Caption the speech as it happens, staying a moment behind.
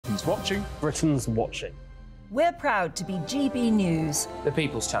Britain's watching. Britain's watching. We're proud to be GB News, the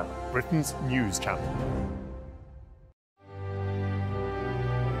People's Channel, Britain's news channel.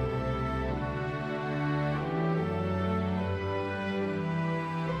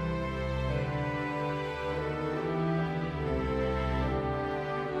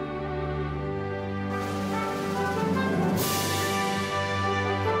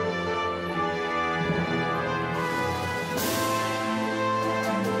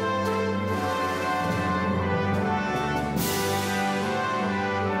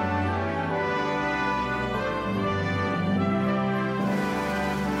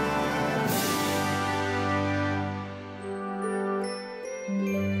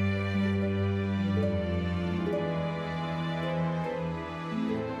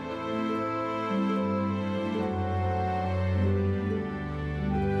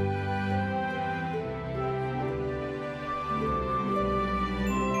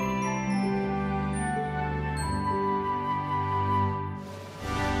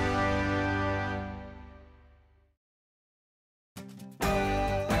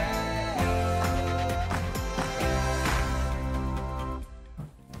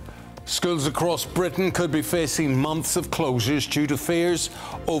 Schools across Britain could be facing months of closures due to fears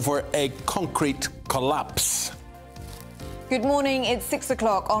over a concrete collapse. Good morning, it's 6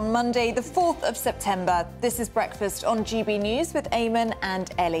 o'clock on Monday, the 4th of September. This is Breakfast on GB News with Eamonn and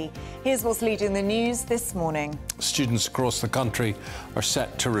Ellie. Here's what's leading the news this morning. Students across the country are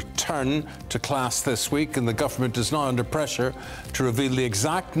set to return to class this week, and the government is now under pressure to reveal the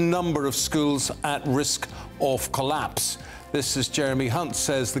exact number of schools at risk of collapse. This, as Jeremy Hunt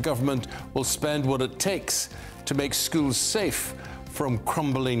says, the government will spend what it takes to make schools safe from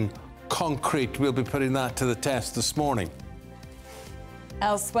crumbling concrete. We'll be putting that to the test this morning.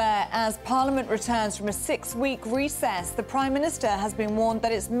 Elsewhere, as Parliament returns from a 6-week recess, the Prime Minister has been warned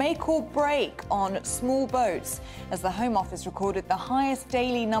that it's make or break on small boats, as the Home Office recorded the highest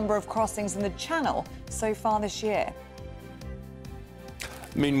daily number of crossings in the Channel so far this year.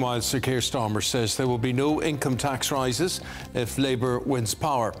 Meanwhile, Sir Keir Starmer says there will be no income tax rises if Labour wins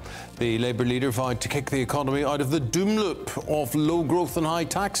power. The Labour leader vowed to kick the economy out of the doom loop of low growth and high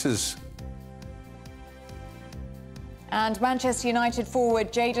taxes. And Manchester United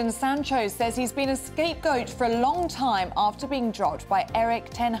forward Jadon Sancho says he's been a scapegoat for a long time after being dropped by Erik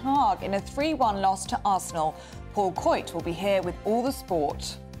ten Hag in a 3-1 loss to Arsenal. Paul Coit will be here with all the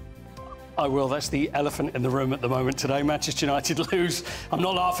sport. I will. That's the elephant in the room at the moment today. Manchester United lose. I'm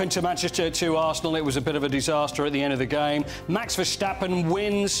not laughing to Arsenal. It was a bit of a disaster at the end of the game. Max Verstappen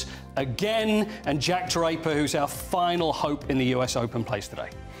wins again, and Jack Draper, who's our final hope in the US Open, plays today.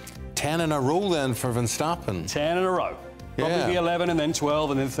 10 in a row then for Verstappen. 10 in a row. Probably 11 and then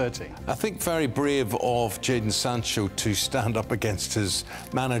 12 and then 13. I think very brave of Jadon Sancho to stand up against his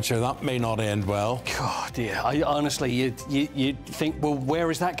manager. That may not end well. God, yeah. Honestly, you'd think, well, where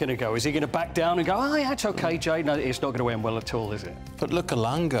is that going to go? Is he going to back down and go, oh, yeah, it's OK, Jade? No, it's not going to end well at all, is it? But look,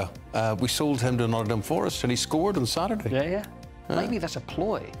 Alanga, we sold him to Nottingham Forest and he scored on Saturday. Yeah. Maybe that's a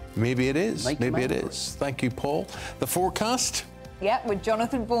ploy. Maybe it is. Maybe it is. Thank you, Paul. The forecast? Yeah, with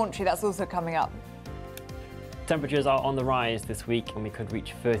Jonathan Vauntry, that's also coming up. Temperatures are on the rise this week, and we could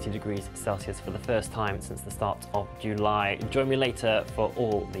reach 30 degrees Celsius for the first time since the start of July. Join me later for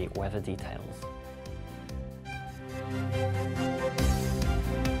all the weather details.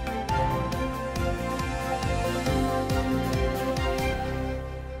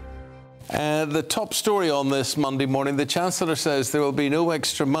 The top story on this Monday morning, the Chancellor says there will be no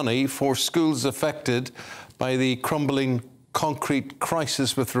extra money for schools affected by the crumbling concrete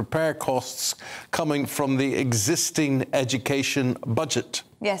crisis, with repair costs coming from the existing education budget.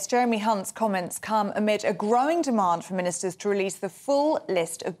 Yes, Jeremy Hunt's comments come amid a growing demand for ministers to release the full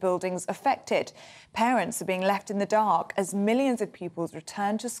list of buildings affected. Parents are being left in the dark as millions of pupils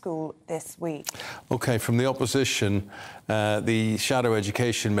return to school this week. OK, from the opposition, the Shadow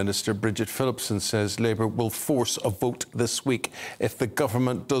Education Minister, Bridget Phillipson, says Labour will force a vote this week if the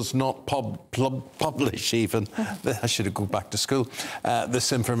government does not publish even, I should go back to school,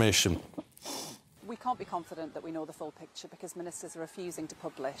 this information. We can't be confident that we know the full picture because ministers are refusing to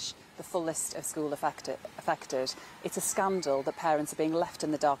publish the full list of school affected. It's a scandal that parents are being left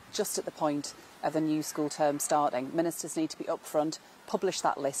in the dark just at the point of a new school term starting. Ministers need to be upfront, publish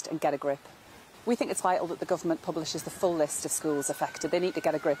that list and get a grip. We think it's vital that the government publishes the full list of schools affected. They need to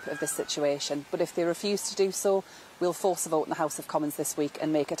get a grip of this situation. But if they refuse to do so, we'll force a vote in the House of Commons this week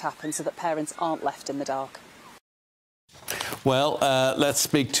and make it happen so that parents aren't left in the dark. Well, let's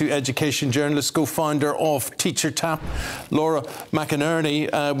speak to education journalist, co-founder of Teacher Tap, Laura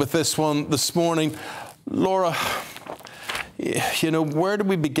McInerney, with this one this morning. Laura, You know, where do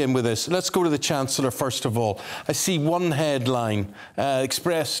we begin with this? Let's go to the Chancellor first of all. I see one headline,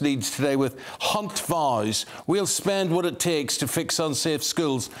 Express leads today with Hunt vows, we'll spend what it takes to fix unsafe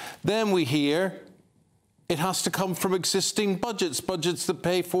schools. Then we hear it has to come from existing budgets, budgets that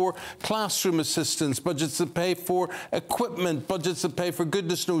pay for classroom assistants, budgets that pay for equipment, budgets that pay for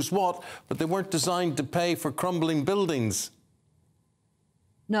goodness knows what, but they weren't designed to pay for crumbling buildings.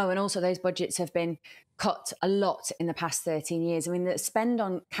 No, and also those budgets have been cut a lot in the past 13 years. I mean, the spend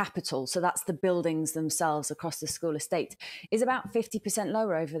on capital, so that's the buildings themselves across the school estate, is about 50%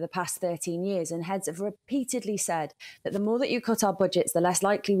 lower over the past 13 years. And heads have repeatedly said that the more that you cut our budgets, the less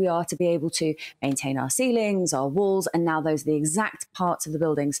likely we are to be able to maintain our ceilings, our walls, and now those are the exact parts of the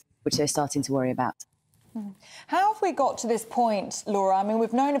buildings which they're starting to worry about. How have we got to this point, Laura? I mean,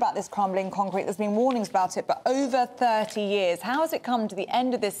 we've known about this crumbling concrete. There's been warnings about it, but over 30 years. How has it come to the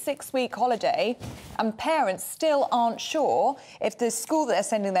end of this 6-week holiday and parents still aren't sure if the school that they're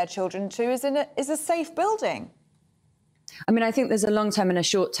sending their children to is a safe building? I mean, I think there's a long-term and a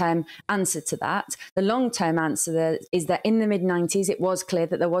short-term answer to that. The long-term answer is that in the mid-90s, it was clear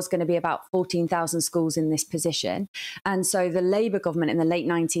that there was going to be about 14,000 schools in this position. And so the Labour government in the late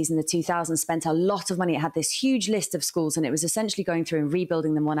 90s and the 2000s spent a lot of money. It had this huge list of schools, and it was essentially going through and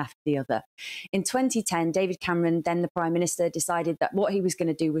rebuilding them one after the other. In 2010, David Cameron, then the Prime Minister, decided that what he was going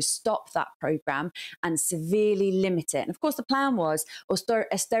to do was stop that programme and severely limit it. And of course, the plan was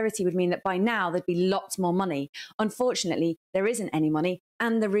austerity would mean that by now there'd be lots more money. Unfortunately, there isn't any money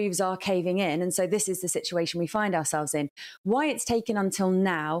and the roofs are caving in. And so this is the situation we find ourselves in. Why it's taken until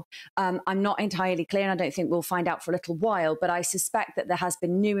now, I'm not entirely clear, and I don't think we'll find out for a little while, but I suspect that there has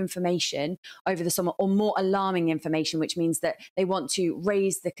been new information over the summer, or more alarming information, which means that they want to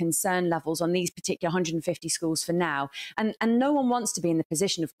raise the concern levels on these particular 150 schools for now. And no one wants to be in the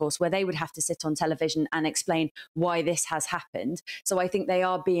position, of course, where they would have to sit on television and explain why this has happened. So I think they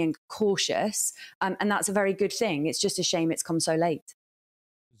are being cautious, and that's a very good thing. It's just a shame it's come so late.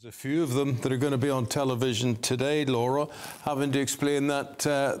 There's a few of them that are going to be on television today, Laura, having to explain that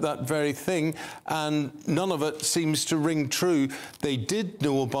very thing, and none of it seems to ring true. They did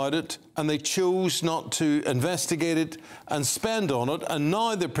know about it, and they chose not to investigate it and spend on it, and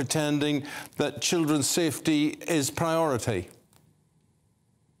now they're pretending that children's safety is priority.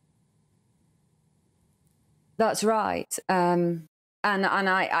 That's right. And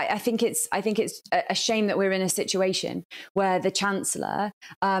I think it's a shame that we're in a situation where the Chancellor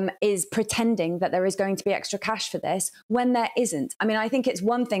is pretending that there is going to be extra cash for this when there isn't. I mean, I think it's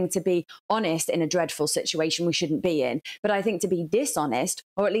one thing to be honest in a dreadful situation we shouldn't be in, but I think to be dishonest,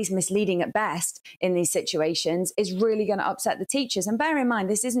 or at least misleading at best in these situations, is really going to upset the teachers. And bear in mind,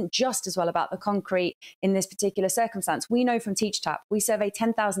 this isn't just as well about the concrete in this particular circumstance. We know from TeachTap, we survey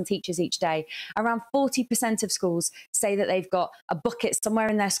 10,000 teachers each day. Around 40% of schools say that they've got a bucket somewhere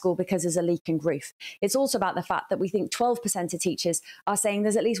in their school because there's a leaking roof. It's also about the fact that we think 12% of teachers are saying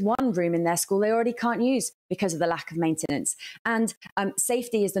there's at least one room in their school they already can't use because of the lack of maintenance. And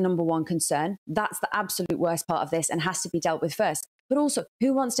safety is the #1 concern. That's the absolute worst part of this and has to be dealt with first. But also,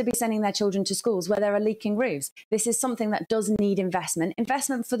 who wants to be sending their children to schools where there are leaking roofs? This is something that does need investment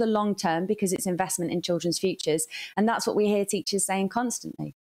for the long term, because it's investment in children's futures. And that's what we hear teachers saying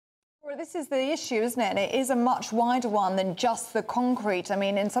constantly. Well, this is the issue, isn't it? And it is a much wider one than just the concrete. I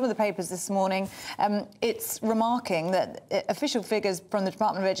mean, in some of the papers this morning, it's remarking that official figures from the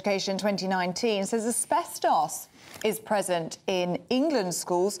Department of Education in 2019 says asbestos is present in England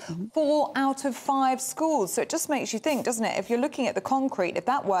schools, 4 out of 5 schools. So it just makes you think, doesn't it? If you're looking at the concrete, if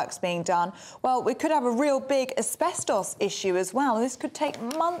that work's being done, well, we could have a real big asbestos issue as well. And this could take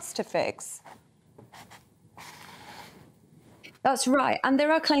months to fix. That's right. And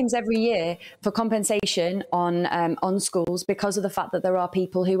there are claims every year for compensation on schools because of the fact that there are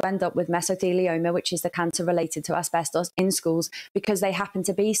people who end up with mesothelioma, which is the cancer related to asbestos, in schools because they happen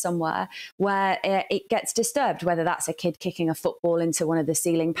to be somewhere where it gets disturbed, whether that's a kid kicking a football into one of the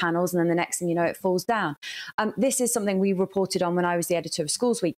ceiling panels and then the next thing you know, it falls down. This is something we reported on when I was the editor of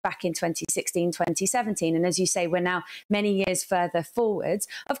Schools Week back in 2016, 2017. And as you say, we're now many years further forwards.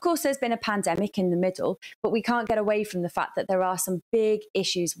 Of course, there's been a pandemic in the middle, but we can't get away from the fact that there are some big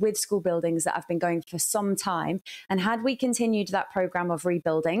issues with school buildings that have been going for some time. And had we continued that programme of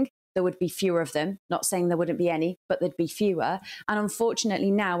rebuilding, there would be fewer of them. Not saying there wouldn't be any, but there'd be fewer. And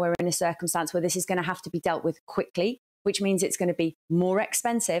unfortunately, now we're in a circumstance where this is going to have to be dealt with quickly, which means it's going to be more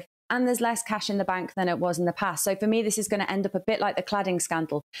expensive and there's less cash in the bank than it was in the past. So for me, this is going to end up a bit like the cladding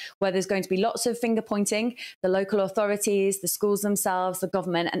scandal, where there's going to be lots of finger pointing, the local authorities, the schools themselves, the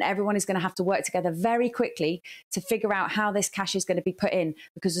government, and everyone is going to have to work together very quickly to figure out how this cash is going to be put in,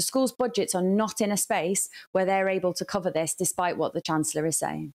 because the schools' budgets are not in a space where they're able to cover this, despite what the Chancellor is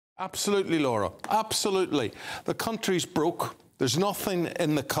saying. Absolutely, Laura. Absolutely. The country's broke. There's nothing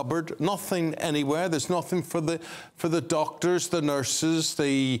in the cupboard, nothing anywhere. There's nothing for the doctors, the nurses,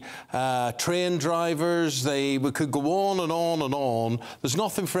 the train drivers. We could go on and on and on. There's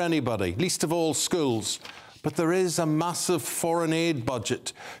nothing for anybody, least of all schools. But there is a massive foreign aid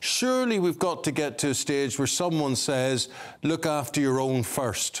budget. Surely we've got to get to a stage where someone says, look after your own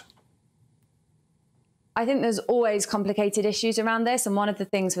first. I think there's always complicated issues around this. And one of the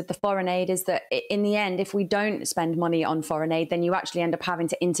things with the foreign aid is that in the end, if we don't spend money on foreign aid, then you actually end up having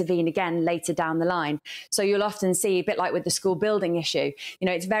to intervene again later down the line. So you'll often see, a bit like with the school building issue, you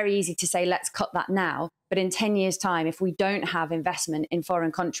know, it's very easy to say, let's cut that now. But in 10 years' time, if we don't have investment in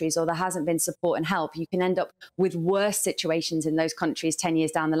foreign countries or there hasn't been support and help, you can end up with worse situations in those countries 10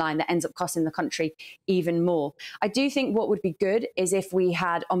 years down the line that ends up costing the country even more. I do think what would be good is if we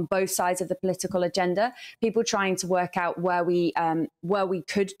had, on both sides of the political agenda, people trying to work out where we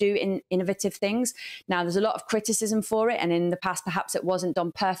could do innovative things. Now, there's a lot of criticism for it, and in the past, perhaps it wasn't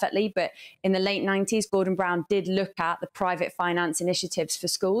done perfectly. But in the late 90s, Gordon Brown did look at the private finance initiatives for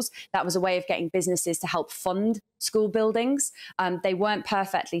schools. That was a way of getting businesses to help fund school buildings. They weren't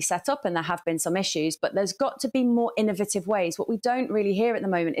perfectly set up and there have been some issues, but there's got to be more innovative ways. What we don't really hear at the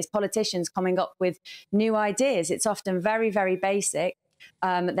moment is politicians coming up with new ideas. It's often very, very basic.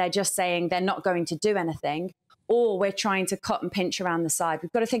 They're just saying they're not going to do anything, or we're trying to cut and pinch around the side.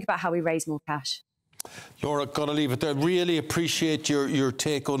 We've got to think about how we raise more cash. Laura, got to leave it there. Really appreciate your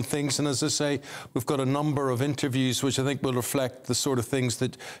take on things. And as I say, we've got a number of interviews which I think will reflect the sort of things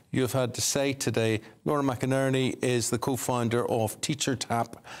that you've had to say today. Laura McInerney is the co-founder of Teacher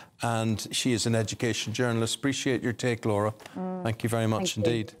Tap, and she is an education journalist. Appreciate your take, Laura. Thank you very much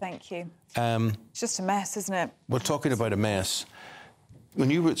indeed. Thank you. It's just a mess, isn't it? We're talking about a mess.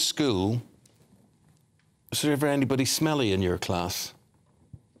 When you were at school, was there ever anybody smelly in your class?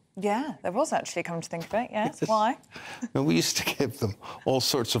 Yeah, there was actually, come to think of it, yes. Why? And we used to give them all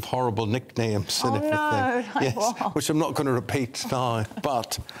sorts of horrible nicknames and everything. No, like what? Which I'm not going to repeat now.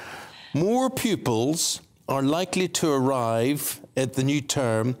 But more pupils are likely to arrive at the new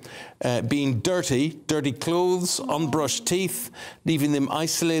term being dirty clothes, unbrushed teeth, leaving them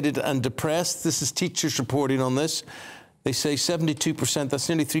isolated and depressed. This is teachers reporting on this. They say 72%, that's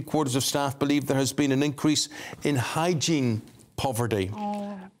nearly 3/4 of staff, believe there has been an increase in hygiene poverty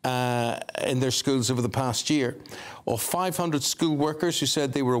in their schools over the past year. Of 500 school workers who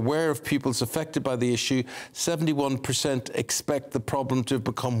said they were aware of pupils affected by the issue, 71% expect the problem to have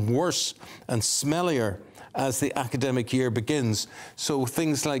become worse and smellier as the academic year begins. So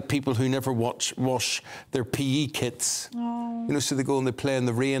things like people who never wash their PE kits, you know, so they go and they play in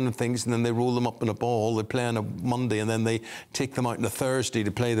the rain and things, and then they roll them up in a ball. They play on a Monday, and then they take them out on a Thursday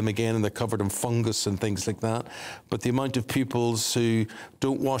to play them again, and they're covered in fungus and things like that. But the amount of pupils who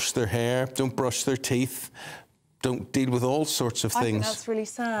don't wash their hair, don't brush their teeth, don't deal with all sorts of things. I think that's really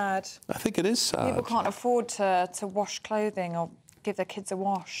sad. I think it is sad. People can't afford to wash clothing or give their kids a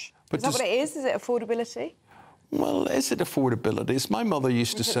wash. But is that what it is? Is it affordability? Well, is it affordability? As my mother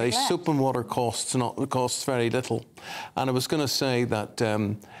used to say, soap and water costs very little. And I was going to say that,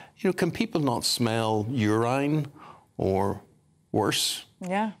 you know, can people not smell urine or worse?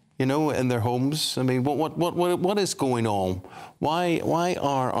 Yeah. You know, in their homes? I mean, what is going on? Why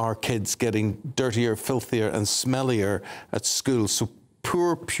are our kids getting dirtier, filthier and smellier at school? So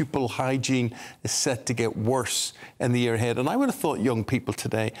poor pupil hygiene is set to get worse in the year ahead. And I would have thought young people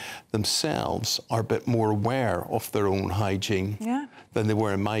today themselves are a bit more aware of their own hygiene than they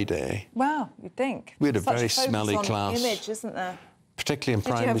were in my day. Wow, you'd think. We had a very smelly class. Image, isn't there? Particularly in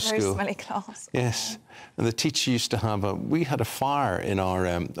primary school. Did you have a very smelly class? Yes. And the teacher used to have we had a fire in our,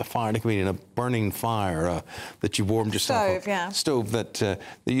 a fire, like we mean a burning fire that you warmed yourself up. Stove, that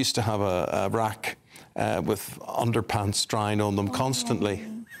they used to have a rack with underpants drying on them constantly.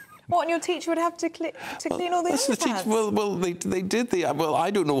 What, and your teacher would have to clean all the underpants? Well, they did well,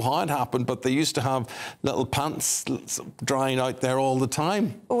 I don't know how it happened, but they used to have little pants drying out there all the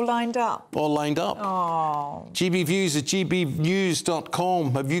time. All lined up? All lined up. Oh. GBViews at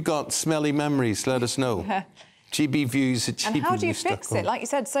gbnews.com. Have you got smelly memories? Let us know. GBviews at GBnews.com. And how do you fix it? Like you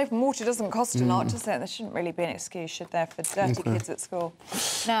said, soap and water doesn't cost a lot, does it? There shouldn't really be an excuse, should there, for dirty kids at school?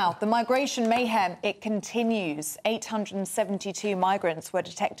 Now, the migration mayhem, it continues. 872 migrants were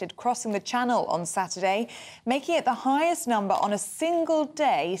detected crossing the Channel on Saturday, making it the highest number on a single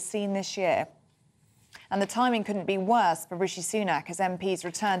day seen this year. And the timing couldn't be worse for Rishi Sunak as MPs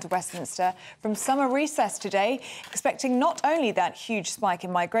return to Westminster from summer recess today, expecting not only that huge spike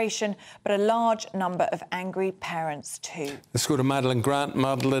in migration, but a large number of angry parents too. Let's go to Madeleine Grant.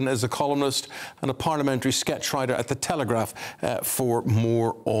 Madeleine is a columnist and a parliamentary sketch writer at The Telegraph for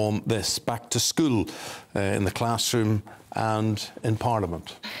more on this. Back to school in the classroom and in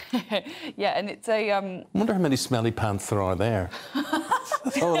Parliament. Yeah, and it's a... I wonder how many smelly pants there are there.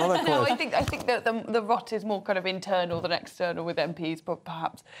 No, I think that the rot is more kind of internal than external with MPs,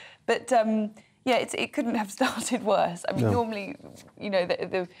 perhaps. But yeah, it couldn't have started worse. I mean, normally, you know,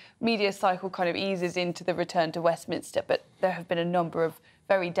 the media cycle kind of eases into the return to Westminster, but there have been a number of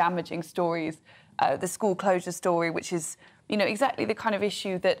very damaging stories. The school closure story, which is, you know, exactly the kind of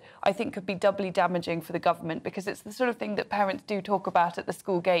issue that I think could be doubly damaging for the government, because it's the sort of thing that parents do talk about at the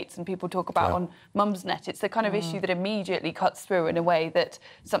school gates and people talk about on Mumsnet. It's the kind of issue that immediately cuts through in a way that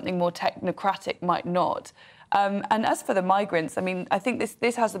something more technocratic might not. And as for the migrants, I mean, I think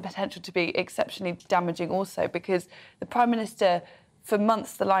this has the potential to be exceptionally damaging also, because the Prime Minister, for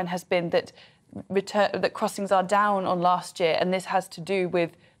months, the line has been that that crossings are down on last year, and this has to do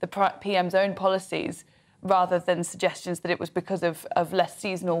with the PM's own policies rather than suggestions that it was because of less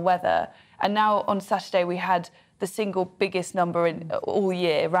seasonal weather. And now on Saturday we had the single biggest number in all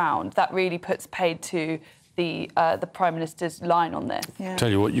year round. That really puts paid to the Prime Minister's line on this. Yeah. Tell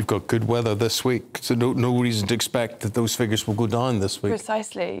you what, you've got good weather this week, so no reason to expect that those figures will go down this week.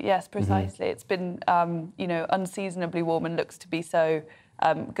 Precisely, yes, precisely. It's been, you know, unseasonably warm and looks to be so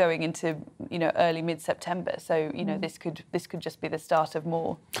going into, you know, early mid-September. So, you know, this could just be the start of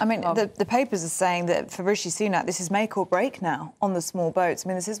more. I mean, the papers are saying that for Rishi Sunak, this is make or break now on the small boats. I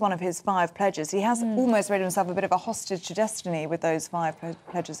mean, this is one of his 5 pledges. He has almost made himself a bit of a hostage to destiny with those 5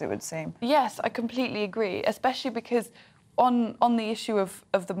 pledges, it would seem. Yes, I completely agree, especially because on the issue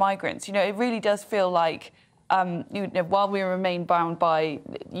of the migrants, you know, it really does feel like, you know, while we remain bound by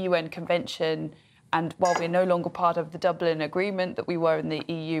UN Convention, and while we're no longer part of the Dublin Agreement that we were in the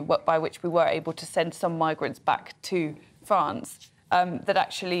EU, by which we were able to send some migrants back to France, that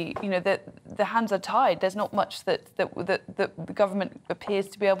actually, you know, the hands are tied. There's not much that the government appears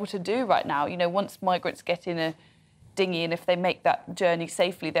to be able to do right now. You know, once migrants get in a dinghy and if they make that journey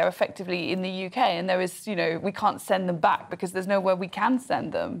safely, they're effectively in the UK, and there is, you know, we can't send them back because there's nowhere we can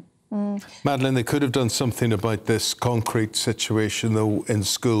send them. Madeleine, they could have done something about this concrete situation, though, in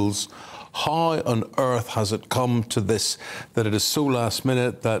schools. How on earth has it come to this, that it is so last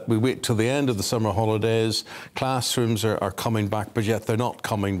minute that we wait till the end of the summer holidays, classrooms are coming back, but yet they're not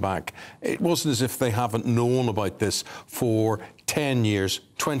coming back? It wasn't as if they haven't known about this for 10 years,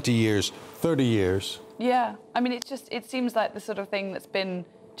 20 years, 30 years. Yeah, I mean, it seems like the sort of thing that's been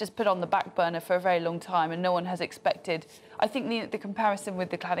just put on the back burner for a very long time and no one has expected. I think the comparison with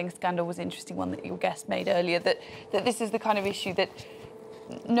the cladding scandal was an interesting one that your guest made earlier, that this is the kind of issue that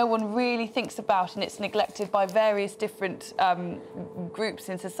no one really thinks about, and it's neglected by various different groups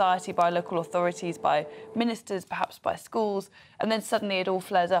in society, by local authorities, by ministers, perhaps by schools, and then suddenly it all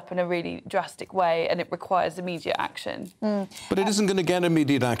flares up in a really drastic way and it requires immediate action. But it isn't going to get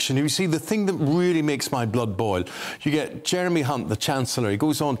immediate action. You see, the thing that really makes my blood boil, you get Jeremy Hunt, the Chancellor, he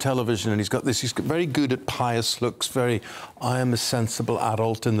goes on television and he's very good at pious looks, I am a sensible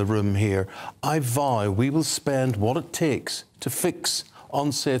adult in the room here. I vow we will spend what it takes to fix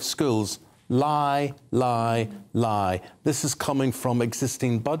unsafe schools. Lie, lie, lie. This is coming from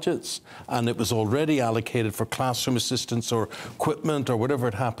existing budgets, and it was already allocated for classroom assistance or equipment or whatever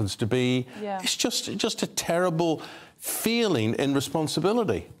it happens to be. Yeah. It's just a terrible feeling in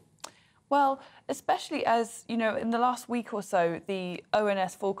responsibility. Well, especially as, you know, in the last week or so, the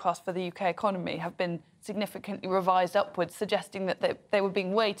ONS forecast for the UK economy have been significantly revised upwards, suggesting that they were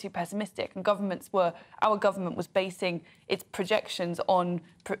being way too pessimistic, and our government was basing its projections on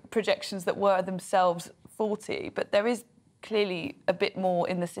projections that were themselves faulty. But there is clearly a bit more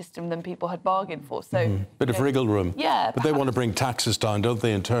in the system than people had bargained for. So bit of wriggle room. Yeah. But they want to bring taxes down, don't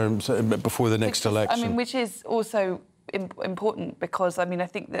they, in terms before the next election? I mean, which is also important, because I mean, I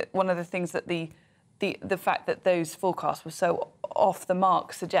think that one of the things that the fact that those forecasts were so off the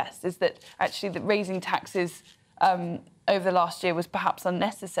mark suggests is that actually raising taxes over the last year was perhaps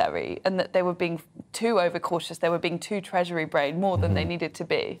unnecessary, and that they were being too overcautious, they were being too Treasury brain, more than they needed to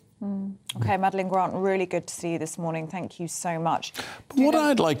be. OK, Madeleine Grant, really good to see you this morning. Thank you so much. But what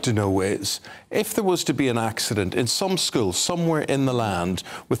I'd like to know is, if there was to be an accident in some school somewhere in the land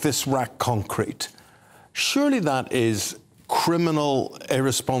with this rack concrete, surely that is criminal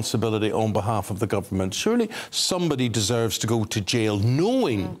irresponsibility on behalf of the government. Surely somebody deserves to go to jail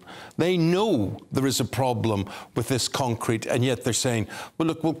knowing they know there is a problem with this concrete, and yet they're saying, well,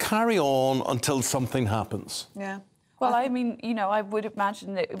 look, we'll carry on until something happens. Yeah. Well, I mean, you know, I would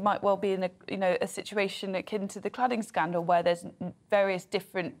imagine that it might well be in a situation akin to the cladding scandal, where there's various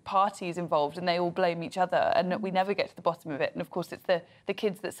different parties involved and they all blame each other, and that we never get to the bottom of it. And of course, it's the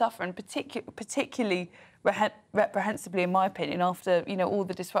kids that suffer, and particularly reprehensibly, in my opinion, after, you know, all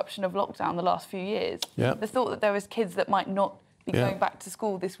the disruption of lockdown the last few years. Yeah. The thought that there is kids that might not be going back to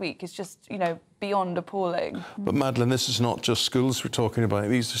school this week is just, you know, beyond appalling. But Madeleine, this is not just schools we're talking about.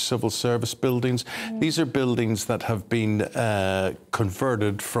 These are civil service buildings. These are buildings that have been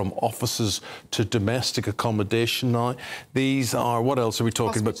converted from offices to domestic accommodation now. These are, what else are we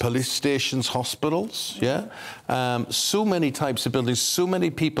talking about? Police stations, hospitals, so many types of buildings, so many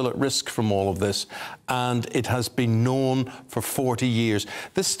people at risk from all of this, and it has been known for 40 years.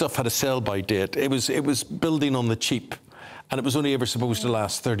 This stuff had a sell-by date. It was building on the cheap. And it was only ever supposed to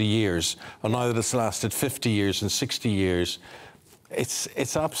last 30 years. And now that it's lasted 50 years and 60 years,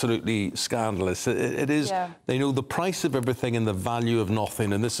 it's absolutely scandalous. It is. Yeah. They know the price of everything and the value of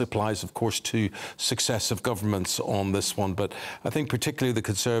nothing. And this applies, of course, to successive governments on this one. But I think particularly the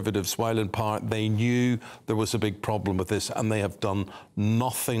Conservatives, while in power, they knew there was a big problem with this, and they have done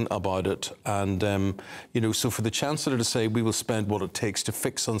nothing about it. And, you know, so for the Chancellor to say we will spend what it takes to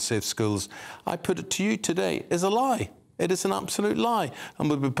fix unsafe schools, I put it to you today, is a lie. It is an absolute lie. And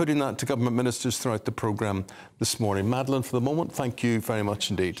we'll be putting that to government ministers throughout the programme this morning. Madeleine, for the moment, thank you very much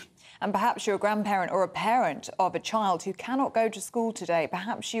indeed. And perhaps you're a grandparent or a parent of a child who cannot go to school today.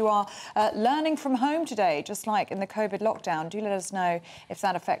 Perhaps you are learning from home today, just like in the COVID lockdown. Do let us know if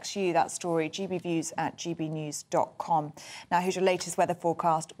that affects you, that story, gbviews@gbnews.com. Now, here's your latest weather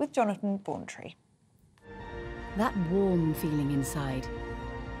forecast with Jonathan Vaughtry. That warm feeling inside.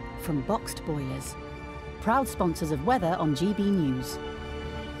 From Boxed Boilers. Proud sponsors of weather on GB News.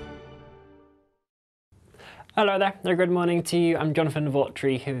 Hello there, a good morning to you. I'm Jonathan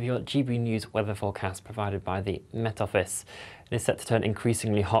Vaughtry here with your GB News weather forecast provided by the Met Office. It is set to turn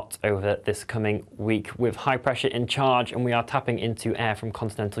increasingly hot over this coming week with high pressure in charge, and we are tapping into air from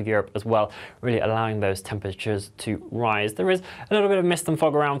continental Europe as well, really allowing those temperatures to rise. There is a little bit of mist and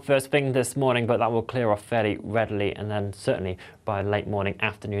fog around first thing this morning, but that will clear off fairly readily, and then certainly by late morning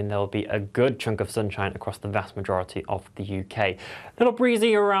afternoon there will be a good chunk of sunshine across the vast majority of the UK. A little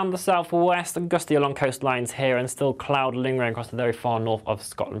breezy around the southwest, gusty along coastlines here, and still cloud lingering across the very far north of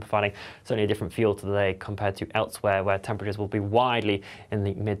Scotland, providing certainly a different feel to the day compared to elsewhere, where temperatures will be widely in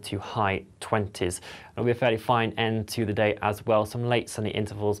the mid to high 20s. It'll be a fairly fine end to the day as well. Some late sunny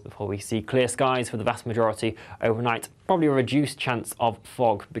intervals before we see clear skies for the vast majority overnight. Probably a reduced chance of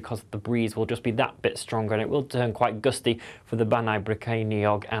fog because the breeze will just be that bit stronger, and it will turn quite gusty for the Banai,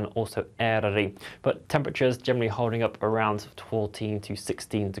 Brycheiniog and also Eryri. But temperatures generally holding up around 14 to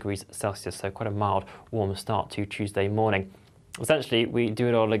 16 degrees Celsius, so quite a mild, warm start to Tuesday morning. Essentially, we do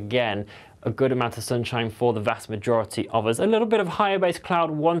it all again. A good amount of sunshine for the vast majority of us. A little bit of higher base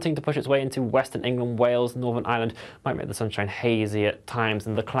cloud wanting to push its way into Western England, Wales, Northern Ireland might make the sunshine hazy at times,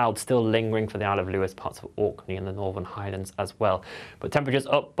 and the cloud still lingering for the Isle of Lewis, parts of Orkney and the Northern Highlands as well. But temperatures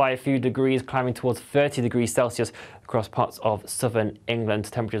up by a few degrees, climbing towards 30 degrees Celsius across parts of southern England.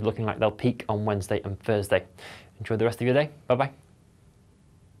 Temperatures looking like they'll peak on Wednesday and Thursday. Enjoy the rest of your day. Bye-bye.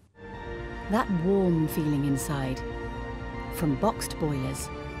 That warm feeling inside. From Boxed Boilers.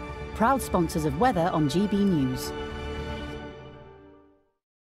 Proud sponsors of weather on GB News.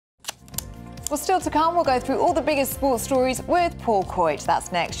 Well, still to come, we'll go through all the biggest sports stories with Paul Coit.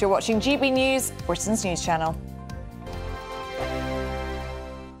 That's next. You're watching GB News, Britain's news channel.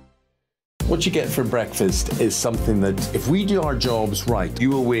 What you get for breakfast is something that, if we do our jobs right, you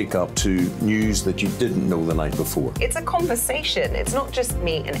will wake up to news that you didn't know the night before. It's a conversation. It's not just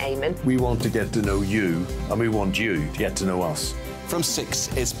me and Eamonn. We want to get to know you, and we want you to get to know us. From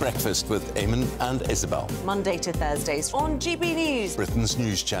 6, it's Breakfast with Eamonn and Isabel. Monday to Thursdays on GB News, Britain's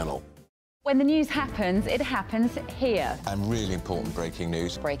news channel. When the news happens, it happens here. And really important breaking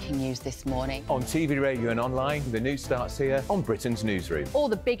news. Breaking news this morning. On TV, radio and online, the news starts here on Britain's Newsroom. All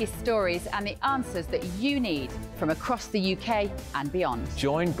the biggest stories and the answers that you need from across the UK and beyond.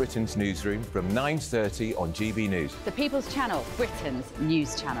 Join Britain's Newsroom from 9:30 on GB News. The People's Channel, Britain's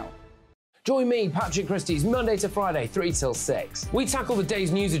news channel. Join me, Patrick Christie's Monday to Friday, 3 till 6. We tackle the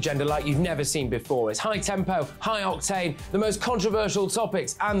day's news agenda like you've never seen before. It's high tempo, high octane, the most controversial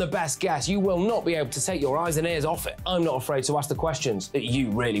topics and the best guests. You will not be able to take your eyes and ears off it. I'm not afraid to ask the questions that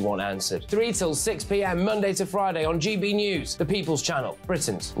you really want answered. 3 till 6 p.m, Monday to Friday on GB News, the People's Channel,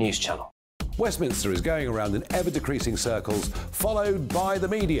 Britain's news channel. Westminster is going around in ever-decreasing circles, followed by the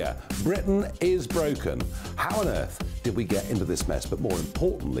media. Britain is broken. How on earth did we get into this mess? But more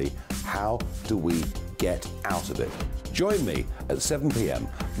importantly, how do we get out of it? Join me at 7 p.m,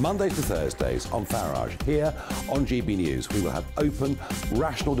 Monday to Thursdays on Farage, here on GB News. We will have open,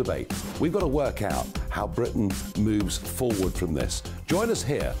 rational debate. We've got to work out how Britain moves forward from this. Join us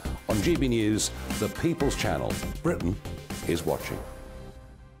here on GB News, the People's Channel. Britain is watching.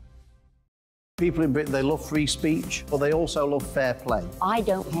 People in Britain, they love free speech, but they also love fair play. I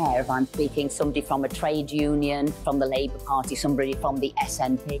don't care if I'm speaking somebody from a trade union, from the Labour Party, somebody from the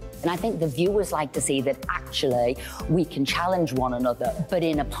SNP. And I think the viewers like to see that actually we can challenge one another, but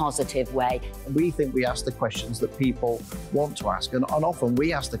in a positive way. We think we ask the questions that people want to ask, and often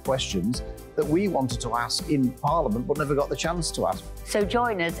we ask the questions that we wanted to ask in Parliament but never got the chance to ask. So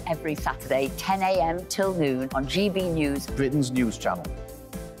join us every Saturday, 10 a.m. till noon on GB News, Britain's news channel.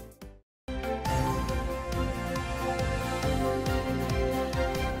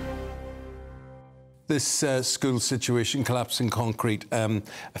 This school situation, collapsing concrete,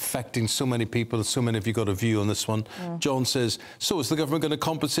 affecting so many people. So many of you got a view on this one. John says, so is the government going to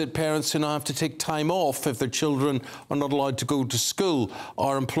compensate parents who now have to take time off if their children are not allowed to go to school?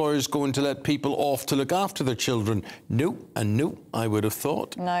 Are employers going to let people off to look after their children? No, and no, I would have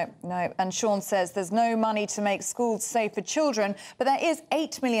thought. No. And Sean says there's no money to make schools safe for children, but there is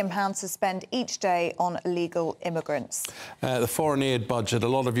 £8 million to spend each day on illegal immigrants. The foreign aid budget, a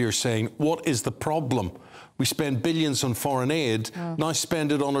lot of you are saying, what is the problem? We spend billions on foreign aid, now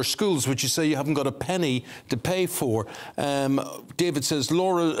spend it on our schools, which you say you haven't got a penny to pay for. David says,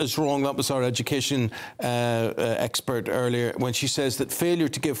 Laura is wrong. That was our education expert earlier, when she says that failure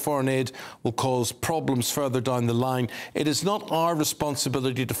to give foreign aid will cause problems further down the line. It is not our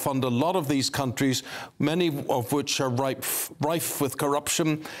responsibility to fund a lot of these countries, many of which are rife with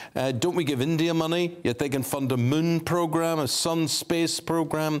corruption. Don't we give India money? Yet they can fund a moon programme, a sun space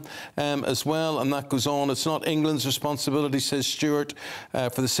programme as well, and that goes on. It's not England's responsibility, says Stuart,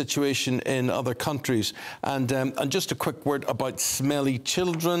 for the situation in other countries. And just a quick word about smelly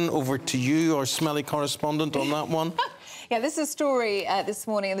children. Over to you, our smelly correspondent, on that one. Yeah, this is a story this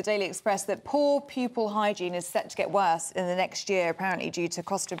morning in the Daily Express that poor pupil hygiene is set to get worse in the next year, apparently due to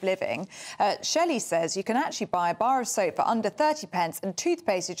cost of living. Shelley says you can actually buy a bar of soap for under 30p and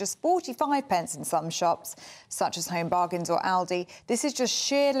toothpaste is just 45p in some shops, such as Home Bargains or Aldi. This is just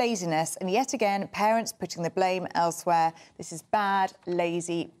sheer laziness, and yet again, parents putting the blame elsewhere. This is bad,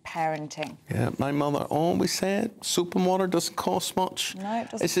 lazy parenting. Yeah, my mother always said soap and water doesn't cost much. No,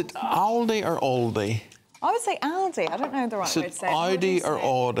 it doesn't. Is it Aldi or Aldi? I would say Aldi. I don't know the right way to say it. Audi or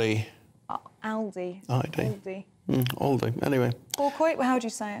Audi? Aldi. Aldi. Aldi. Anyway. Paul Coit, how would you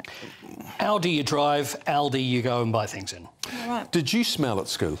say it? Aldi you drive, Aldi you go and buy things in. All right. Did you smell at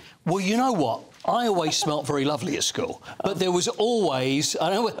school? Well, you know what? I always smelt very lovely at school, but there was always, I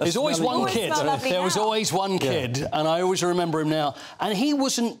know, there's always one kid. There was always one kid, and I always remember him now. And he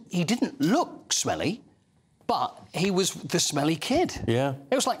didn't look smelly, but he was the smelly kid. Yeah.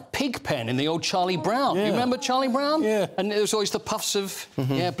 It was like Pigpen in the old Charlie Brown. Yeah. You remember Charlie Brown? Yeah. And there was always the puffs of,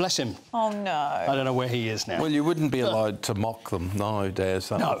 yeah, bless him. Oh, no. I don't know where he is now. Well, you wouldn't be allowed to mock them nowadays.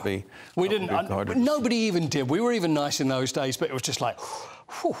 That would be... We didn't. Nobody even did. We were even nice in those days, but it was just like,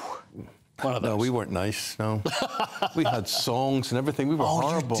 whew. One of those. No, we weren't nice, no. We had songs and everything. We were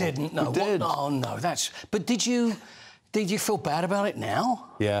horrible. You didn't? No. We did. Oh, no, that's... But did you feel bad about it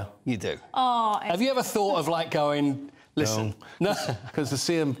now? Yeah. You do? Oh, have you ever thought of, like, going... Listen. No. Because the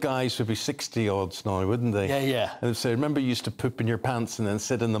same guys would be 60-odds now, wouldn't they? Yeah, yeah. And they'd say, remember you used to poop in your pants and then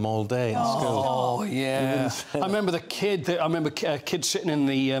sit in them all day in school? Oh, yeah. I remember a kid sitting in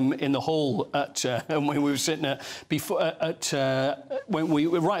the hall at when we were sitting when we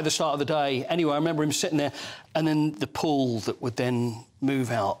were right at the start of the day. Anyway, I remember him sitting there, and then the pool that would then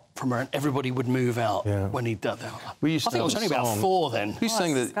move out from around. Everybody would move out when he'd done that. We used to I think I was only about 4 then. We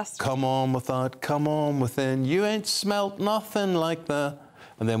sang that, disgusting. Come on without, come on within, you ain't smelt nothing like the...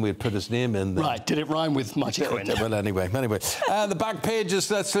 And then we'd put his name in there. Right, did it rhyme with Mighty Quinn? Well, anyway. The back pages,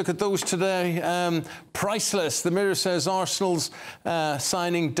 let's look at those today. Priceless. The Mirror says Arsenal's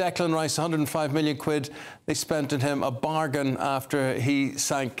signing Declan Rice, 105 million quid. They spent on him, a bargain after he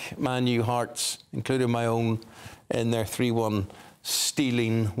sank Man U hearts, including my own, in their 3-1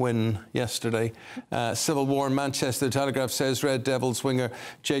 stealing win yesterday. Civil war in Manchester. The Telegraph says Red Devils winger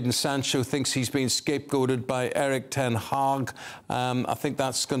Jadon Sancho thinks he's been scapegoated by Erik ten Hag. I think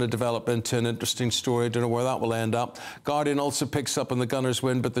that's going to develop into an interesting story. I don't know where that will end up. Guardian also picks up on the Gunners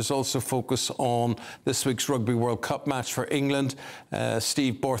win, but there's also focus on this week's Rugby World Cup match for England.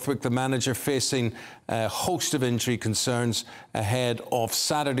 Steve Borthwick, the manager, facing a host of injury concerns ahead of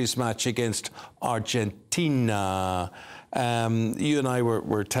Saturday's match against Argentina. You and I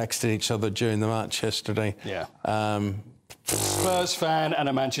were texting each other during the match yesterday. Yeah. Spurs fan and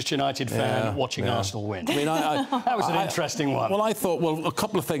a Manchester United fan watching Arsenal win. I mean, that was an interesting one. Well, I thought, a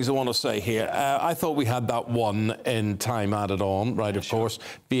couple of things I want to say here. I thought we had that one in time added on, right, of course.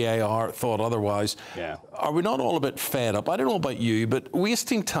 VAR thought otherwise. Yeah. Are we not all a bit fed up? I don't know about you, but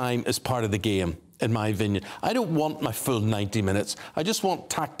wasting time is part of the game, in my opinion. I don't want my full 90 minutes. I just want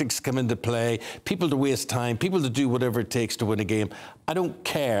tactics to come into play, people to waste time, people to do whatever it takes to win a game. I don't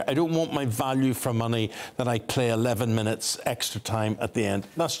care. I don't want my value for money that I play 11 minutes extra time at the end.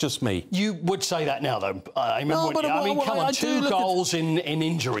 That's just me. You would say that now, though. I mean, come on, 2 goals in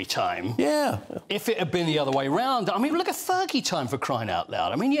injury time. Yeah. If it had been the other way round, I mean, look at Fergie time, for crying out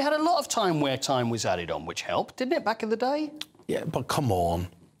loud. I mean, you had a lot of time where time was added on, which helped, didn't it, back in the day? Yeah, but come on.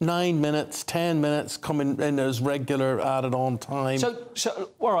 9 minutes, 10 minutes coming in as regular added on time. So,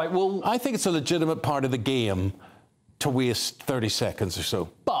 all right, well... I think it's a legitimate part of the game to waste 30 seconds or so.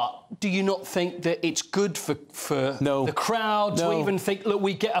 But do you not think that it's good for the crowd to even think, look,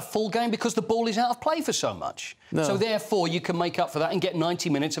 we get a full game because the ball is out of play for so much? No. So, therefore, you can make up for that and get 90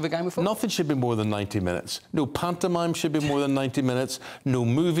 minutes of a game of football? Nothing should be more than 90 minutes. No pantomime should be more than 90 minutes. No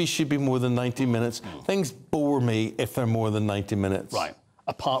movie should be more than 90 minutes. Things bore me if they're more than 90 minutes. Right.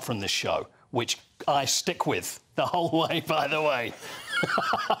 Apart from this show, which I stick with the whole way, by the way.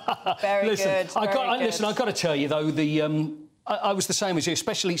 Very good. Listen, I've got to tell you, though, I was the same as you,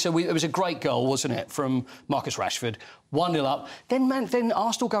 especially... So it was a great goal, wasn't it, from Marcus Rashford, 1-0 up. Then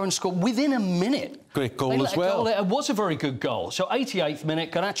Arsenal go and score within a minute. Great goal as well. It was a very good goal. So 88th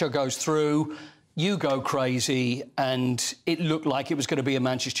minute, Garnacho goes through, you go crazy, and it looked like it was going to be a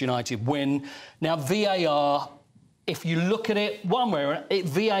Manchester United win. Now, VAR... If you look at it one way,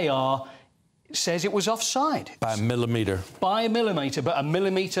 VAR says it was offside. By a millimetre. By a millimetre, but a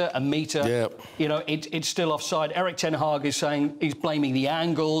millimetre, a metre, yep. You know, it's still offside. Erik ten Hag is saying he's blaming the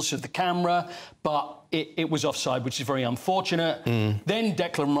angles of the camera, but it was offside, which is very unfortunate. Then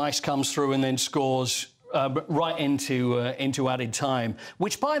Declan Rice comes through and then scores right into added time,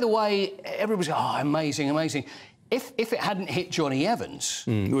 which, by the way, everybody's amazing, amazing. If it hadn't hit Johnny Evans...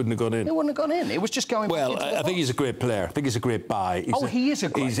 it wouldn't have gone in. It wouldn't have gone in. It was just going... Well, I think he's a great player. I think he's a great buy. He is a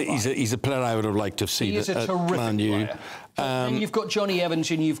great buy. He's a player I would have liked to have seen at Man U. He is a terrific player. And you've got Johnny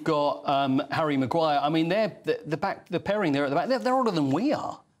Evans and you've got Harry Maguire. I mean, they're the pairing there at the back. They're older than we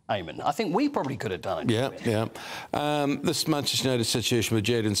are. Eamonn. I think we probably could have done it. Yeah. This Manchester United situation with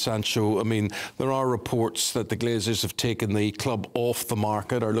Jadon Sancho, I mean, there are reports that the Glazers have taken the club off the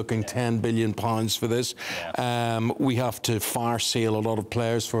market, are looking £10 billion for this. We have to fire sale a lot of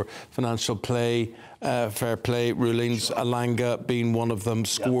players for financial fair play rulings. Alanga being one of them,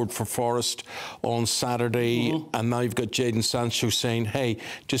 scored for Forest on Saturday. And now you've got Jadon Sancho saying, hey,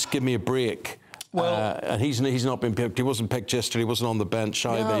 just give me a break. Well, and he's not been picked. He wasn't picked yesterday. He wasn't on the bench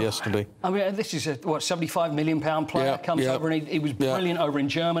either yesterday. I mean, this is a £75 million player comes over, and he was brilliant over in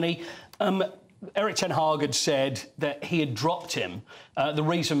Germany. Erik ten Hag had said that he had dropped him. The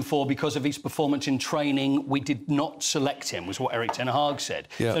reason because of his performance in training, we did not select him, was what Erik ten Hag said.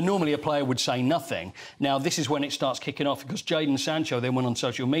 So normally a player would say nothing. Now, this is when it starts kicking off, because Jadon Sancho then went on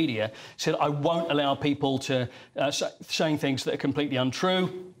social media, said, I won't allow people to saying things that are completely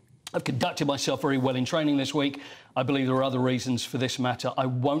untrue. I've conducted myself very well in training this week. I believe there are other reasons for this matter I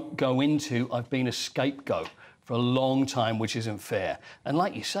won't go into. I've been a scapegoat for a long time, which isn't fair. And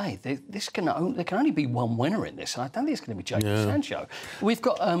like you say, there can only be one winner in this. I don't think it's going to be Jadon Sancho. We've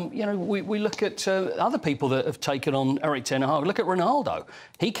got, we look at other people that have taken on Erik ten Hag. Look at Ronaldo.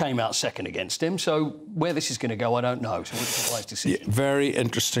 He came out second against him. So where this is going to go, I don't know. So it's a wise decision. Yeah, very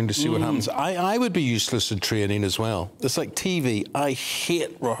interesting to see what happens. I would be useless in training as well. It's like TV. I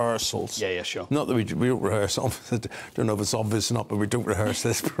hate rehearsals. Yeah, sure. Not that we don't rehearse. I don't know if it's obvious or not, but we don't rehearse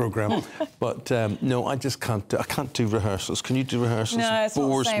this programme. But no, I just can't. I can't do rehearsals. Can you do rehearsals? No, it's not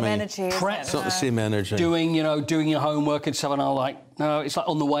the same energy. It's not the same energy. Doing your homework and stuff, and I'm like, no, it's like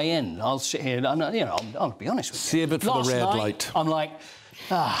on the way in. I'll sit here, and I'll be honest with you. Save it for the red light. I'm like,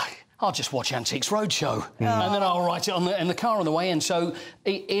 I'll just watch Antiques Roadshow, and then I'll write it in the car on the way in. So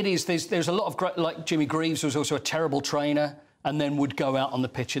it is. There's a lot of great, like Jimmy Greaves was also a terrible trainer. and then would go out on the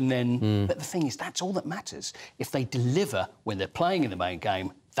pitch and then... But the thing is, that's all that matters. If they deliver when they're playing in the main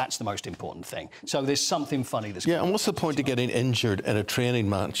game, that's the most important thing. So there's something funny that's... Yeah, and what's the point of getting injured in a training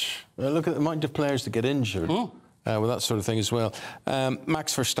match? Look at the amount of players that get injured with that sort of thing as well.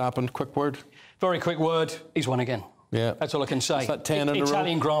 Max Verstappen, quick word? Very quick word. He's won again. Yeah. That's all I can say. Is that 10 in a row?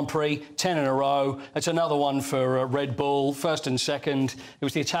 Italian Grand Prix, 10 in a row. It's another one for Red Bull, first and second. It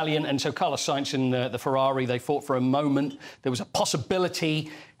was the Italian, and so Carlos Sainz and the Ferrari, they fought for a moment. There was a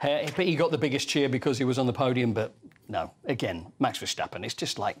possibility, but he got the biggest cheer because he was on the podium, but no, again, Max Verstappen, it's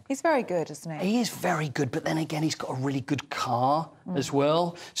just like... He's very good, isn't he? He is very good, but then again, he's got a really good car as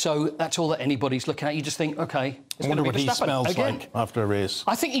well. So that's all that anybody's looking at. You just think, OK, I wonder what he smells like after a race.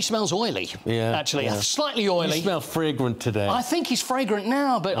 I think he smells oily, actually. Yeah. Slightly oily. You smell fragrant today. I think he's fragrant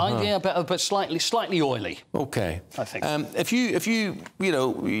now, but but slightly oily. OK. I think. If you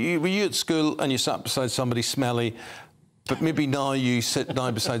were you at school and you sat beside somebody smelly, but maybe now you sit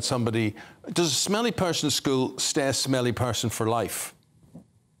down beside somebody... Does a smelly person at school stay a smelly person for life?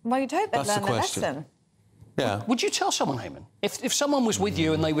 Well, you'd hope they'd That's learn the their question. lesson. Yeah. Would you tell someone, Eamonn, if someone was with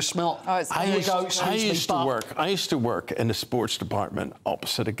you and they were smelt... I used to work in the sports department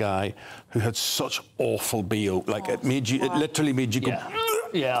opposite a guy who had such awful BO. Like, it literally made you go...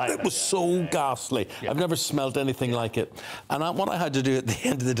 Yeah, it was so ghastly. I've never smelled anything like it. And what I had to do at the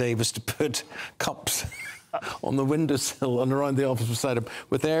end of the day was to put cups on the windowsill and around the office beside him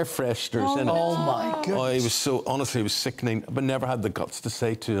with air fresheners in it. Oh, my goodness. Oh, he was so... Honestly, it was sickening. But never had the guts to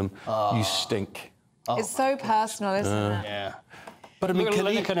say to him, you stink. It's so personal, isn't it? Yeah. But I mean,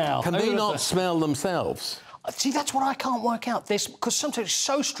 can they not smell themselves? See, that's what I can't work out. This, because sometimes it's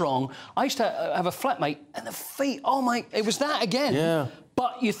so strong. I used to have a flatmate, and the feet, oh my, it was that again. Yeah.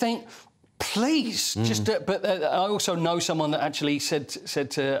 But you think, please, just... but I also know someone that actually said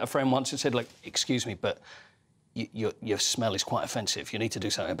to a friend once, and said, like, excuse me, but your smell is quite offensive. You need to do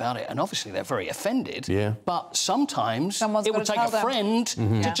something about it. And obviously they're very offended. Yeah. But sometimes it would take a friend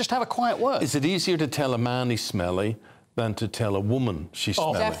to just have a quiet word. Is it easier to tell a man he's smelly than to tell a woman she's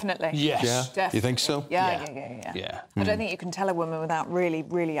smelly? Definitely. Yes. Yeah? Definitely. You think so? Yeah. I don't think you can tell a woman without really,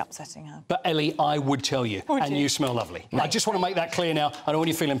 really upsetting her. But, Ellie, I would tell you. And you smell lovely. I just want to make that clear now. I don't want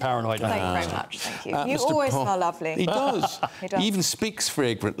you feeling paranoid. Thank you very much. Thank you. You always smell lovely. He does. He even speaks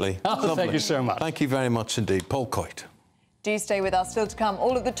fragrantly. Oh, thank you so much. Thank you very much indeed. Paul Coyte. Do stay with us. Still to come,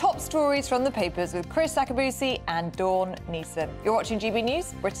 all of the top stories from the papers with Chris Akabusi and Dawn Neeson. You're watching GB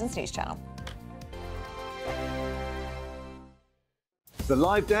News, Britain's news channel. The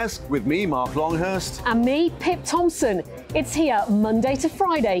Live Desk with me, Mark Longhurst. And me, Pip Thompson. It's here Monday to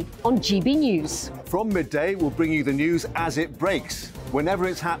Friday on GB News. From midday, we'll bring you the news as it breaks, whenever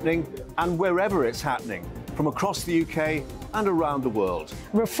it's happening and wherever it's happening, from across the UK and around the world.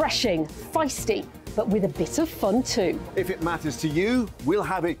 Refreshing, feisty, but with a bit of fun too. If it matters to you, we'll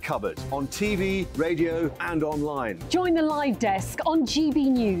have it covered on TV, radio and online. Join the Live Desk on GB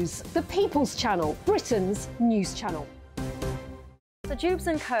News, the People's Channel, Britain's news channel. So Jubes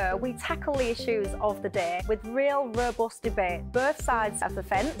and Co, we tackle the issues of the day with real robust debate, both sides of the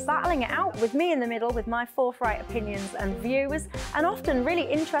fence, battling it out with me in the middle with my forthright opinions and views. And often really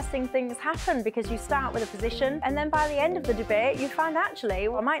interesting things happen because you start with a position and then by the end of the debate you find actually,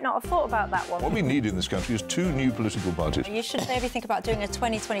 well, I might not have thought about that one. What we need in this country is 2 new political parties. You should maybe think about doing a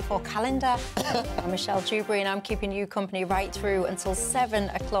 2024 calendar. I'm Michelle Dewberry and I'm keeping you company right through until 7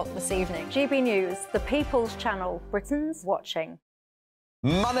 o'clock this evening. GB News, the People's Channel, Britain's watching.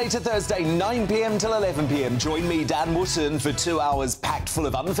 Monday to Thursday, 9 p.m. till 11 p.m. Join me, Dan Wootton, for 2 hours packed full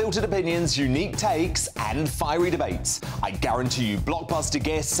of unfiltered opinions, unique takes and fiery debates. I guarantee you blockbuster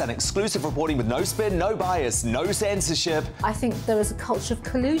guests and exclusive reporting with no spin, no bias, no censorship. I think there is a culture of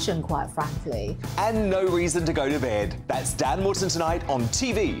collusion, quite frankly. And no reason to go to bed. That's Dan Wootton tonight on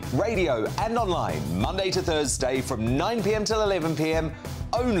TV, radio and online. Monday to Thursday from 9 p.m. till 11 p.m.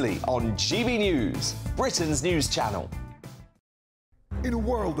 only on GB News, Britain's news channel. In a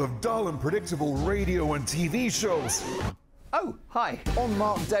world of dull and predictable radio and TV shows. Oh, hi. On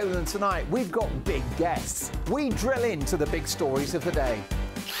Mark Dolan tonight, we've got big guests. We drill into the big stories of the day.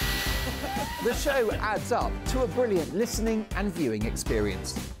 The show adds up to a brilliant listening and viewing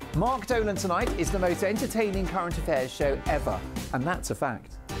experience. Mark Dolan Tonight is the most entertaining current affairs show ever, and that's a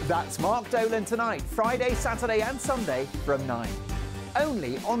fact. That's Mark Dolan Tonight, Friday, Saturday and Sunday from 9.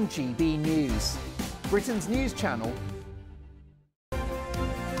 Only on GB News, Britain's news channel.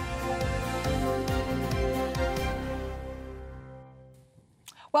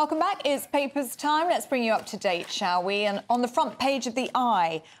 Welcome back. It's Papers time. Let's bring you up to date, shall we? And on the front page of the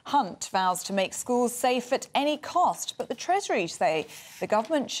Eye, Hunt vows to make schools safe at any cost. But the Treasury say the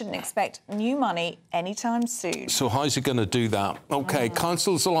government shouldn't expect new money anytime soon. So how's he going to do that? OK,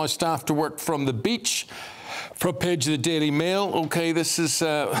 councils allow staff to work from the beach. Front page of the Daily Mail. OK, this is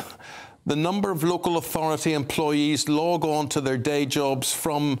the number of local authority employees log on to their day jobs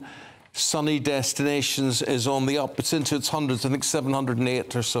from sunny destinations is on the up. It's into its hundreds. I think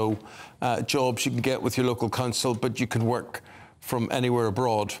 708 or so jobs you can get with your local council, but you can work from anywhere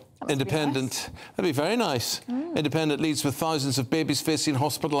abroad. Independent. That'd be very nice. Independent leads with thousands of babies facing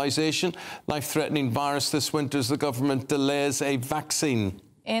hospitalisation. Life-threatening virus this winter as the government delays a vaccine.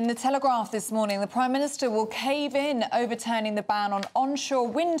 In the Telegraph this morning, the Prime Minister will cave in, overturning the ban on onshore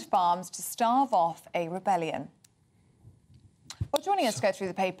wind farms to starve off a rebellion. Well, joining us to go through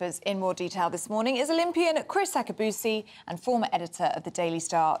the papers in more detail this morning is Olympian Chris Akabusi and former editor of the Daily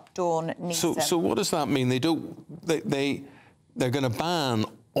Star, Dawn Neeson. So what does that mean? They're going to ban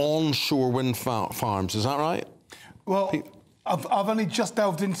onshore wind farms, is that right? Well, I've only just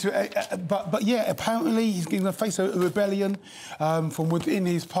delved into it, but yeah, apparently he's going to face a rebellion from within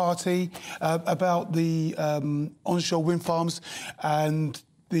his party about the onshore wind farms, and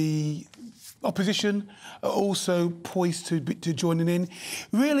the opposition are also poised to joining in.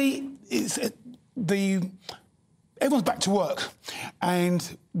 Really, it's everyone's back to work,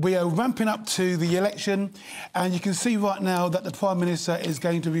 and we are ramping up to the election, and you can see right now that the Prime Minister is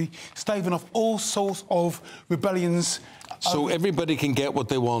going to be staving off all sorts of rebellions. So everybody can get what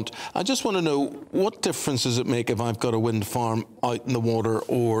they want. I just want to know, what difference does it make if I've got a wind farm out in the water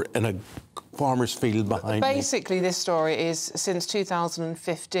or in a farmer's field behind me? Basically, this story is, since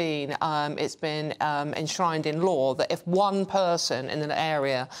 2015, it's been enshrined in law that if one person in an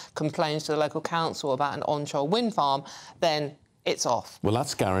area complains to the local council about an onshore wind farm, then it's off. Well,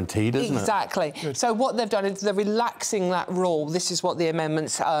 that's guaranteed, isn't it? Exactly. So what they've done is they're relaxing that rule. This is what the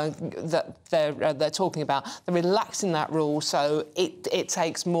amendments that they're talking about. They're relaxing that rule, so it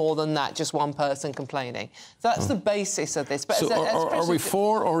takes more than that, just one person complaining. That's the basis of this. But so are we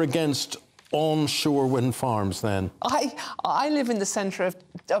for or against onshore wind farms then? I live in the centre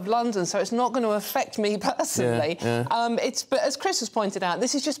of London, so it's not going to affect me personally. But as Chris has pointed out,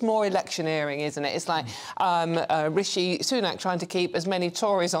 this is just more electioneering, isn't it? It's like Rishi Sunak trying to keep as many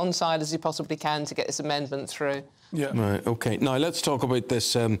Tories on side as he possibly can to get this amendment through. Yeah. Right, OK. Now, let's talk about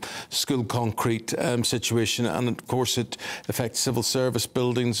this school concrete situation. And, of course, it affects civil service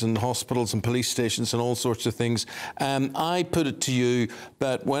buildings and hospitals and police stations and all sorts of things. I put it to you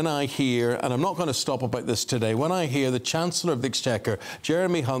that when I hear, and I'm not going to stop about this today, when I hear the Chancellor of the Exchequer,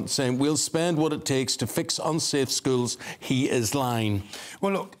 Jeremy Hunt, saying we'll spend what it takes to fix unsafe schools, he is lying.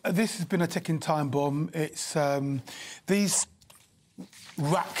 Well, look, this has been a ticking time bomb. It's these...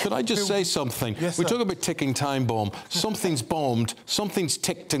 Could I just say something? Yes, we sir. talk about ticking time bomb. Something's bombed, something's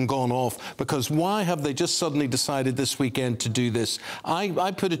ticked and gone off, because why have they just suddenly decided this weekend to do this?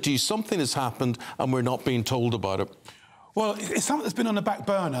 I put it to you, something has happened and we're not being told about it. Well, it's something that's been on the back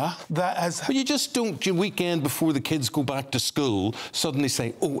burner that has... But you just don't, your weekend before the kids go back to school, suddenly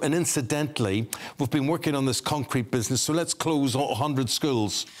say, oh, and incidentally, we've been working on this concrete business, so let's close 100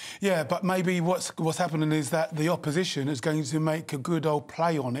 schools. Yeah, but maybe what's happening is that the opposition is going to make a good old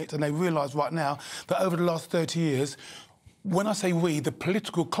play on it, and they realise right now that over the last 30 years, when I say we, the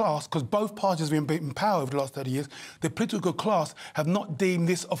political class, because both parties have been in power over the last 30 years, the political class have not deemed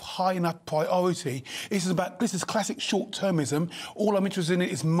this of high enough priority. This is classic short-termism. All I'm interested in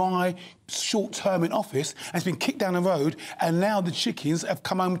is my short term in office, and it's been kicked down the road, and now the chickens have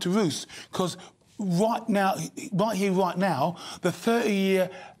come home to roost. Because right here, right now, the 30-year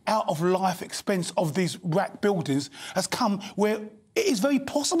out-of-life expense of these rack buildings has come where it is very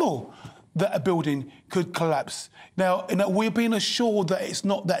possible that a building could collapse. Now, we're being assured that it's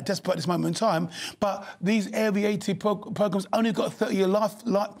not that desperate at this moment in time, but these aviated programmes only got a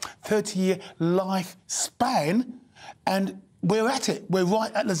 30-year life span, and we're at it. We're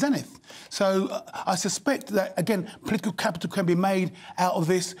right at the zenith. So I suspect that, again, political capital can be made out of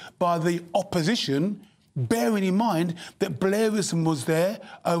this by the opposition, bearing in mind that Blairism was there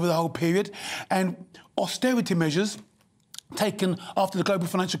over the whole period, and austerity measures taken after the global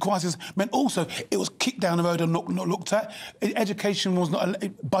financial crisis meant also it was kicked down the road and not looked at. Education was not,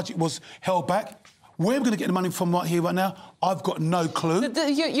 budget was held back. Where we're going to get the money from right here, right now, I've got no clue.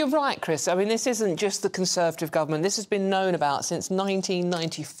 You're right, Chris. I mean, this isn't just the Conservative government. This has been known about since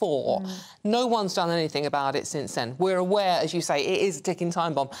 1994. No one's done anything about it since then. We're aware, as you say, it is a ticking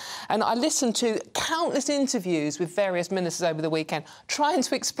time bomb. And I listened to countless interviews with various ministers over the weekend trying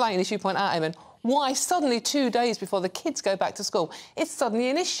to explain, as you point out, Eamonn, why suddenly 2 days before the kids go back to school, it's suddenly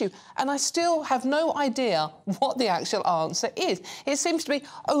an issue. And I still have no idea what the actual answer is. It seems to be,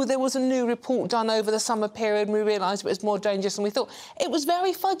 oh, there was a new report done over the summer period and we realised it was more dangerous than we thought. It was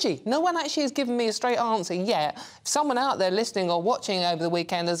very fudgy. No one actually has given me a straight answer yet. If someone out there listening or watching over the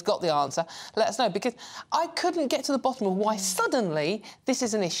weekend has got the answer, let us know, because I couldn't get to the bottom of why suddenly this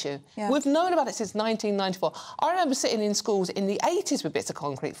is an issue. Yeah. We've known about it since 1994. I remember sitting in schools in the 80s with bits of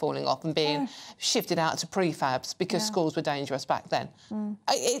concrete falling off and being shifted out to prefabs because schools were dangerous back then.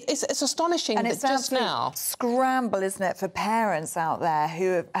 It's astonishing and that it's just now... scramble, isn't it, for parents out there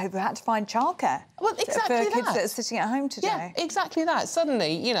who have had to find childcare. Well, exactly for kids that are sitting at home today. Yeah, exactly that.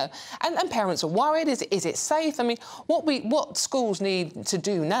 Suddenly, you know, and parents are worried. Is it safe? I mean, what schools need to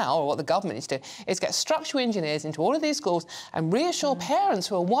do now, or what the government needs to do, is get structural engineers into all of these schools and reassure parents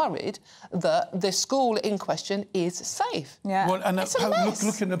who are worried that the school in question is safe. Yeah. Well, and it's a mess.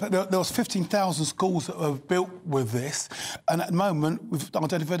 looking at there was 15,000 schools that were built with this, and at the moment we've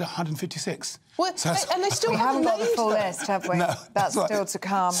identified 156. Well, and they still haven't got the full them. list, have we? No, that's right. still to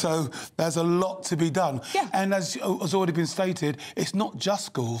come. So there's a lot to be done. Yeah. And as has already been stated, it's not just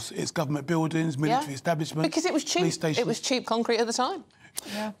schools; it's government buildings, military establishments, because it was cheap. Police stations. It was cheap concrete at the time.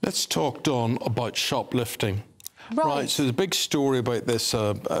 Yeah. Let's talk, Dawn, about shoplifting. Right. So there's a big story about this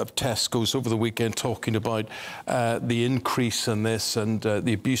of Tesco's over the weekend talking about the increase in this and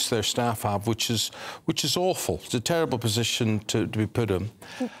the abuse their staff have, which is awful. It's a terrible position to be put in.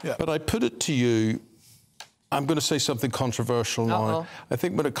 Yeah. But I put it to you, I'm going to say something controversial now. I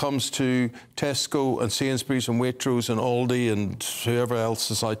think when it comes to Tesco and Sainsbury's and Waitrose and Aldi and whoever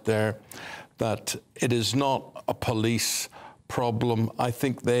else is out there, that it is not a police problem. I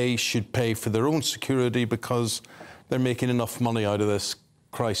think they should pay for their own security because they're making enough money out of this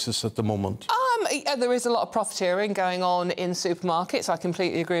crisis at the moment. There is a lot of profiteering going on in supermarkets. I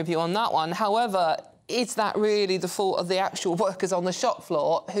completely agree with you on that one. However, is that really the fault of the actual workers on the shop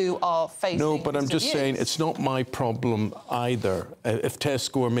floor who are facing... No, but I'm just saying it's not my problem either. If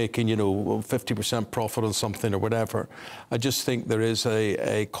Tesco are making, you know, 50% profit on something or whatever, I just think there is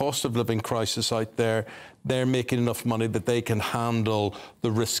a cost of living crisis out there. They're making enough money that they can handle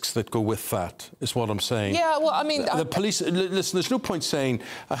the risks that go with that, is what I'm saying. Yeah, well, I mean... The police... Listen, there's no point saying...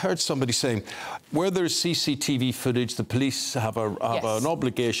 I heard somebody saying, where there's CCTV footage, the police have an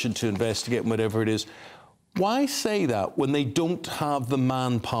obligation to investigate whatever it is. Why say that when they don't have the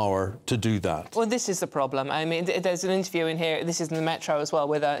manpower to do that? Well, this is the problem. I mean, there's an interview in here, this is in the Metro as well,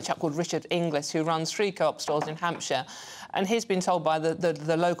 with a chap called Richard Inglis, who runs 3 Co-op stores in Hampshire. And he's been told by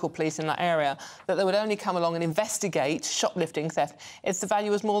the local police in that area that they would only come along and investigate shoplifting theft if the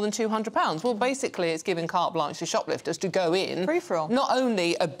value was more than £200. Well, basically, it's giving carte blanche to shoplifters to go in, not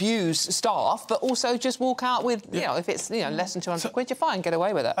only abuse staff, but also just walk out with, you know, if it's, you know, less than 200 quid, you're fine, get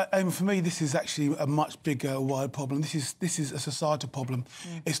away with it. And for me, this is actually a much bigger, wide problem. This is a societal problem.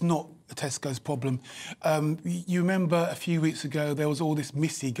 It's not a Tesco's problem. You remember a few weeks ago there was all this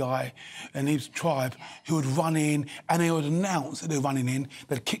Missy guy and his tribe who would run in and they would announce that they're running in,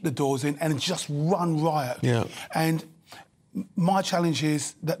 they'd kick the doors in and just run riot. Yeah. And my challenge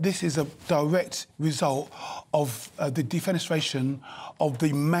is that this is a direct result of the defenestration of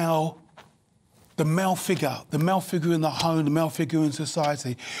the male figure in the home, the male figure in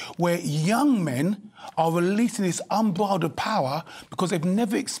society, where young men are releasing this unbridled power because they've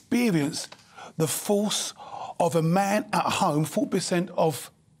never experienced the force of a man at home. 40% of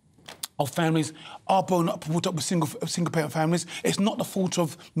families are brought up with single-parent families. It's not the fault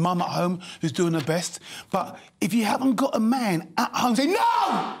of mum at home who's doing her best. But if you haven't got a man at home saying,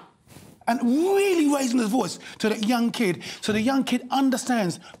 no! And really raising his voice to that young kid, so the young kid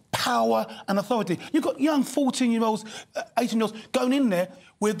understands power and authority. You've got young 14-year-olds, 18-year-olds going in there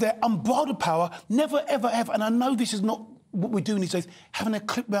with their unbridled power, never, ever, ever, and I know this is not what we're doing these days, having a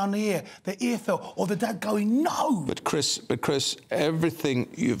clip round the ear, the ear felt, or the dad going, no! But Chris, everything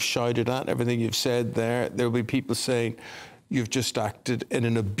you've shouted at, everything you've said there will be people saying, you've just acted in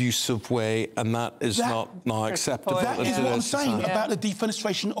an abusive way, and that is not now acceptable. That is what I'm saying about the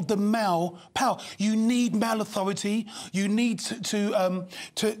defenestration of the male power. You need male authority. You need to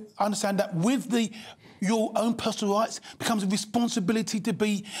understand that with your own personal rights becomes a responsibility to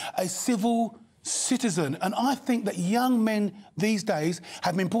be a civil citizen. And I think that young men these days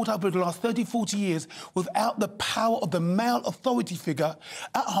have been brought up over the last 30, 40 years without the power of the male authority figure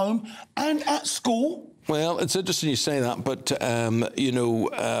at home and at school. Well, it's interesting you say that, but, you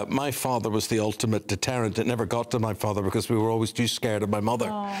know, my father was the ultimate deterrent. It never got to my father because we were always too scared of my mother.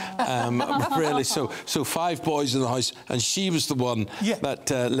 Really, so 5 boys in the house, and she was the one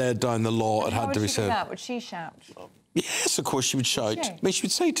that laid down the law. It had to be said. How would she shout? Yes, of course she would shout. I mean, she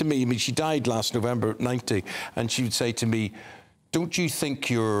would say to me, I mean, she died last November at 90, and she would say to me, don't you think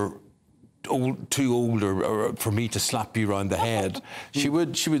you're too old or for me to slap you around the head? She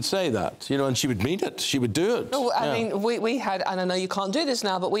would say that, you know, and she would mean it. She would do it. No, I mean, we had, and I know you can't do this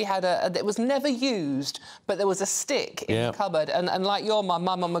now, but we had it was never used, but there was a stick in the cupboard, and like your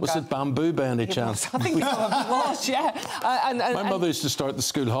mum would was go... it bamboo by any chance? I think it was, yeah. My mother used to start the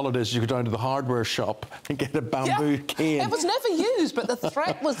school holidays. You go down to the hardware shop and get a bamboo cane. It was never used, but the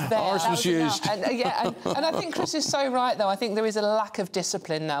threat was there. Ours was used. And I think Chris is so right, though. I think there is a lack of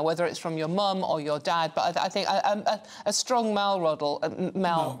discipline now, whether it's from your mum or your dad, but I think a strong male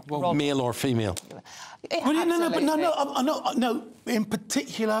or female. No, in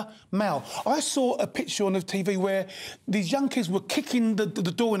particular, male. I saw a picture on the TV where these young kids were kicking the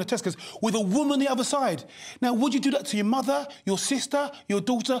door in the Tesco's with a woman on the other side. Now, would you do that to your mother, your sister, your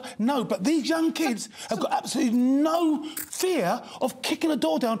daughter? No, but these young kids have got absolutely no fear of kicking a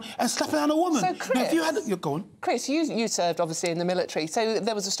door down and slapping down a woman. So, Chris, now, if you had... You're going. Chris, you served, obviously, in the military. So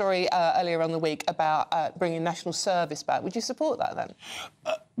there was a story earlier on the week about bringing national service back. Would you support that, then?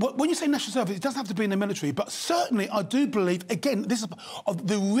 When you say national service, it doesn't have to be in the military, but certainly I do believe, again, this is of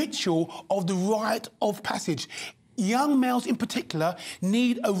the ritual of the rite of passage. Young males in particular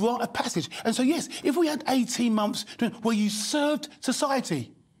need a rite of passage. And so, yes, if we had 18 months where you served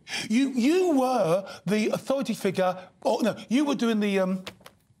society, you were the authority figure, or no, you were doing the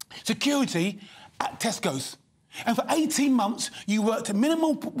security at Tesco's. And for 18 months, you worked at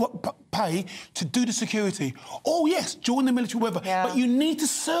minimal pay to do the security. Oh, yes, join the military, whatever. Yeah. But you need to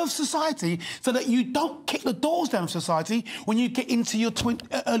serve society so that you don't kick the doors down of society when you get into your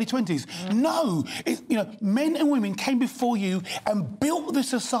early 20s. No, men and women came before you and built this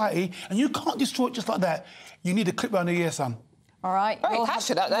society, and you can't destroy it just like that. You need a clip around the ear, son. All right. Very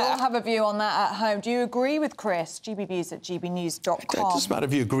passionate out there. We'll have a view on that at home. Do you agree with Chris? gbviews@gbnews.com. It doesn't matter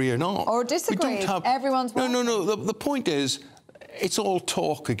if you agree or not. Or disagree. Everyone's... No. The point is, it's all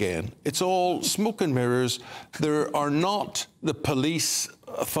talk again. It's all smoke and mirrors. There are not the police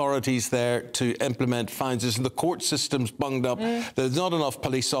authorities there to implement fines. The court system's bunged up. There's not enough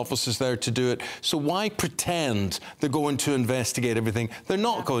police officers there to do it. So why pretend they're going to investigate everything? They're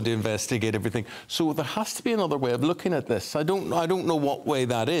not going to investigate everything. So there has to be another way of looking at this. I don't know what way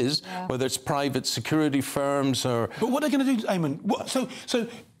that is, whether it's private security firms or... But what are they going to do, Eamonn? So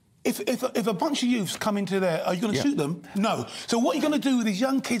if a bunch of youths come into there, are you going to shoot them? No. So what are you going to do with these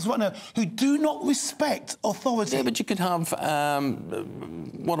young kids right now who do not respect authority? Yeah, but you could have,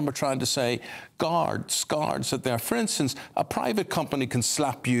 what am I trying to say, guards at there. For instance, a private company can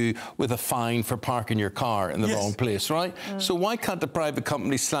slap you with a fine for parking your car in the wrong place, right? So why can't a private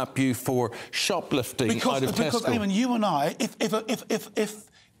company slap you for shoplifting out of Tesco? Because, Eamonn, you and I, if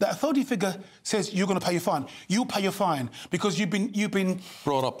the authority figure says you're going to pay your fine, you'll pay your fine because you've been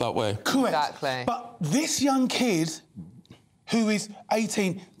brought up that way. Correct. Exactly. But this young kid who is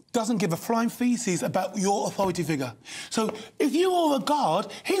 18 doesn't give a flying feces about your authority figure. So if you are a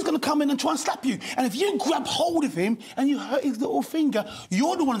guard, he's going to come in and try and slap you. And if you grab hold of him and you hurt his little finger,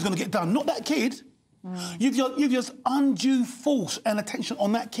 you're the one who's going to get done, not that kid. You've just undue force and attention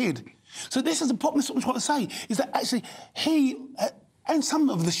on that kid. So this is the problem. This is what I'm trying to say, is that actually he... and some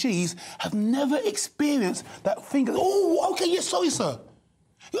of the she's have never experienced that finger. Oh, OK, yes, sorry, sir.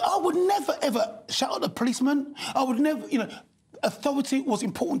 I would never, ever shout at a policeman. I would never, authority was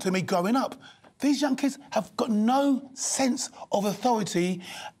important to me growing up. These young kids have got no sense of authority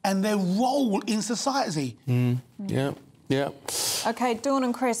and their role in society. Yeah. OK, Dawn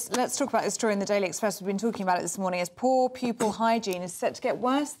and Chris, let's talk about this story in the Daily Express. We've been talking about it this morning. As poor pupil hygiene is set to get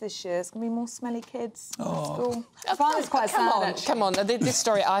worse this year. There's going to be more smelly kids in school. I find this quite sad, actually. Come on. This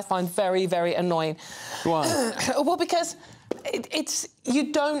story I find very, very annoying. Why? Well, because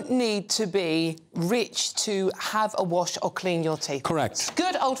you don't need to be rich to have a wash or clean your teeth. Correct.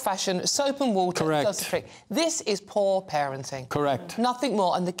 Good old-fashioned soap and water does the trick. This is poor parenting. Correct. Nothing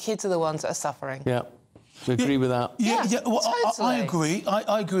more, and the kids are the ones that are suffering. Yeah. We agree with that. Yeah, well, totally. I agree.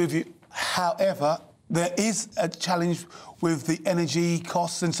 I agree with you. However, there is a challenge with the energy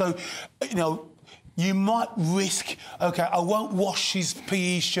costs, and so, you might risk. OK, I won't wash his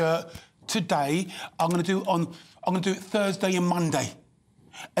PE shirt today. I'm going to do it Thursday and Monday,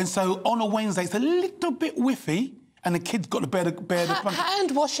 and so on a Wednesday it's a little bit whiffy. And the kid's got to bear the...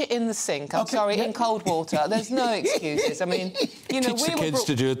 Hand wash it in the sink, I'm sorry, in cold water. There's no excuses. I mean, Teach the kids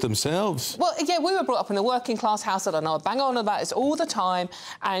to do it themselves. Well, yeah, we were brought up in a working-class house. I don't know, I bang on about this all the time.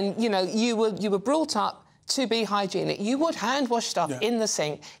 And, you were brought up to be hygienic, you would hand wash stuff in the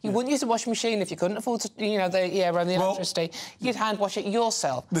sink. You wouldn't use a washing machine if you couldn't afford to, you know, the electricity. You'd hand wash it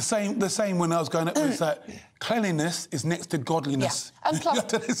yourself. The same when I was growing up was that cleanliness is next to godliness. Yeah. And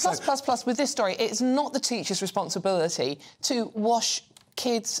plus, with this story, it's not the teacher's responsibility to wash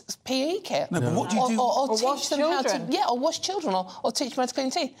kids' PE kit. No, but what do you do? Or teach wash them children. how to... Yeah, or wash children, or teach them how to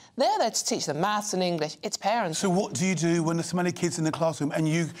clean teeth. They're there to teach them maths and English. It's parents. So what do you do when there's smelly kids in the classroom and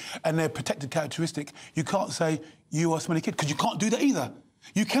they're protected characteristic? You can't say, you are a smelly kid, because you can't do that either.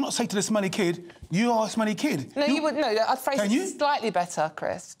 You cannot say to the smelly kid, you are a smelly kid. No, you would... No, I'd phrase it slightly better,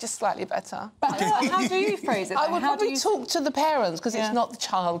 Chris. Just slightly better. But how do you phrase it? I would probably talk to the parents, because it's not the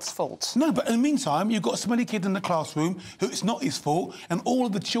child's fault. No, but in the meantime, you've got a smelly kid in the classroom who it's not his fault, and all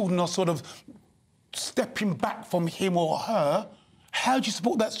of the children are sort of stepping back from him or her. How do you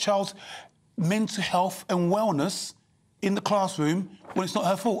support that child's mental health and wellness in the classroom when it's not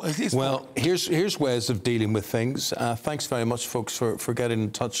her fault? Well, here's ways of dealing with things. Thanks very much, folks, for getting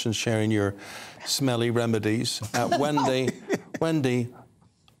in touch and sharing your smelly remedies. Wendy,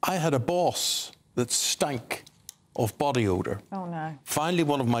 I had a boss that stank of body odour. Oh, no. Finally,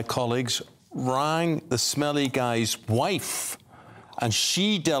 one of my colleagues rang the smelly guy's wife, and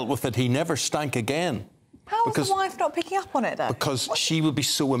she dealt with it. He never stank again. How was the wife not picking up on it, though? Because she would be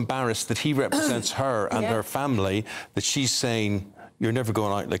so embarrassed that he represents her and her family that she's saying, you're never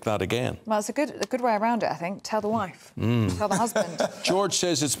going out like that again. Well, it's a good way around it, I think. Tell the wife. Tell the husband. George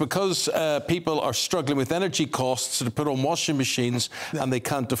says it's because people are struggling with energy costs to put on washing machines and they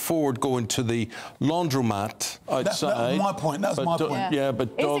can't afford going to the laundromat outside. That's my point. That's my point. Yeah,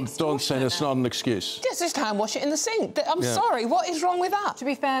 but don't say it's not an excuse. Just hand wash it in the sink. I'm sorry, what is wrong with that? To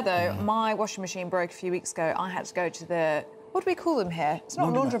be fair, though, my washing machine broke a few weeks ago. I had to go to the... What do we call them here? It's not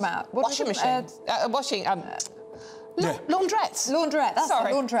a laundromat. Washing machine. Laundrettes. Laundrette, that's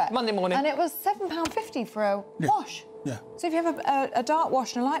Sorry. a laundrette. Monday morning. And it was £7.50 for a wash. Yeah. So if you have a dark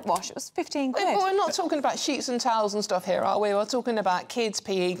wash and a light wash, it was 15 quid. But we're not talking about sheets and towels and stuff here, are we? We're talking about kids'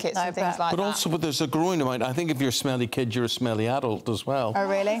 PE kits and things like that. But also, there's a growing amount. I think if you're a smelly kid, you're a smelly adult as well. Oh,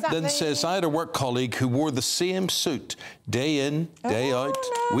 really? Exactly. Then says, I had a work colleague who wore the same suit day in, day out,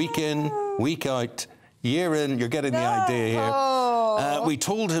 week in, week out, year in. You're getting the idea here. We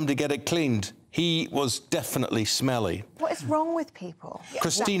told him to get it cleaned. He was definitely smelly. What is wrong with people?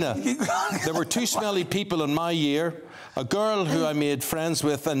 Christina, there were two smelly people in my year, a girl who I made friends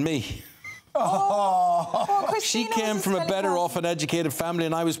with and me. She came from a better off and educated family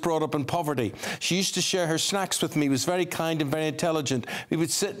and I was brought up in poverty. She used to share her snacks with me, was very kind and very intelligent. We would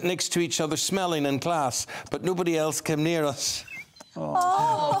sit next to each other smelling in class, but nobody else came near us. She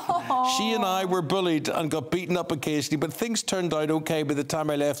and I were bullied and got beaten up occasionally, but things turned out okay by the time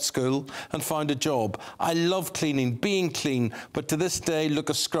I left school and found a job. I love cleaning, being clean, but to this day look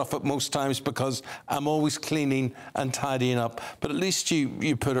a scruff at most times because I'm always cleaning and tidying up. But at least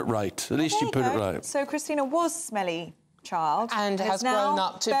you put it right. At least you put it right. So Christina was smelly child and has grown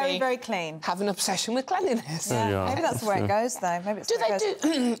up to be very clean, have an obsession with cleanliness. Maybe that's the way it goes, though. Maybe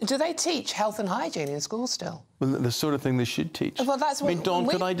it's do they teach health and hygiene in school still? Well, the sort of thing they should teach. Well, that's what... I mean, Dawn,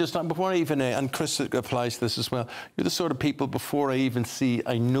 could I just... Before I even... and Chris applies this as well. You're the sort of people, before I even see,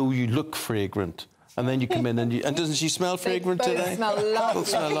 I know you look fragrant. And then you come in and doesn't she smell fragrant today? They smell lovely. Both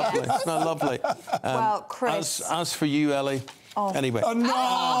smell lovely. Smell lovely. Well, Chris... As for you, Ellie... Anyway. Oh, no!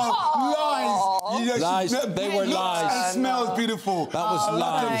 Lies! Lies. They were lies. It smells beautiful. That was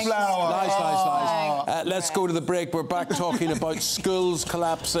lies. Lies. Let's go to the break. We're back talking about schools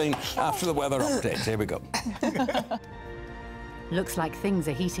collapsing after the weather update. Here we go. Looks like things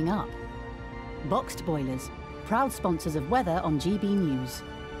are heating up. Boxed boilers, proud sponsors of weather on GB News.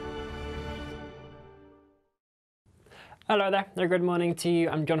 Hello there, good morning to you.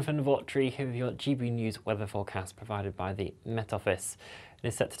 I'm Jonathan Vaughtry here with your GB News weather forecast provided by the Met Office. It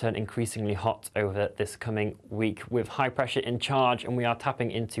is set to turn increasingly hot over this coming week with high pressure in charge, and we are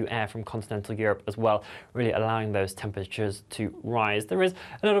tapping into air from continental Europe as well, really allowing those temperatures to rise. There is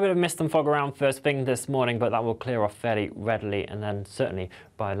a little bit of mist and fog around first thing this morning, but that will clear off fairly readily, and then certainly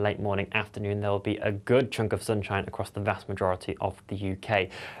by late morning afternoon there will be a good chunk of sunshine across the vast majority of the UK. A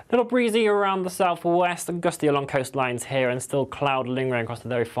little breezy around the southwest and gusty along coastlines here, and still cloud lingering across the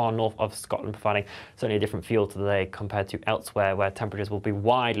very far north of Scotland, providing certainly a different feel to the day compared to elsewhere where temperatures will be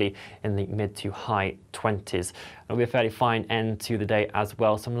widely in the mid to high 20s. It'll be a fairly fine end to the day as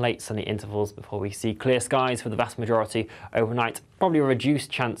well. Some late sunny intervals before we see clear skies for the vast majority overnight. Probably a reduced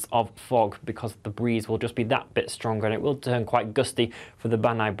chance of fog because the breeze will just be that bit stronger, and it will turn quite gusty for the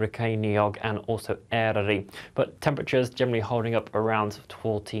Banai, Brycheiniog and also Eryri. But temperatures generally holding up around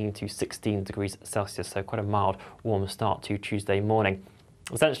 14 to 16 degrees Celsius, so quite a mild, warm start to Tuesday morning.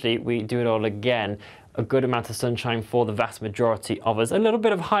 Essentially, we do it all again a good amount of sunshine for the vast majority of us. A little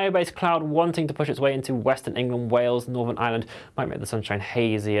bit of higher base cloud wanting to push its way into Western England, Wales, Northern Ireland might make the sunshine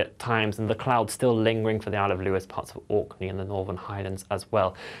hazy at times, and the cloud still lingering for the Isle of Lewis, parts of Orkney and the Northern Highlands as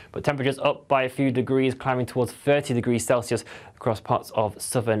well. But temperatures up by a few degrees, climbing towards 30 degrees Celsius across parts of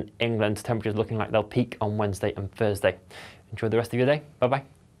southern England. Temperatures looking like they'll peak on Wednesday and Thursday. Enjoy the rest of your day. Bye-bye.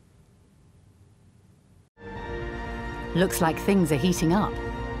 Looks like things are heating up.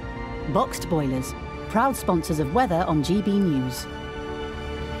 Boxed boilers, proud sponsors of weather on GB News.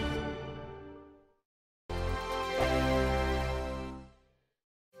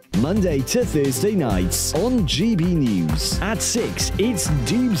 Monday to Thursday nights on GB News. At 6, it's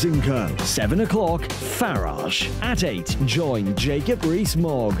Dubes & Co. 7 o'clock, Farage. At 8, join Jacob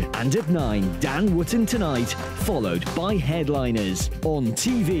Rees-Mogg. And at 9, Dan Wootton Tonight, followed by Headliners. On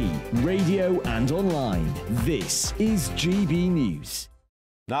TV, radio and online. This is GB News.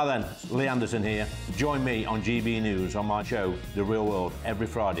 Now then, Lee Anderson here. Join me on GB News on my show, The Real World, every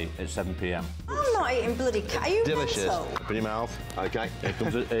Friday at 7 p.m. I'm not eating bloody cat. Are you Delicious. mental? Open your mouth. OK,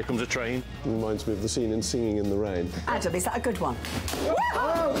 here comes a train. Reminds me of the scene in Singing in the Rain. Adam, is that a good one?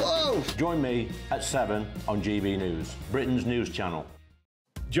 Whoa! Join me at 7 on GB News, Britain's news channel.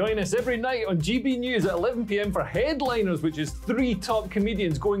 Join us every night on GB News at 11 p.m. for Headliners, which is 3 top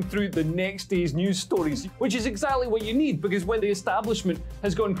comedians going through the next day's news stories, which is exactly what you need, because when the establishment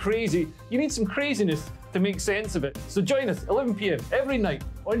has gone crazy, you need some craziness to make sense of it. So join us 11 p.m. every night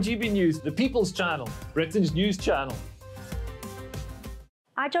on GB News, the People's Channel, Britain's news channel.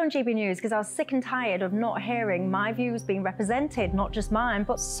 I joined GB News because I was sick and tired of not hearing my views being represented, not just mine,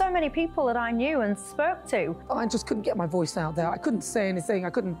 but so many people that I knew and spoke to. I just couldn't get my voice out there. I couldn't say anything.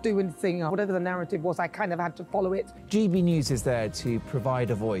 I couldn't do anything. Whatever the narrative was, I kind of had to follow it. GB News is there to provide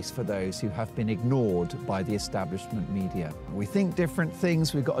a voice for those who have been ignored by the establishment media. We think different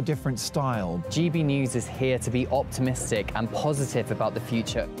things, we've got a different style. GB News is here to be optimistic and positive about the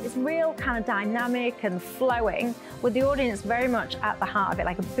future. It's real kind of dynamic and flowing, with the audience very much at the heart of it,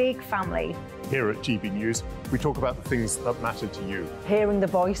 like a big family. Here at GB News, we talk about the things that matter to you. Hearing the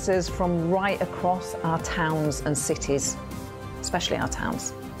voices from right across our towns and cities, especially our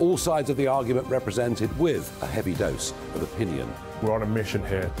towns. All sides of the argument represented with a heavy dose of opinion. We're on a mission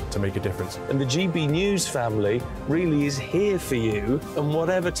here to make a difference. And the GB News family really is here for you, and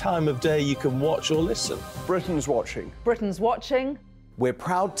whatever time of day you can watch or listen. Britain's watching. Britain's watching. We're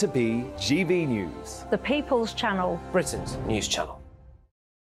proud to be GB News. The People's Channel. Britain's news channel.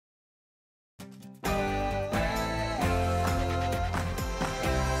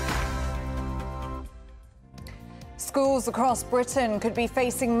 Schools across Britain could be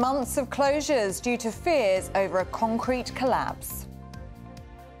facing months of closures due to fears over a concrete collapse.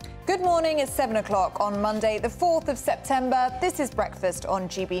 Good morning, it's 7 o'clock on Monday, the 4th of September. This is Breakfast on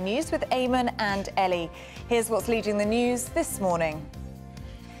GB News with Eamonn and Ellie. Here's what's leading the news this morning.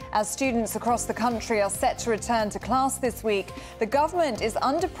 As students across the country are set to return to class this week, the government is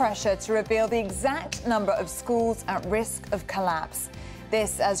under pressure to reveal the exact number of schools at risk of collapse.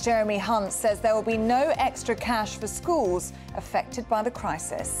 This, as Jeremy Hunt says, there will be no extra cash for schools affected by the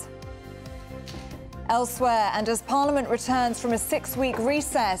crisis. Elsewhere, and as Parliament returns from a 6-week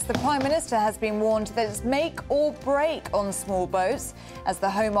recess, the Prime Minister has been warned that it's make or break on small boats, as the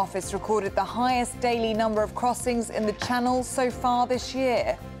Home Office recorded the highest daily number of crossings in the Channel so far this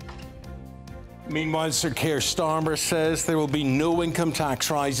year. Meanwhile, Sir Keir Starmer says there will be no income tax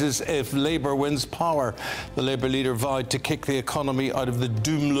rises if Labour wins power. The Labour leader vowed to kick the economy out of the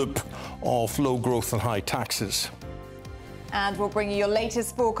doom loop of low growth and high taxes. And we'll bring you your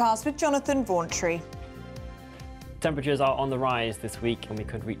latest forecast with Jonathan Vauntry. Temperatures are on the rise this week, and we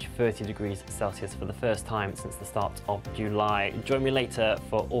could reach 30 degrees Celsius for the first time since the start of July. Join me later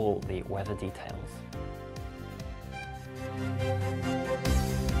for all the weather details.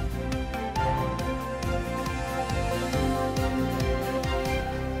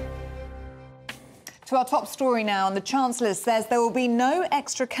 To our top story now, and the Chancellor says there will be no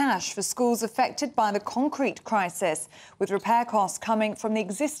extra cash for schools affected by the concrete crisis, with repair costs coming from the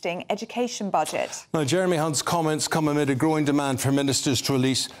existing education budget. Now, Jeremy Hunt's comments come amid a growing demand for ministers to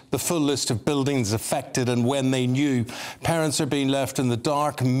release the full list of buildings affected and when they knew. Parents are being left in the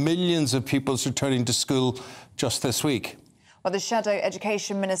dark. Millions of pupils returning to school just this week. Well, the Shadow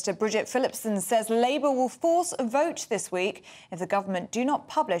Education Minister, Bridget Phillipson, says Labour will force a vote this week if the government do not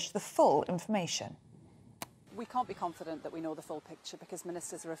publish the full information. We can't be confident that we know the full picture because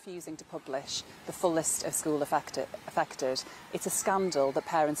ministers are refusing to publish the full list of school affected. It's a scandal that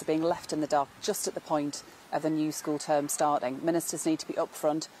parents are being left in the dark just at the point of the new school term starting. Ministers need to be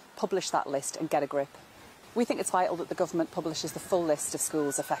upfront, publish that list and get a grip. We think it's vital that the government publishes the full list of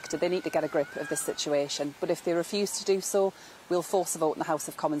schools affected. They need to get a grip of this situation. But if they refuse to do so, we'll force a vote in the House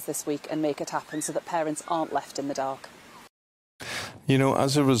of Commons this week and make it happen so that parents aren't left in the dark. You know,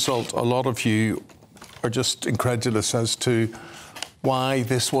 as a result, a lot of you are just incredulous as to why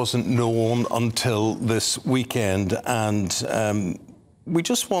this wasn't known until this weekend. And we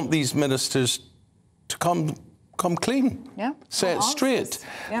just want these ministers to come clean. Yeah. Say it straight.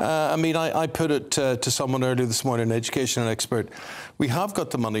 Yeah. I mean, I put it to someone earlier this morning, an education expert. We have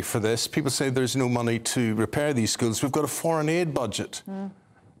got the money for this. People say there's no money to repair these schools. We've got a foreign aid budget.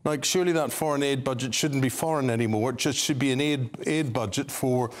 Like, surely that foreign aid budget shouldn't be foreign anymore. It just should be an aid budget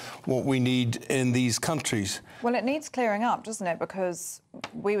for what we need in these countries. Well, it needs clearing up, doesn't it? Because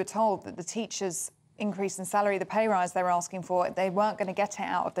we were told that the teachers' increase in salary, the pay rise they were asking for, they weren't going to get it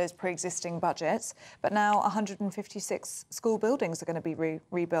out of those pre-existing budgets. But now 156 school buildings are going to be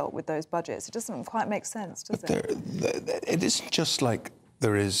rebuilt with those budgets. It doesn't quite make sense, does it? It isn't just like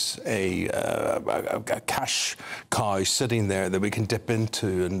there is a cash cow sitting there that we can dip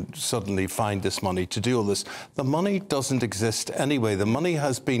into and suddenly find this money to do all this. The money doesn't exist anyway. The money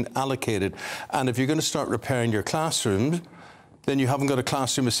has been allocated. And if you're going to start repairing your classrooms, then you haven't got a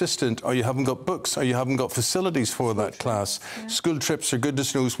classroom assistant, or you haven't got books, or you haven't got facilities for that class. Yeah. School trips, or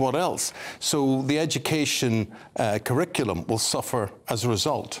goodness knows what else. So the education curriculum will suffer as a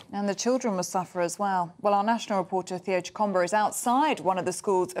result. And the children will suffer as well. Well, our national reporter Theo Chicomba is outside one of the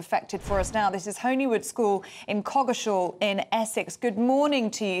schools affected for us now. This is Honeywood School in Coggeshall in Essex. Good morning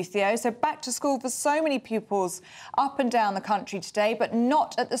to you, Theo. So back to school for so many pupils up and down the country today, but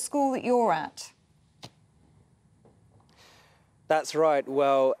not at the school that you're at. That's right.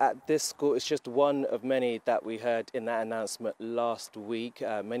 Well, at this school, it's just one of many that we heard in that announcement last week.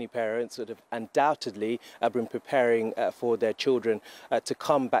 Many parents would have undoubtedly been preparing for their children to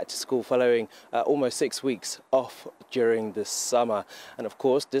come back to school following almost 6 weeks off during the summer. And of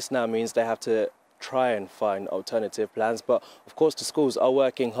course, this now means they have to try and find alternative plans. But of course, the schools are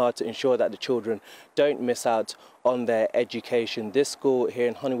working hard to ensure that the children don't miss out on their education. This school here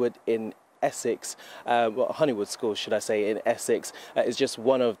in Honeywood in Essex, well, Honeywood School, should I say, in Essex, is just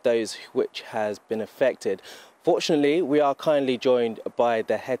one of those which has been affected. Fortunately, we are kindly joined by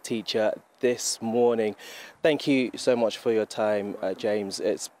the head teacher this morning. Thank you so much for your time, James.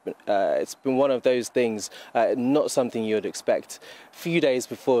 It's been one of those things, not something you would expect a few days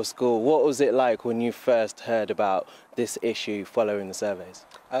before school. What was it like when you first heard about this issue following the surveys?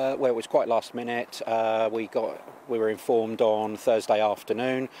 Well, it was quite last minute. We were informed on Thursday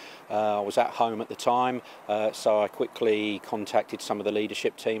afternoon. I was at home at the time, so I quickly contacted some of the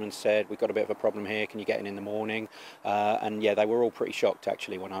leadership team and said, "We've got a bit of a problem here. Can you get in the morning?" And yeah, they were all pretty shocked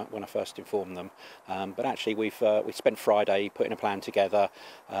actually when I first informed them. But actually, we spent Friday putting a plan together.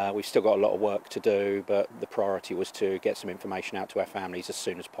 We've still got a lot of work to do, but the priority was to get some information out to our families as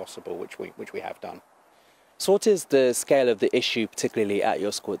soon as possible, which we have done. So what is the scale of the issue, particularly at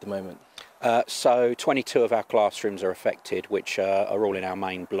your school at the moment? So 22 of our classrooms are affected, which are all in our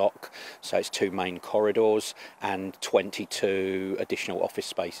main block. So it's 2 main corridors and 22 additional office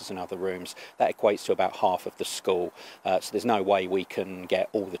spaces and other rooms. That equates to about half of the school. So there's no way we can get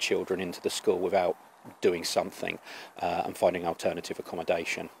all the children into the school without doing something and finding alternative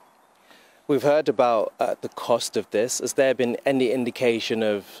accommodation. We've heard about the cost of this. Has there been any indication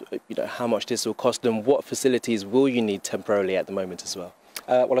of how much this will cost, and what facilities will you need temporarily at the moment as well?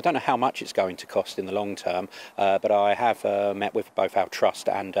 Well, I don't know how much it's going to cost in the long term, but I have met with both our trust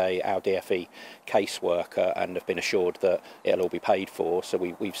and our DFE caseworker and have been assured that it'll all be paid for. So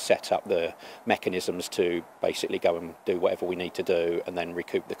we've set up the mechanisms to basically go and do whatever we need to do and then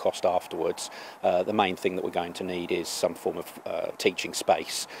recoup the cost afterwards. The main thing that we're going to need is some form of teaching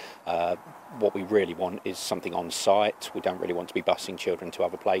space. What we really want is something on site. We don't really want to be busing children to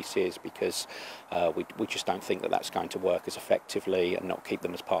other places because we just don't think that that's going to work as effectively and not keep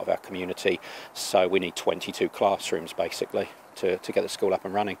them as part of our community. So we need 22 classrooms basically to get the school up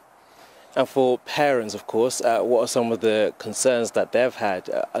and running. And for parents, of course, what are some of the concerns that they've had?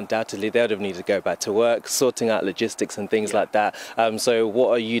 Undoubtedly, they would have needed to go back to work, sorting out logistics and things like that. So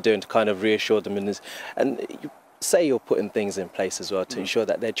what are you doing to kind of reassure them in this? And say you're putting things in place as well to ensure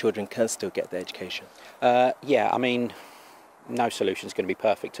that their children can still get their education. Yeah, I mean, no solution is going to be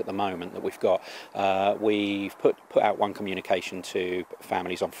perfect at the moment that we've got. We've put out one communication to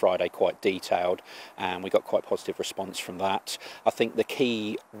families on Friday, quite detailed, and we got quite positive response from that. I think the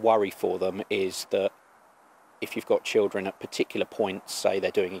key worry for them is that if you've got children at particular points, say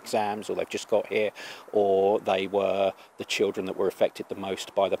they're doing exams or they've just got here, or they were the children that were affected the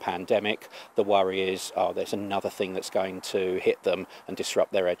most by the pandemic, the worry is, oh, there's another thing that's going to hit them and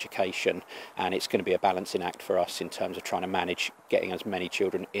disrupt their education. And it's going to be a balancing act for us in terms of trying to manage getting as many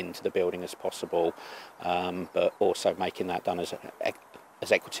children into the building as possible, but also making that done as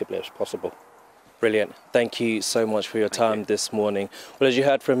equitably as possible. Brilliant. Thank you so much for your time this morning. Well, as you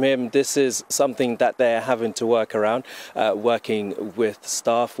heard from him, this is something that they're having to work around, working with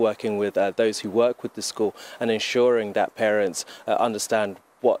staff, working with those who work with the school, and ensuring that parents understand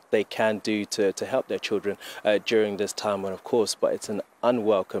what they can do to help their children during this time. And of course, but it's an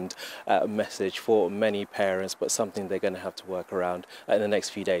unwelcomed message for many parents, but something they're going to have to work around in the next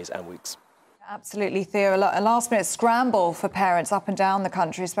few days and weeks. Absolutely, Theo. A last-minute scramble for parents up and down the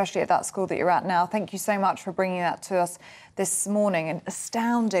country, especially at that school that you're at now. Thank you so much for bringing that to us this morning. And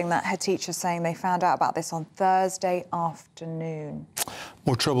astounding, that head teacher saying they found out about this on Thursday afternoon.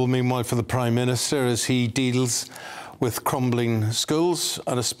 More trouble, meanwhile, for the Prime Minister as he deals with crumbling schools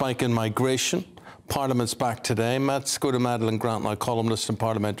and a spike in migration. Parliament's back today. Let's go to Madeleine Grant, now columnist and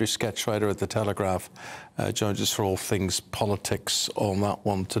parliamentary sketch writer at The Telegraph. Joins us for all things politics on that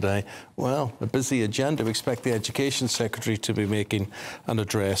one today. Well, a busy agenda. We expect the Education Secretary to be making an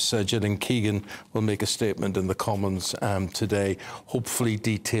address. Gillian Keegan will make a statement in the Commons today, hopefully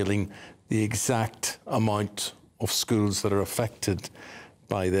detailing the exact amount of schools that are affected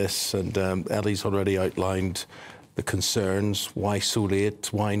by this. And Ellie's already outlined the concerns. Why so late?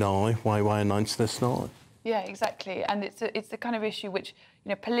 Why now? Why announce this now? Yeah, exactly. And it's the kind of issue which, you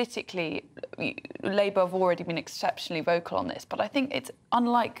know, politically, Labour have already been exceptionally vocal on this. But I think it's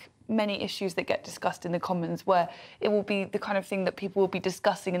unlike many issues that get discussed in the Commons, where it will be the kind of thing that people will be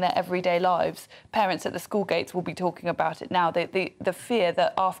discussing in their everyday lives. Parents at the school gates will be talking about it now. The fear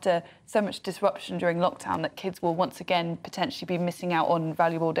that after so much disruption during lockdown, that kids will once again potentially be missing out on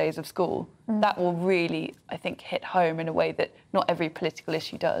valuable days of school. That will really, I think, hit home in a way that not every political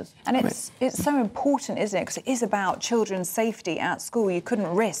issue does. And it's so important, isn't it? Because it is about children's safety at school. You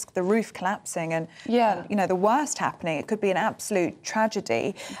couldn't risk the roof collapsing and, you know, the worst happening. It could be an absolute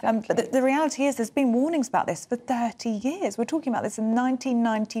tragedy. But the reality is there's been warnings about this for 30 years. We're talking about this in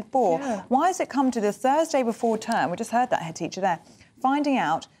 1994. Yeah. Why has it come to the Thursday before term? We just heard that head teacher there, finding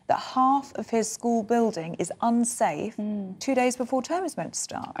out that half of his school building is unsafe 2 days before term is meant to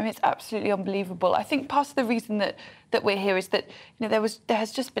start. I mean, it's absolutely unbelievable. I think part of the reason that we're here is that, you know, there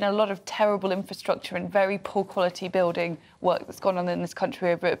has just been a lot of terrible infrastructure and very poor quality building work that's gone on in this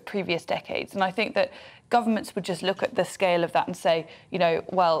country over previous decades. And I think that governments would just look at the scale of that and say, you know,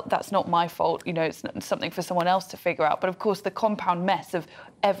 well, that's not my fault, you know, it's something for someone else to figure out. But of course, the compound mess of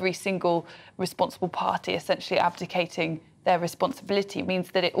every single responsible party essentially abdicating their responsibility means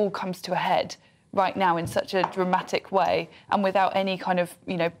that it all comes to a head right now in such a dramatic way and without any kind of,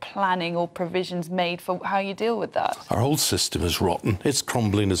 you know, planning or provisions made for how you deal with that. Our whole system is rotten. It's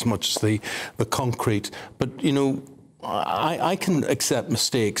crumbling as much as the concrete. But, you know, I can accept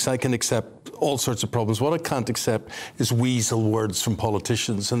mistakes. I can accept all sorts of problems. What I can't accept is weasel words from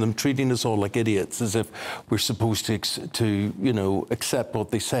politicians and them treating us all like idiots, as if we're supposed to you know, accept what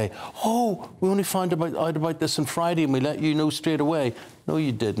they say. Oh, we only found out about this on Friday and we let you know straight away. No,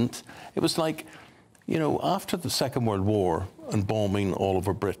 you didn't. It was like, you know, after the Second World War and bombing all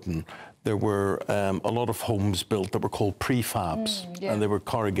over Britain, there were a lot of homes built that were called prefabs, and they were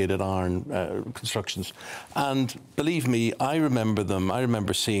corrugated iron constructions. And believe me, I remember them. I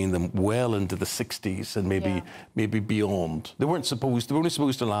remember seeing them well into the 60s and maybe beyond. They were only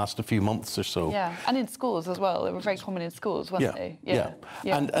supposed to last a few months or so. Yeah, and in schools as well. They were very common in schools, weren't they? Yeah.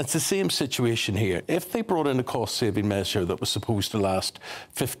 And it's the same situation here. If they brought in a cost-saving measure that was supposed to last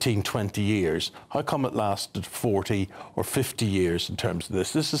 15, 20 years, how come it lasted 40 or 50 years in terms of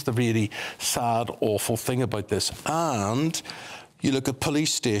this? This is the really sad, awful thing about this. And you look at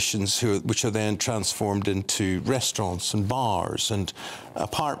police stations which are then transformed into restaurants and bars and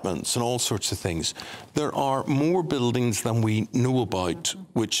apartments and all sorts of things. There are more buildings than we know about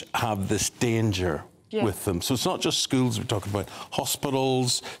which have this danger with them. So it's not just schools we're talking about,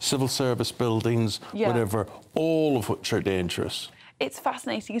 hospitals, civil service buildings, whatever, all of which are dangerous. It's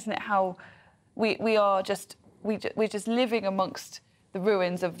fascinating, isn't it, how we're just living amongst the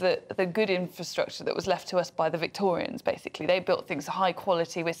ruins of the good infrastructure that was left to us by the Victorians, basically. They built things high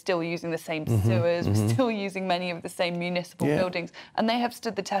quality. We're still using the same sewers. We're still using many of the same municipal buildings. And they have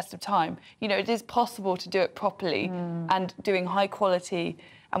stood the test of time. You know, it is possible to do it properly and doing high quality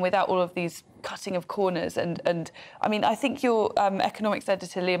and without all of these cutting of corners. And I mean, I think your economics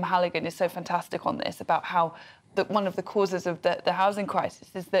editor, Liam Halligan, is so fantastic on this, about how one of the causes of the housing crisis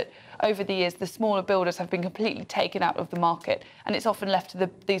is that over the years the smaller builders have been completely taken out of the market, and it's often left to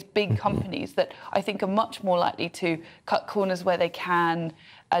these big companies that I think are much more likely to cut corners where they can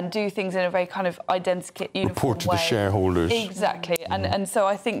and do things in a very kind of identical, uniform report to way. the shareholders. Exactly, and so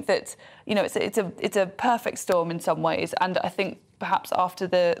I think that, you know, it's a perfect storm in some ways, and I think perhaps after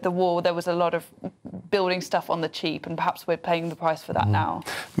the war there was a lot of building stuff on the cheap, and perhaps we're paying the price for that now.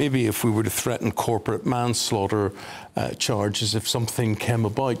 Maybe if we were to threaten corporate manslaughter charges if something came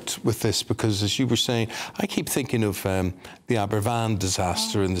about with this, because as you were saying, I keep thinking of the Aberfan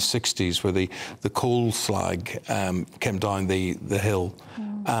disaster in the 60s where the coal slag came down the hill.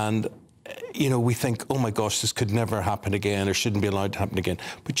 And you know, we think, oh my gosh, this could never happen again or shouldn't be allowed to happen again.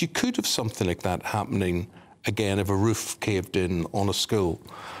 But you could have something like that happening again if a roof caved in on a school.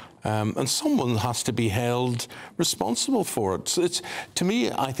 And someone has to be held responsible for it. So to me,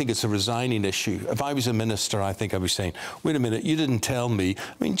 I think it's a resigning issue. If I was a minister, I think I'd be saying, wait a minute, you didn't tell me.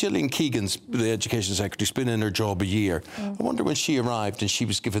 I mean, Gillian Keegan's, the Education Secretary, has been in her job a year. I wonder when she arrived and she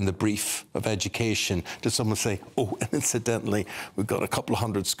was given the brief of education, did someone say, oh, and incidentally, we've got a couple of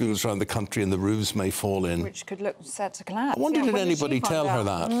hundred schools around the country and the roofs may fall in. Which could look set to collapse. I wonder, did anybody tell her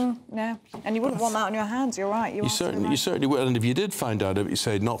that? No, and you wouldn't want that on your hands, you're right. You certainly would, and if you did find out, you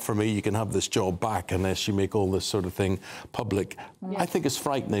say, not for me, you can have this job back unless you make all this sort of thing public. I think it's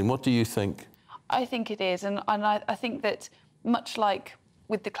frightening. What do you think? I think it is, and I think that much like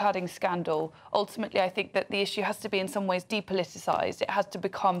with the cladding scandal, ultimately I think that the issue has to be in some ways depoliticised. It has to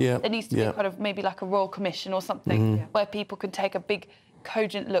become, there needs to be kind of maybe like a royal commission or something where people can take a big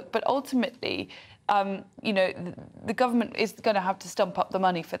cogent look. But ultimately, you know, the government is going to have to stump up the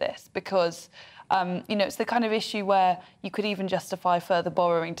money for this because you know, it's the kind of issue where you could even justify further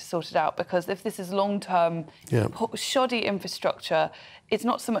borrowing to sort it out, because if this is long-term, shoddy infrastructure, it's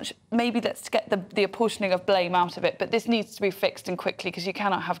not so much, maybe let's get the apportioning of blame out of it, but this needs to be fixed and quickly because you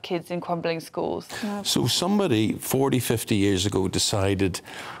cannot have kids in crumbling schools. So somebody 40, 50 years ago decided,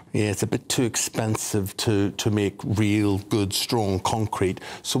 yeah, it's a bit too expensive to make real, good, strong concrete.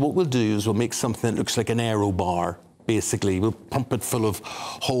 So what we'll do is we'll make something that looks like an aero bar. Basically, we'll pump it full of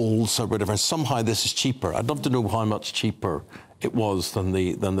holes or whatever. Somehow this is cheaper. I'd love to know how much cheaper it was than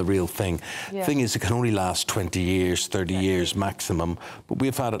the real thing. Thing is, it can only last 20 years, 30 years maximum. But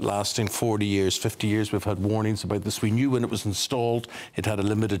we've had it lasting 40 years, 50 years. We've had warnings about this. We knew when it was installed, it had a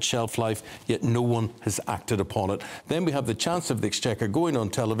limited shelf life, yet no one has acted upon it. Then we have the Chancellor of the Exchequer going on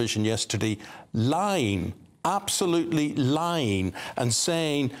television yesterday, lying, absolutely lying, and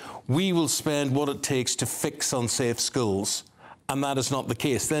saying we will spend what it takes to fix unsafe schools. And that is not the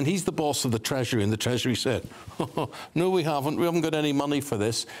case. Then he's the boss of the Treasury, and the Treasury said, no, we haven't got any money for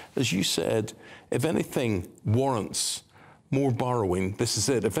this. As you said, if anything warrants more borrowing, this is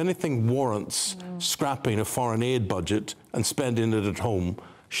it. If anything warrants scrapping a foreign aid budget and spending it at home,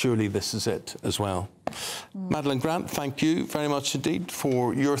 surely this is it as well. Madeleine Grant, thank you very much indeed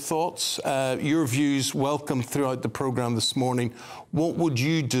for your thoughts. Your views welcome throughout the programme this morning. What would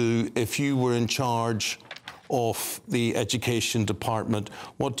you do if you were in charge of the Education Department?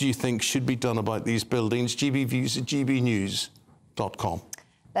 What do you think should be done about these buildings? gbviews@gbnews.com.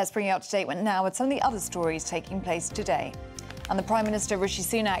 Let's bring you up to date now with some of the other stories taking place today. And the Prime Minister, Rishi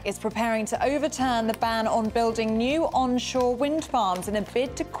Sunak, is preparing to overturn the ban on building new onshore wind farms in a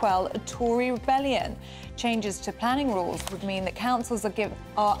bid to quell a Tory rebellion. Changes to planning rules would mean that councils are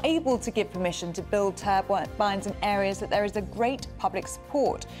able to give permission to build turbines in areas that there is a great public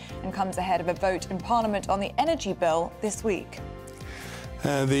support, and comes ahead of a vote in Parliament on the energy bill this week.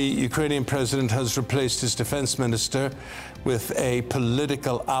 The Ukrainian president has replaced his defence minister with a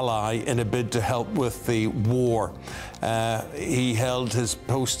political ally in a bid to help with the war. He held his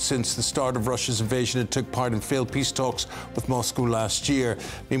post since the start of Russia's invasion and took part in failed peace talks with Moscow last year.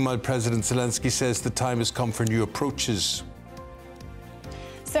 Meanwhile, President Zelensky says the time has come for new approaches.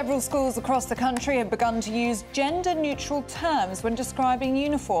 Several schools across the country have begun to use gender-neutral terms when describing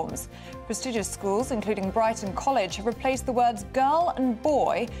uniforms. Prestigious schools, including Brighton College, have replaced the words girl and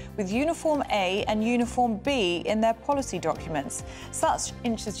boy with uniform A and uniform B in their policy documents. Such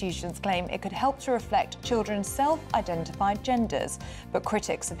institutions claim it could help to reflect children's self-identified genders. But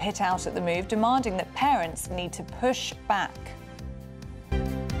critics have hit out at the move, demanding that parents need to push back.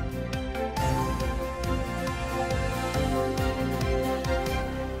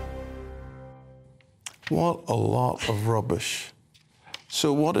 What a lot of rubbish.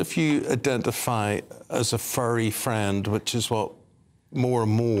 So what if you identify as a furry friend, which is what more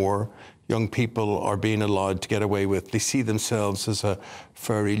and more young people are being allowed to get away with? They see themselves as a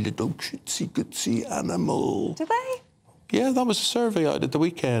furry little cutesy animal. Do they? Yeah, that was a survey out at the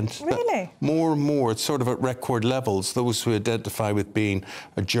weekend. Really? More and more, it's sort of at record levels. Those who identify with being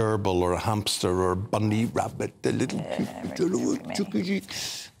a gerbil or a hamster or a bunny rabbit, the little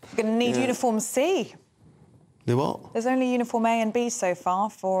chickadees. We're going to need Uniform C. The what? There's only Uniform A and B so far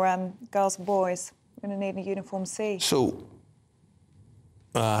for girls and boys. We're going to need a Uniform C. So,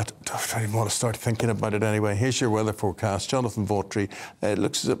 I don't even want to start thinking about it anyway. Here's your weather forecast. Jonathan Vautry. It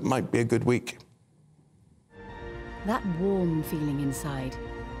looks as if it might be a good week. That warm feeling inside.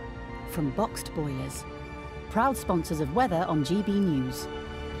 From Boxed Boilers. Proud sponsors of weather on GB News.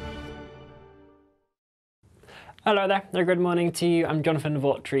 Hello there, a good morning to you. I'm Jonathan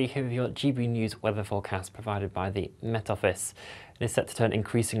Vautry here with your GB News weather forecast provided by the Met Office. It is set to turn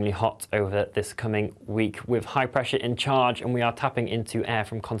increasingly hot over this coming week with high pressure in charge, and we are tapping into air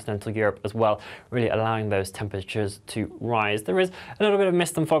from continental Europe as well, really allowing those temperatures to rise. There is a little bit of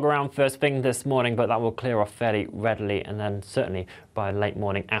mist and fog around first thing this morning, but that will clear off fairly readily, and then certainly by late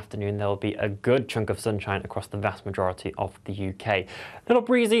morning, afternoon, there will be a good chunk of sunshine across the vast majority of the UK. A little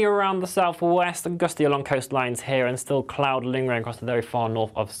breezy around the southwest, gusty along coastlines here, and still cloud lingering across the very far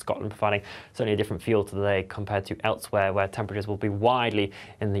north of Scotland, providing certainly a different feel to the day compared to elsewhere, where temperatures will be widely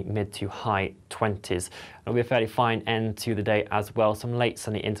in the mid to high 20s. It'll be a fairly fine end to the day as well. Some late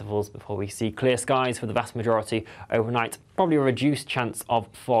sunny intervals before we see clear skies for the vast majority overnight. Probably a reduced chance of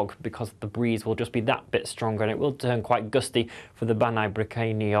fog because the breeze will just be that bit stronger, and it will turn quite gusty for the Banai,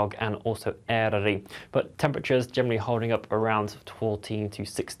 Brycheiniog and also Eryri. But temperatures generally holding up around 14 to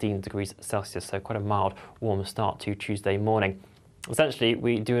 16 degrees Celsius, so quite a mild, warm start to Tuesday morning. Essentially,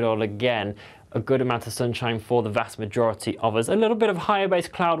 we do it all again. A good amount of sunshine for the vast majority of us. A little bit of higher base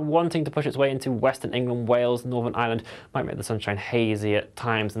cloud wanting to push its way into Western England, Wales, Northern Ireland might make the sunshine hazy at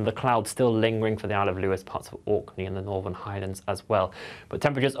times, and the cloud still lingering for the Isle of Lewis, parts of Orkney and the Northern Highlands as well. But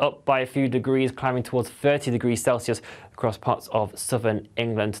temperatures up by a few degrees, climbing towards 30 degrees Celsius across parts of southern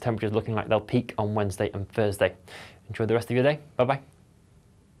England. Temperatures looking like they'll peak on Wednesday and Thursday. Enjoy the rest of your day. Bye-bye.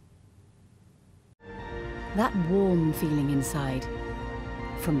 That warm feeling inside.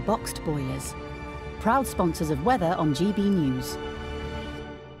 From Boxed Boilers. Proud sponsors of weather on GB News.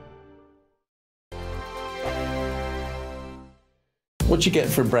 What you get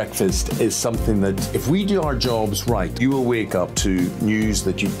for breakfast is something that, if we do our jobs right, you will wake up to news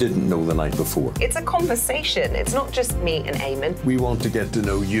that you didn't know the night before. It's a conversation. It's not just me and Eamonn. We want to get to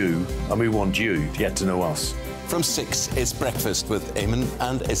know you, and we want you to get to know us. From 6, it's Breakfast with Eamonn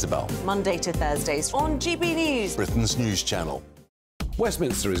and Isabel. Monday to Thursdays on GB News. Britain's news channel.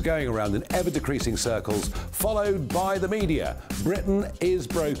 Westminster is going around in ever-decreasing circles, followed by the media. Britain is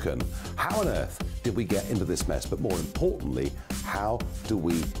broken. How on earth did we get into this mess? But more importantly, how do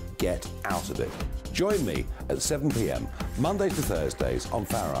we get out of it? Join me at 7 p.m, Monday to Thursdays on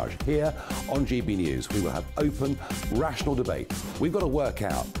Farage, here on GB News. We will have open, rational debate. We've got to work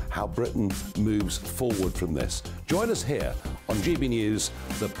out how Britain moves forward from this. Join us here on GB News,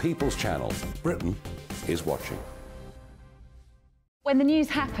 the People's Channel. Britain is watching. When the news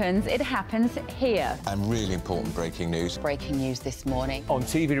happens, it happens here. And really important breaking news. Breaking news this morning. On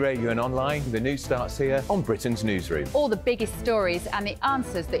TV, radio and online, the news starts here on Britain's Newsroom. All the biggest stories and the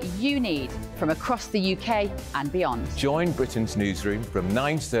answers that you need from across the UK and beyond. Join Britain's Newsroom from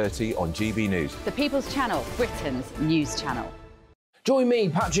 9:30 on GB News. The People's Channel, Britain's news channel. Join me,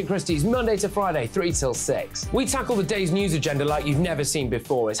 Patrick Christie's, Monday to Friday, 3 till 6. We tackle the day's news agenda like you've never seen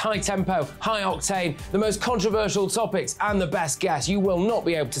before. It's high tempo, high octane, the most controversial topics and the best guests. You will not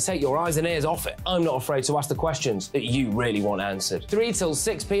be able to take your eyes and ears off it. I'm not afraid to ask the questions that you really want answered. 3 till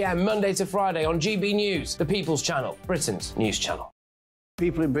 6 p.m, Monday to Friday on GB News, the People's Channel, Britain's news channel.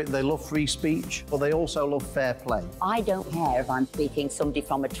 People in Britain, they love free speech, but they also love fair play. I don't care if I'm speaking somebody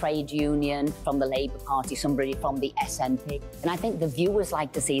from a trade union, from the Labour Party, somebody from the SNP. And I think the viewers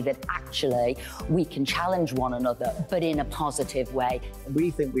like to see that actually we can challenge one another, but in a positive way.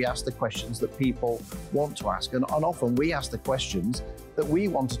 We think we ask the questions that people want to ask, and often we ask the questions that we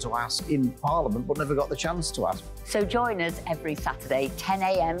wanted to ask in Parliament but never got the chance to ask. So join us every Saturday, 10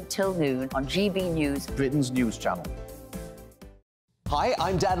 a.m. till noon on GB News, Britain's news channel. Hi,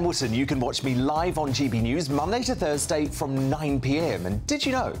 I'm Dan Wootton. You can watch me live on GB News Monday to Thursday from 9 p.m. And did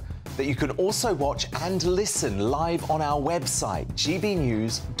you know that you can also watch and listen live on our website,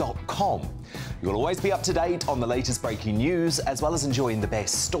 gbnews.com. You'll always be up to date on the latest breaking news, as well as enjoying the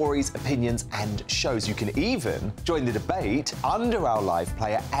best stories, opinions and shows. You can even join the debate under our live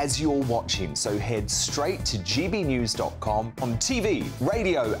player as you're watching. So head straight to gbnews.com on TV,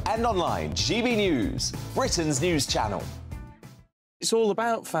 radio and online. GB News, Britain's news channel. It's all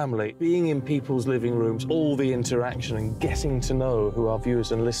about family, being in people's living rooms, all the interaction and getting to know who our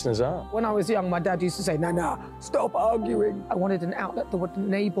viewers and listeners are. When I was young, my dad used to say, "No, stop arguing." I wanted an outlet that would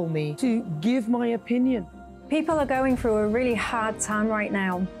enable me to give my opinion. People are going through a really hard time right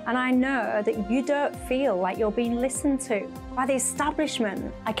now, and I know that you don't feel like you're being listened to by the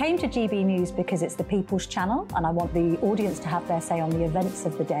establishment. I came to GB News because it's the people's channel, and I want the audience to have their say on the events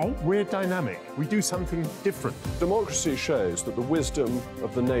of the day. We're dynamic. We do something different. Democracy shows that the wisdom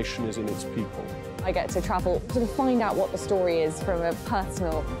of the nation is in its people. I get to travel to find out what the story is from a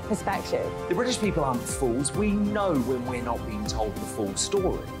personal perspective. The British people aren't fools. We know when we're not being told the full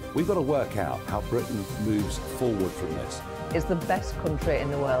story. We've got to work out how Britain moves forward from this. It's the best country in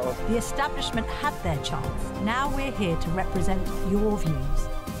the world. The establishment had their chance. Now we're here to represent your views.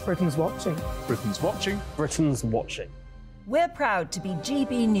 Britain's watching. Britain's watching. Britain's watching. We're proud to be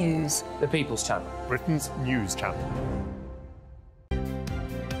GB News. The People's Channel. Britain's news channel.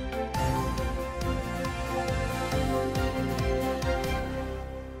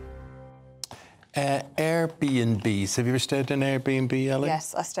 Airbnbs. Have you ever stayed in an Airbnb, Ellie?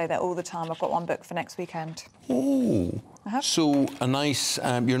 Yes, I stay there all the time. I've got one booked for next weekend. Oh. So a nice,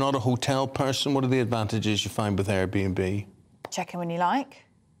 you're not a hotel person. What are the advantages you find with Airbnb? Check in when you like.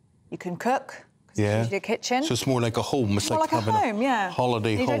 You can cook. Yeah. It's usually a kitchen. So it's more like a home. It's more like a having home, yeah.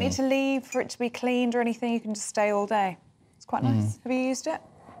 Holiday home. You don't need to leave for it to be cleaned or anything. You can just stay all day. It's quite nice. Have you used it?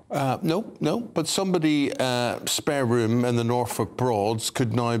 No, but somebody, spare room in the Norfolk Broads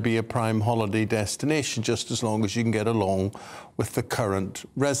could now be a prime holiday destination, just as long as you can get along with the current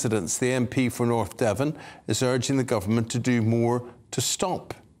residents. The MP for North Devon is urging the government to do more to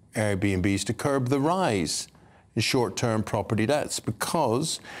stop Airbnbs, to curb the rise in short-term property lets,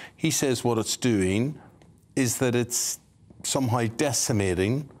 because he says what it's doing is that it's somehow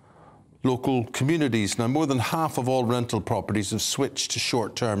decimating local communities. Now, more than half of all rental properties have switched to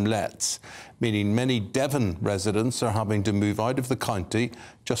short-term lets, meaning many Devon residents are having to move out of the county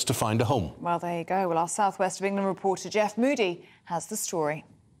just to find a home. Well, there you go. Well, our South West of England reporter Jeff Moody has the story.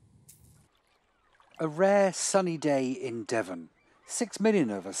 A rare sunny day in Devon. 6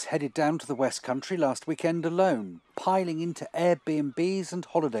 million of us headed down to the West Country last weekend alone, piling into Airbnbs and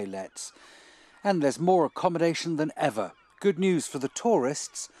holiday lets. And there's more accommodation than ever. Good news for the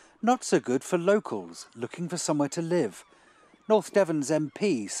tourists, not so good for locals looking for somewhere to live. North Devon's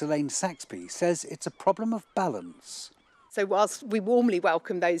MP, Selene Saxby, says it's a problem of balance. So whilst we warmly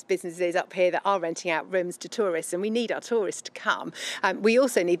welcome those businesses up here that are renting out rooms to tourists, and we need our tourists to come, we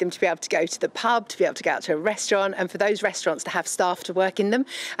also need them to be able to go to the pub, to be able to go out to a restaurant, and for those restaurants to have staff to work in them.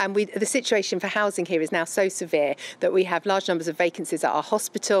 And the situation for housing here is now so severe that we have large numbers of vacancies at our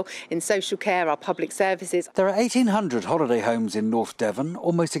hospital, in social care, our public services. There are 1,800 holiday homes in North Devon,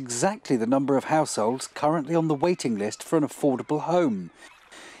 almost exactly the number of households currently on the waiting list for an affordable home.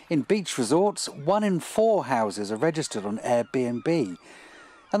 In beach resorts, 1 in 4 houses are registered on Airbnb.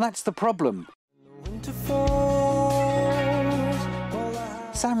 And that's the problem.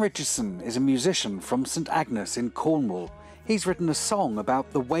 Sam Richardson is a musician from St Agnes in Cornwall. He's written a song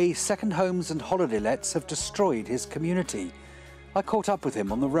about the way second homes and holiday lets have destroyed his community. I caught up with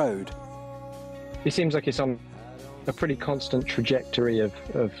him on the road. It seems like it's on a pretty constant trajectory of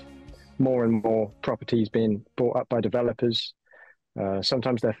more and more properties being bought up by developers.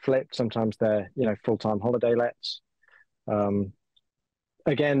 Sometimes they're flipped, sometimes they're full-time holiday lets.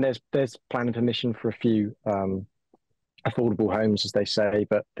 Again, there's planning permission for a few affordable homes, as they say,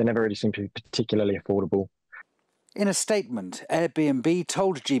 but they never really seem to be particularly affordable. In a statement, Airbnb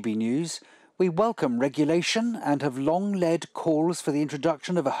told GB News, "We welcome regulation and have long led calls for the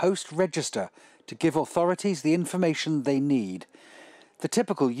introduction of a host register to give authorities the information they need. The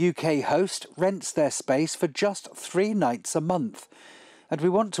typical UK host rents their space for just 3 nights a month, and we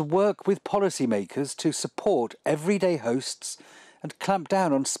want to work with policymakers to support everyday hosts and clamp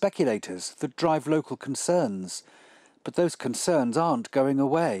down on speculators that drive local concerns. But those concerns aren't going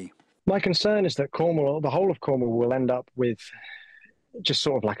away." My concern is that Cornwall, the whole of Cornwall, will end up with just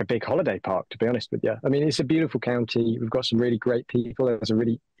sort of like a big holiday park, to be honest with you. I mean, it's a beautiful county. We've got some really great people. There's a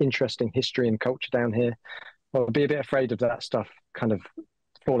really interesting history and culture down here. I'll be a bit afraid of that stuff kind of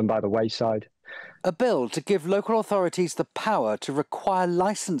falling by the wayside. A bill to give local authorities the power to require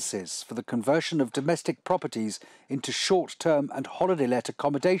licences for the conversion of domestic properties into short-term and holiday-let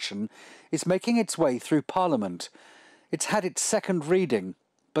accommodation is making its way through Parliament. It's had its second reading,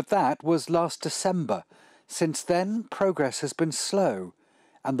 but that was last December. Since then, progress has been slow,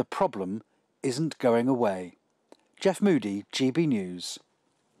 and the problem isn't going away. Jeff Moody, GB News.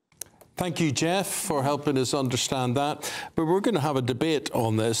 Thank you, Jeff, for helping us understand that. But we're going to have a debate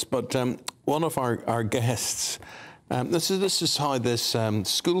on this, but one of our guests This is how this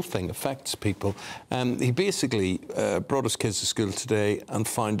school thing affects people. He basically brought his kids to school today and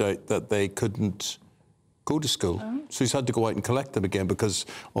found out that they couldn't go to school. So he's had to go out and collect them again because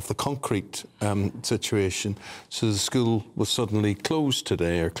of the concrete situation. So the school was suddenly closed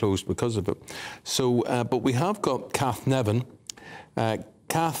today, or closed because of it. So, but we have got Kath Nevin.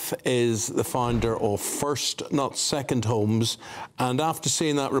 Kath is the founder of First, Not Second Homes. And after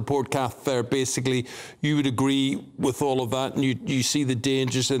seeing that report, Kath, there, basically, you would agree with all of that, and you see the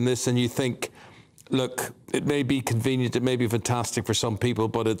dangers in this, and you think, look, it may be convenient, it may be fantastic for some people,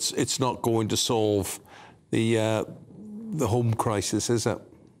 but it's not going to solve the home crisis, is it?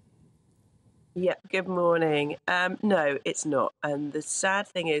 Yeah, good morning. No, it's not. And the sad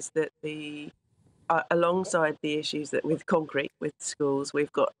thing is that alongside the issues that with concrete, with schools,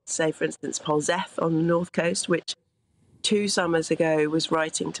 we've got, say, for instance, Polzeth on the north coast, which 2 summers ago was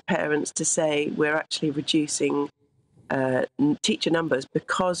writing to parents to say we're actually reducing teacher numbers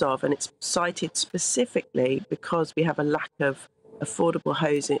because of, and it's cited specifically because we have a lack of affordable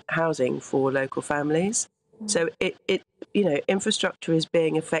housing for local families. So infrastructure is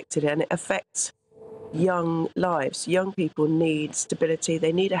being affected, and it affects young lives. Young people need stability.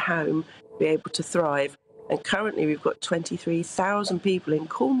 They need a home to be able to thrive. And currently we've got 23,000 people in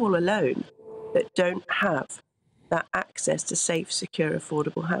Cornwall alone that don't have that access to safe, secure,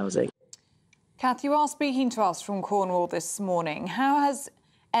 affordable housing. Kath, you are speaking to us from Cornwall this morning. How has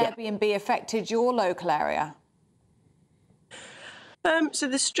Airbnb affected your local area? So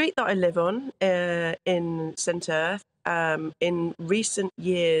the street that I live on in St Earth, in recent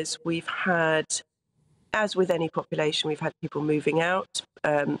years, we've had, as with any population, we've had people moving out.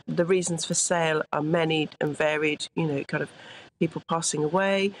 The reasons for sale are many and varied, kind of people passing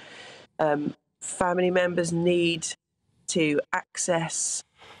away. Family members need to access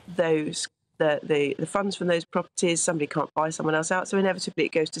those the funds from those properties. Somebody can't buy someone else out, so inevitably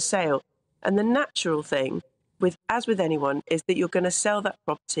it goes to sale. And the natural thing, as with anyone, is that you're going to sell that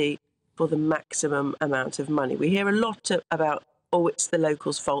property for the maximum amount of money. We hear a lot about, oh, it's the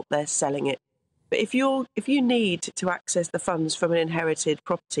locals' fault, they're selling it. But if you need to access the funds from an inherited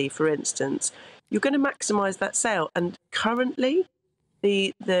property, for instance, you're going to maximise that sale. And currently,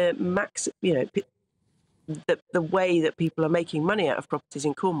 the way that people are making money out of properties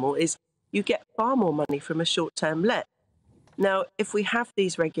in Cornwall is you get far more money from a short-term let. Now, if we have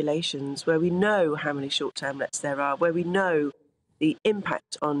these regulations where we know how many short-term lets there are, where we know the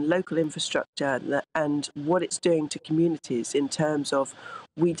impact on local infrastructure and what it's doing to communities in terms of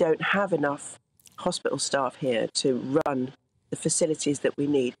we don't have enough hospital staff here to run the facilities that we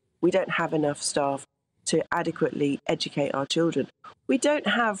need. We don't have enough staff to adequately educate our children. We don't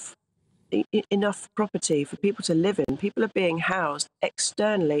have enough property for people to live in. People are being housed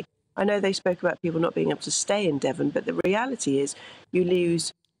externally. I know they spoke about people not being able to stay in Devon, but the reality is you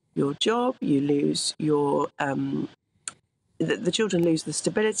lose your job, you lose your... the children lose the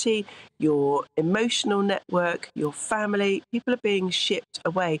stability, your emotional network, your family. People are being shipped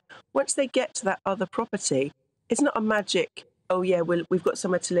away. Once they get to that other property, it's not a magic, oh yeah, we've got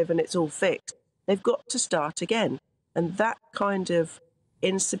somewhere to live and it's all fixed. They've got to start again. And that kind of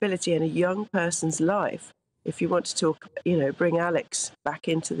instability in a young person's life, if you want to talk, bring Alex back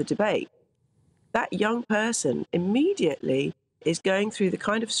into the debate, that young person immediately is going through the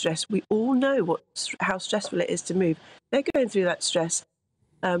kind of stress. We all know how stressful it is to move. They're going through that stress.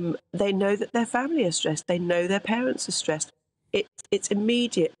 They know that their family is stressed. They know their parents are stressed. It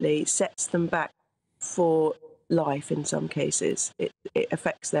immediately sets them back for life in some cases. It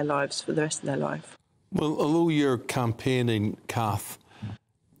affects their lives for the rest of their life. Well, although you're campaigning, Kath,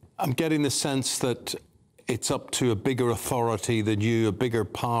 I'm getting the sense that it's up to a bigger authority than you, a bigger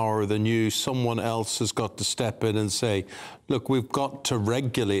power than you. Someone else has got to step in and say, look, we've got to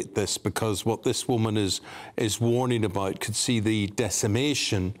regulate this, because what this woman is warning about could see the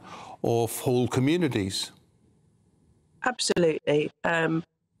decimation of whole communities. Absolutely.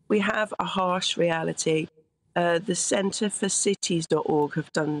 We have a harsh reality. The centreforcities.org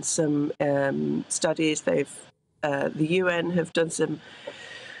have done some studies. The UN have done some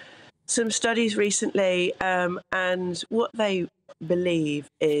studies recently, and what they believe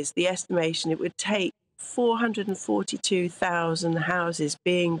is the estimation it would take 442,000 houses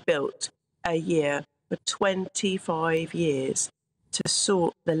being built a year for 25 years to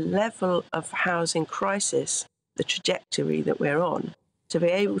sort the level of housing crisis, the trajectory that we're on, to be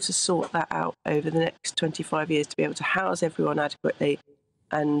able to sort that out over the next 25 years, to be able to house everyone adequately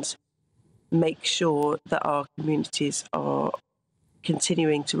and make sure that our communities are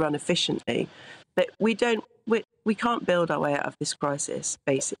continuing to run efficiently. But we can't build our way out of this crisis,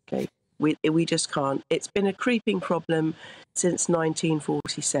 basically. We just can't. It's been a creeping problem since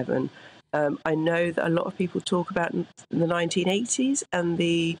 1947. I know that a lot of people talk about the 1980s and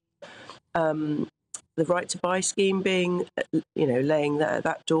the right to buy scheme being, laying that at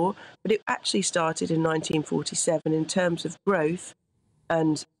that door, but it actually started in 1947 in terms of growth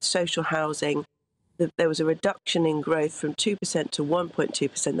and social housing. There was a reduction in growth from 2% to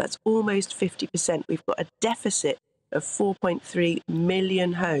 1.2%. That's almost 50%. We've got a deficit of 4.3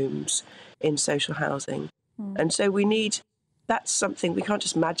 million homes in social housing. And so that's something, we can't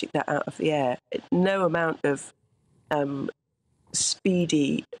just magic that out of the air. No amount of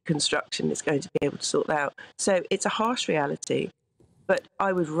speedy construction is going to be able to sort that out. So it's a harsh reality, but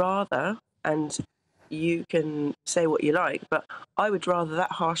I would rather, and you can say what you like, but I would rather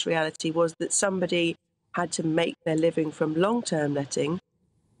that harsh reality was that somebody had to make their living from long-term letting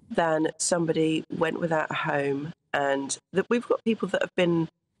than somebody went without a home. And that we've got people that have been,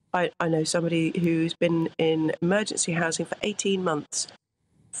 I know somebody who's been in emergency housing for 18 months,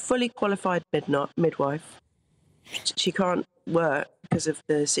 fully qualified midwife. She can't work because of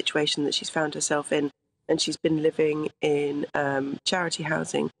the situation that she's found herself in, and she's been living in charity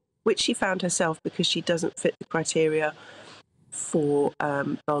housing, which she found herself because she doesn't fit the criteria for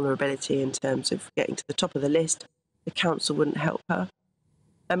vulnerability in terms of getting to the top of the list. The council wouldn't help her.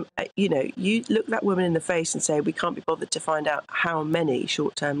 You look that woman in the face and say, we can't be bothered to find out how many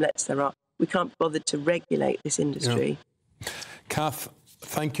short-term lets there are. We can't be bothered to regulate this industry. Yeah. Kath,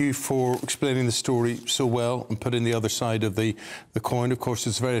 thank you for explaining the story so well and putting the other side of the coin. Of course,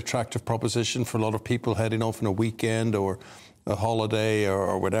 it's a very attractive proposition for a lot of people heading off on a weekend or a holiday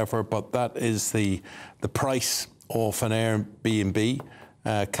or whatever, but that is the price of an Airbnb.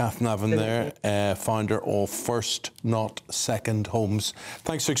 Kath Navan there, founder of First Not Second Homes.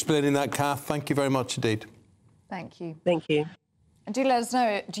 Thanks for explaining that, Kath. Thank you very much indeed. Thank you. Thank you. And do let us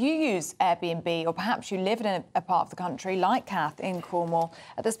know, do you use Airbnb, or perhaps you live in a part of the country like Kath in Cornwall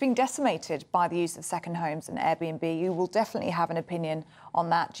that's being decimated by the use of second homes and Airbnb? You will definitely have an opinion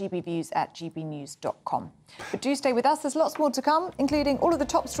on that. gbviews@gbnews.com. But do stay with us. There's lots more to come, including all of the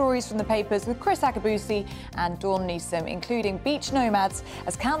top stories from the papers with Chris Akabusi and Dawn Newsom, including beach nomads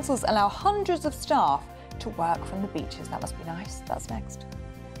as councils allow hundreds of staff to work from the beaches. That must be nice. That's next.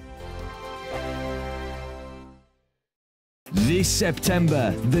 This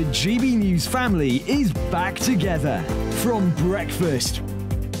September, the GB News family is back together. From breakfast,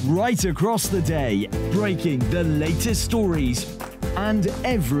 right across the day, breaking the latest stories, and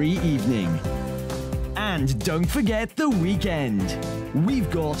every evening. And don't forget the weekend. We've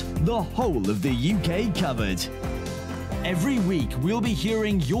got the whole of the UK covered. Every week, we'll be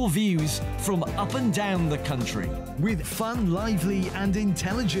hearing your views from up and down the country, with fun, lively and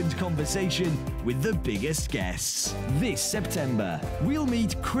intelligent conversation with the biggest guests. This September, we'll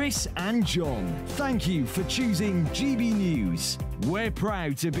meet Chris and John. Thank you for choosing GB News. We're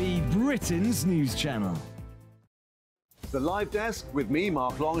proud to be Britain's news channel. The Live Desk with me,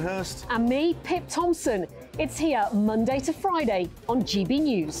 Mark Longhurst. And me, Pip Thompson. It's here Monday to Friday on GB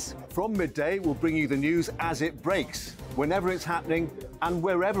News. From midday, we'll bring you the news as it breaks, whenever it's happening and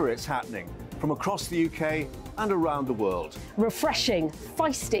wherever it's happening, from across the UK and around the world. Refreshing,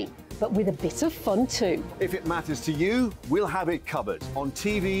 feisty, but with a bit of fun too. If it matters to you, we'll have it covered on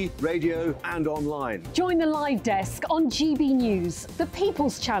TV, radio and online. Join the Live Desk on GB News, the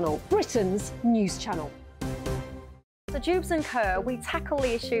People's Channel, Britain's news channel. So Jubes and Kerr, we tackle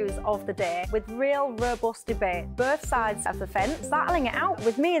the issues of the day with real, robust debate, both sides of the fence, battling it out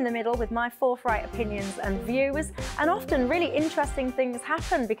with me in the middle with my forthright opinions and views. And often really interesting things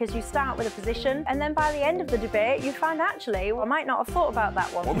happen because you start with a position and then by the end of the debate you find actually, well, I might not have thought about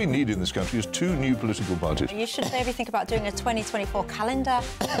that one. What we need in this country is 2 new political parties. You should maybe think about doing a 2024 calendar.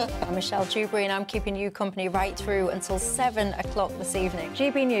 I'm Michelle Dewberry and I'm keeping you company right through until 7 o'clock this evening.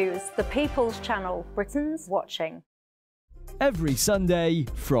 GB News, the People's Channel, Britain's watching. Every Sunday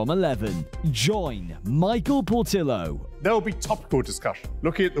from 11, join Michael Portillo. There will be topical discussion,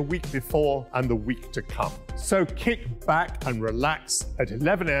 looking at the week before and the week to come. So kick back and relax at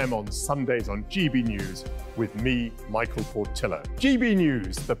 11 a.m. on Sundays on GB News with me, Michael Portillo. GB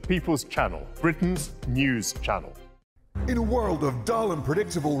News, the People's Channel, Britain's news channel. In a world of dull and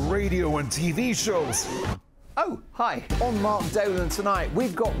predictable radio and TV shows. Oh, hi. On Mark Dolan tonight,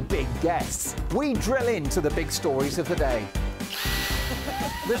 we've got big guests. We drill into the big stories of the day.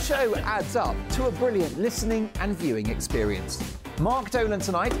 The show adds up to a brilliant listening and viewing experience. Mark Dolan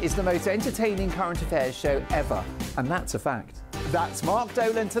Tonight is the most entertaining current affairs show ever, and that's a fact. That's Mark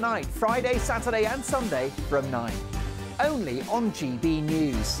Dolan Tonight, Friday, Saturday and Sunday from 9. Only on GB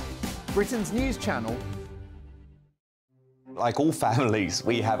News, Britain's news channel. Like all families,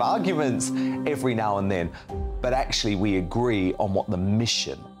 we have arguments every now and then, but actually we agree on what the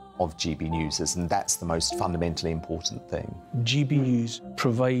mission of GB News is, and that's the most fundamentally important thing. GB News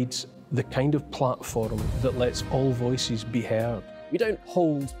provides the kind of platform that lets all voices be heard. We don't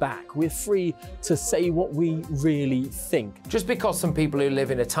hold back. We're free to say what we really think. Just because some people who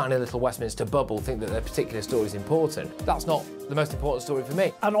live in a tiny little Westminster bubble think that their particular story is important, that's not the most important story for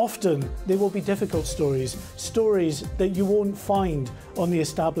me. And often there will be difficult stories, stories that you won't find on the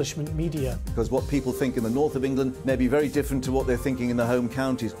establishment media. Because what people think in the north of England may be very different to what they're thinking in the home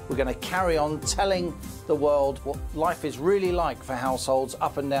counties. We're going to carry on telling the world what life is really like for households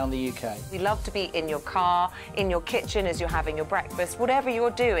up and down the UK. We love to be in your car, in your kitchen as you're having your breakfast. Whatever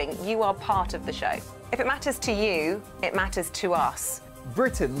you're doing, you are part of the show. If it matters to you, it matters to us.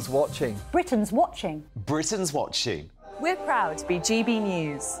 Britain's watching. Britain's watching. Britain's watching. We're proud to be GB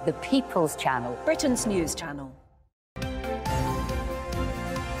News, the People's Channel, Britain's news channel.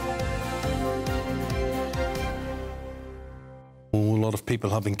 A lot of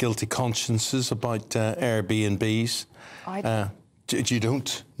people having guilty consciences about Airbnbs. You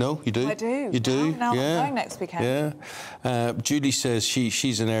don't? No, you do? I do. You do? Now yeah. I'm going next weekend. Yeah. Julie says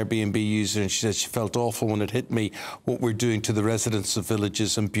she's an Airbnb user, and she says she felt awful when it hit me what we're doing to the residents of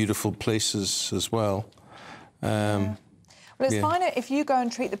villages and beautiful places as well. Well, it's fine if you go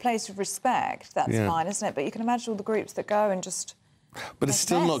and treat the place with respect. That's fine, isn't it? But you can imagine all the groups that go and just... But it's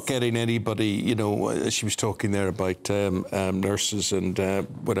still not getting anybody, you know, she was talking there about nurses and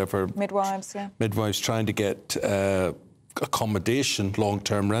whatever. Midwives, yeah. Midwives trying to get accommodation,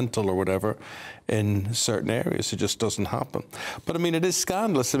 long-term rental or whatever, in certain areas. It just doesn't happen. But, I mean, it is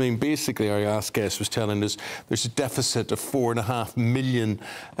scandalous. I mean, basically, our last guest was telling us there's a deficit of 4.5 million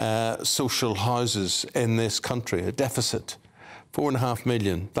social houses in this country, a deficit. 4.5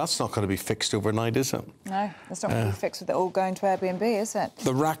 million. That's not going to be fixed overnight, is it? No, it's not going to be fixed with it all going to Airbnb, is it?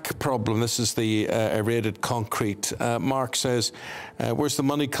 The rack problem, this is the aerated concrete. Mark says, where's the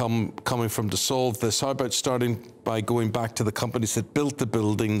money coming from to solve this? How about starting by going back to the companies that built the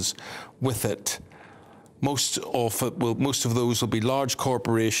buildings with it? Most of those will be large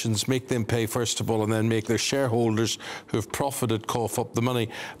corporations, make them pay first of all, and then make their shareholders who have profited cough up the money.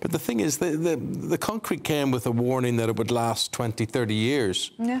 But the thing is, the concrete came with a warning that it would last 20, 30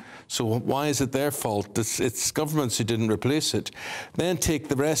 years. Yeah. So why is it their fault? It's governments who didn't replace it. Then take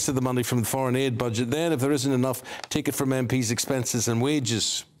the rest of the money from the foreign aid budget. Then, if there isn't enough, take it from MPs' expenses and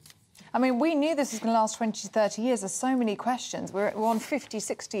wages. I mean, we knew this was going to last 20 to 30 years. There's so many questions. We're on 50,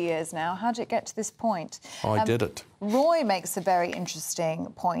 60 years now. How did it get to this point? I did it. Roy makes a very interesting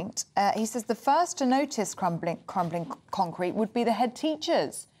point. He says the first to notice crumbling concrete would be the head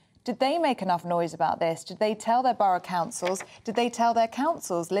teachers. Did they make enough noise about this? Did they tell their borough councils? Did they tell their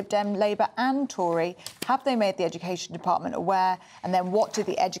councils, Lib Dem, Labour and Tory? Have they made the Education Department aware? And then what did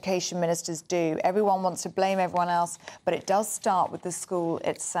the education ministers do? Everyone wants to blame everyone else, but it does start with the school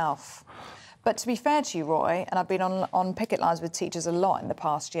itself. But to be fair to you, Roy, and I've been on picket lines with teachers a lot in the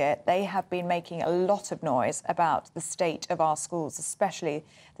past year, they have been making a lot of noise about the state of our schools, especially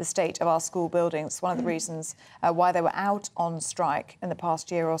the state of our school buildings. One of the reasons why they were out on strike in the past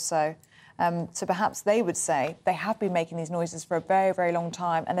year or so. So perhaps they would say they have been making these noises for a very, very long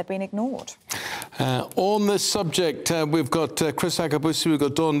time and they've been ignored. On this subject, we've got Chris Akabusi, we've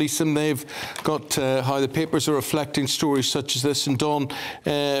got Dawn Neeson. They've got how the papers are reflecting stories such as this. And Dawn,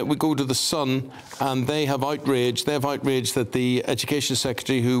 we go to The Sun, and they have outraged. They have outraged that the Education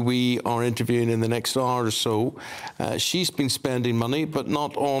Secretary, who we are interviewing in the next hour or so, she's been spending money, but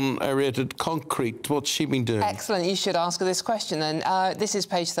not on aerated concrete. What's she been doing? Excellent. You should ask her this question then. This is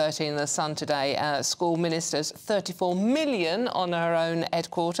page 13 in The Sun today. School ministers 34 million on her own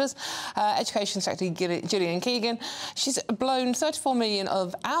headquarters. Education Secretary Gillian Keegan, she's blown 34 million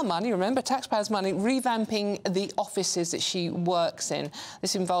of our money, remember, taxpayers' money, revamping the offices that she works in.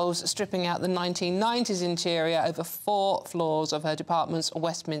 This involves stripping out the 1990s interior over 4 floors of her department's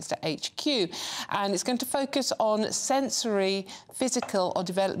Westminster HQ. And it's going to focus on sensory, physical or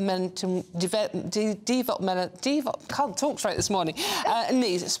developmental, can't talk straight this morning,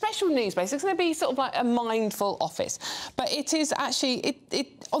 needs, special needs basically. It's going to be sort of like a mindful office. But it is actually,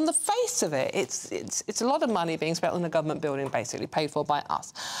 on the face of it, it's a lot of money being spent on a government building, basically, paid for by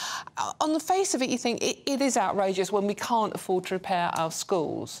us. On the face of it, you think it is outrageous when we can't afford to repair our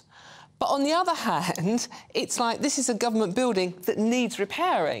schools. But on the other hand, it's like this is a government building that needs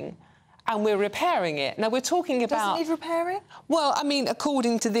repairing. And we're repairing it. Now, we're talking about... Does it need repairing? Well, I mean,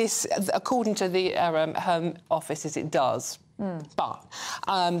 according to the Home Office, it does. But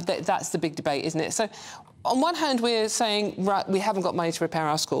that's the big debate, isn't it? So on one hand, we're saying, right, we haven't got money to repair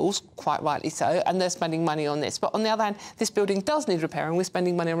our schools, quite rightly so, and they're spending money on this. But on the other hand, this building does need repairing, we're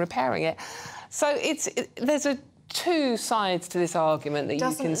spending money on repairing it. So there's two sides to this argument that you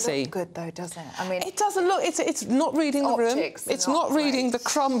can see. Doesn't look good, though, does it? I mean, it doesn't look. It's not reading the room. It's not reading the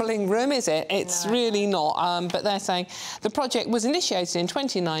crumbling room, is it? It's really not. But they're saying the project was initiated in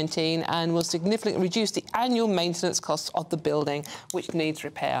 2019 and will significantly reduce the annual maintenance costs of the building, which needs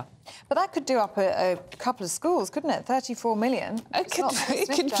repair. But that could do up a couple of schools, couldn't it? 34 million. It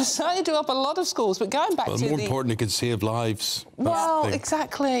could certainly do up a lot of schools. But going back to more importantly, it could save lives. Well,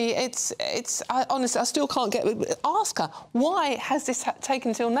 exactly. Honestly, I still can't get. Ask her, why has this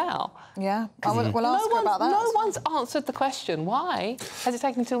taken till now? Yeah, we'll ask her about that. No one's answered the question. Why has it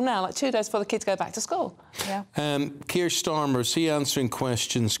taken till now? Like 2 days before the kids go back to school. Yeah. Keir Starmer, is he answering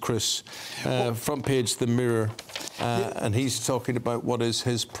questions, Chris? Front page The Mirror, and he's talking about what is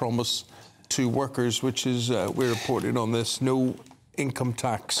his promise to workers, which is, we're reporting on this, no income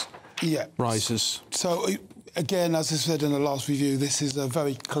tax rises. So, again, as I said in the last review, this is a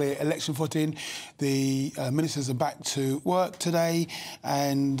very clear election footing. The ministers are back to work today,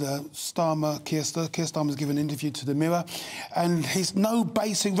 and Keir Starmer's given an interview to The Mirror, and he's no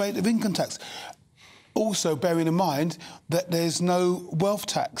basic rate of income tax. Also, bearing in mind that there's no wealth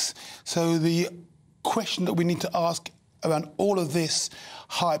tax. So the question that we need to ask around all of this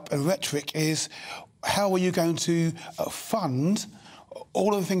hype and rhetoric is, how are you going to fund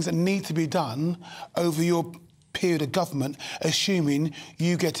all of the things that need to be done over your period of government, assuming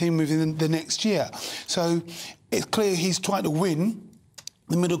you get in within the next year? So it's clear he's trying to win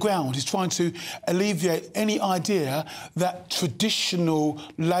the middle ground. He's trying to alleviate any idea that traditional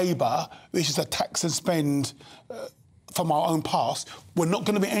Labour, which is a tax and spend from our own past, we're not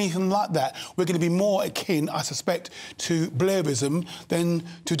going to be anything like that. We're going to be more akin, I suspect, to Blairism than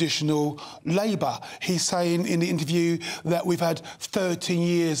traditional Labour. He's saying in the interview that we've had 13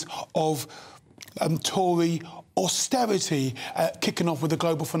 years of Tory austerity kicking off with the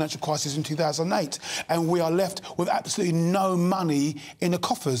global financial crisis in 2008, and we are left with absolutely no money in the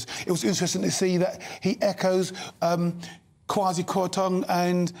coffers. It was interesting to see that he echoes Kwasi Kwarteng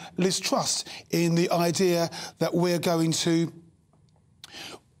and Liz Truss in the idea that we're going to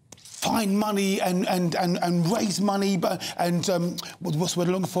find money and raise money, and what's the word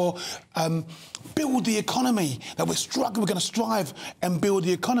I'm looking for? Build the economy. That we're going to strive and build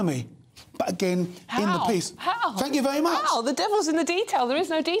the economy. But again, in the piece. How? Thank you very much. How? The devil's in the detail. There is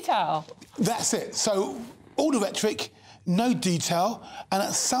no detail. That's it. So all the rhetoric, no detail, and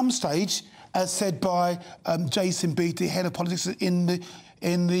at some stage, as said by Jason Beattie, head of politics in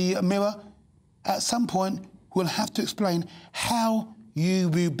the Mirror, at some point we'll have to explain how you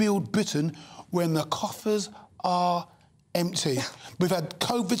rebuild Britain when the coffers are empty. We've had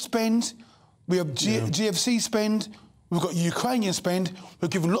COVID spend, we have GFC spend, we've got Ukrainian spend,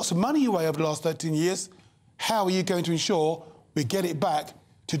 we've given lots of money away over the last 13 years. How are you going to ensure we get it back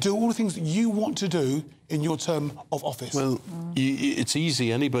to do all the things that you want to do in your term of office? Well, it's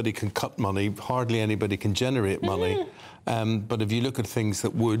easy. Anybody can cut money. Hardly anybody can generate money. But if you look at things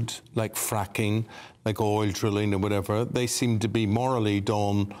that would, like fracking, like oil drilling or whatever, they seem to be morally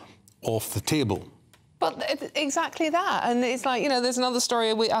done off the table. But exactly that. And it's like, you know, there's another story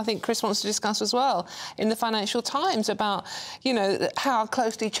I think Chris wants to discuss as well in the Financial Times about, you know, how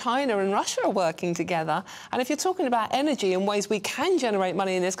closely China and Russia are working together. And if you're talking about energy and ways we can generate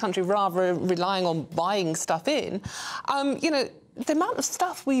money in this country rather than relying on buying stuff in, you know, the amount of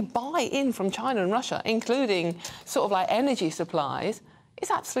stuff we buy in from China and Russia, including sort of like energy supplies, is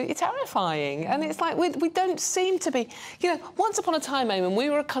absolutely terrifying. And it's like we don't seem to be... You know, once upon a time, Eamonn,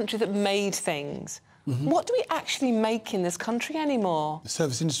 we were a country that made things. What do we actually make in this country anymore? The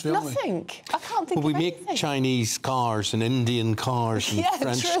service industry, aren't we? Nothing. I can't think of we anything. make Chinese cars and Indian cars and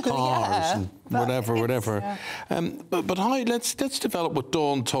French cars and whatever. But let's develop what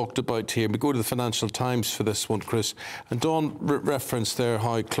Dawn talked about here. We go to the Financial Times for this one, Chris. And Dawn referenced there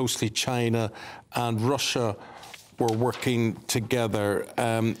how closely China and Russia were working together.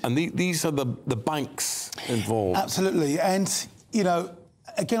 And these are the banks involved. Absolutely. And, you know,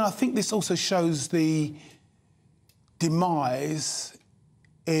 again, I think this also shows the demise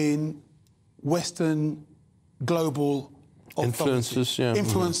in Western global influences,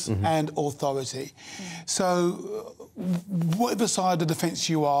 influence and authority. So, whatever side of the fence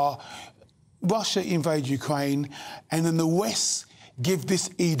you are, Russia invade Ukraine, and then the West give this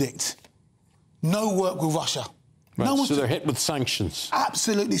edict: no work with Russia. Right, no so they're hit with sanctions.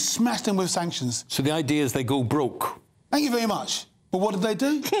 Absolutely, smash them with sanctions. So the idea is they go broke. Thank you very much. But what did they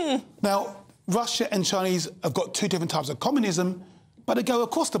do? Now, Russia and Chinese have got two different types of communism, but they go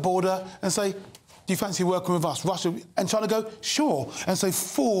across the border and say, do you fancy working with us? Russia and China go, sure. And so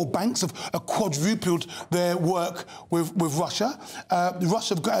 4 banks have quadrupled their work with Russia.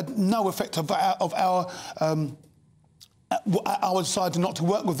 Russia have had no effect of our deciding not to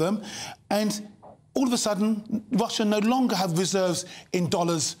work with them. And all of a sudden, Russia no longer have reserves in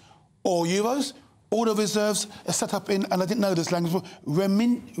dollars or euros. All the reserves are set up in, and I didn't know this language,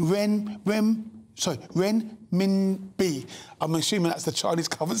 renminbi. I'm assuming that's the Chinese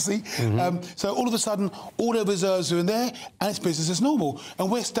currency. So all of a sudden, all their reserves are in there, and it's business as normal.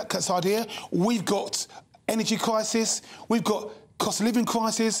 And we're stuck outside here. We've got energy crisis. We've got cost of living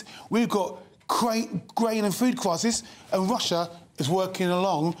crisis. We've got grain and food crisis, and Russia is working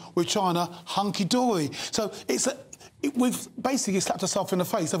along with China hunky-dory. So we've basically slapped ourselves in the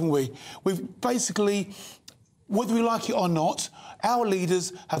face, haven't we? We've basically, whether we like it or not, our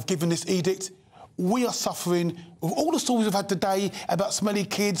leaders have given this edict. We are suffering with all the stories we've had today about smelly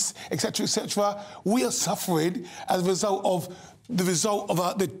kids, etc., etc. We are suffering as a result of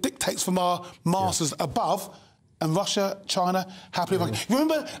the dictates from our masters above, and Russia, China, happily. You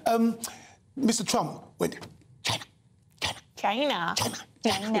remember Mr. Trump went, China.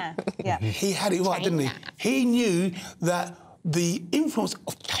 Yeah. He had it right, didn't he? He knew that the influence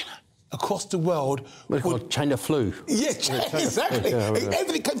of China across the world... called China flu. Yeah, exactly.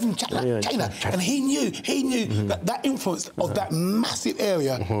 Everything came from China. And he knew that influence of that massive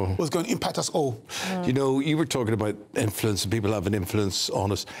area was going to impact us all. You know, you were talking about influence and people have an influence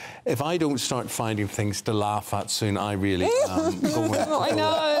on us. If I don't start finding things to laugh at soon, I really am going to I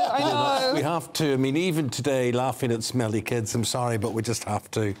know. We have to. I mean, even today, laughing at smelly kids, I'm sorry, but we just have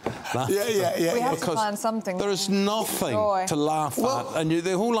to laugh. We have to find something. There's nothing to laugh at. And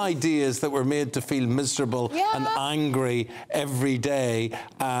the whole idea is that we're made to feel miserable and angry every day,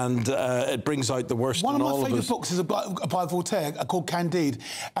 and it brings out the worst in all of us. One of my favourite books is by Voltaire called Candide,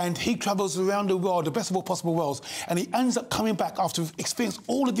 and he travels around the world, the best of all possible worlds, and he ends up coming back after experiencing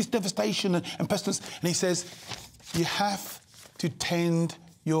all of this devastation and pestilence, and he says, you have to tend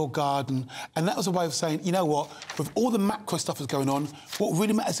your garden. And that was a way of saying, you know what, with all the macro stuff that's going on, what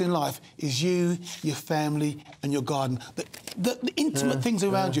really matters in life is you, your family and your garden. The intimate things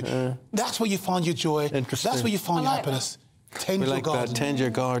around you. That's where you find your joy. That's where you find your happiness. Tend your garden. Tend your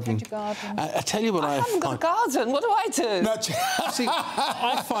garden. I tell you what I haven't got a garden. What do I do? No, see,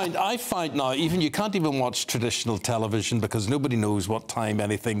 I find now, even you can't even watch traditional television because nobody knows what time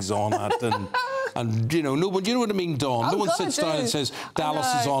anything's on at, and you know, nobody. You know what I mean, Dawn? No one sits down and says Dallas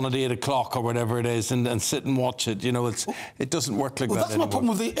is on at 8 o'clock or whatever it is, and sit and watch it. You know, it doesn't work like that. That's my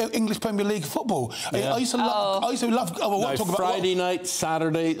problem with the English Premier League football. I used to love. Friday night,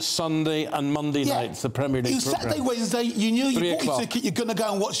 Saturday, Sunday, and Monday nights. The Premier League. Saturday, Wednesday, you knew you bought your ticket, you're going to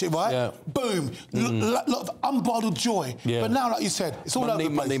go and watch it, right? Yeah. Boom. Lot of unbridled joy. Yeah. But now, like you said, it's all over the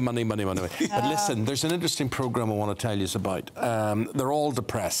place. Money. But listen, there's an interesting programme I want to tell you about. They're all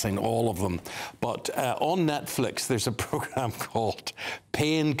depressing, all of them. But on Netflix, there's a programme called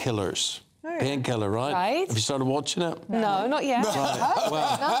Painkillers. Painkiller, right? Have you started watching it? No, not yet. Right.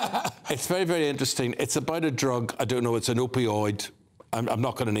 Well, it's very, very interesting. It's about a drug. I don't know, it's an opioid. I'm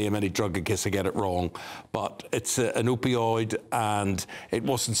not going to name any drug in case I get it wrong, but it's an opioid and it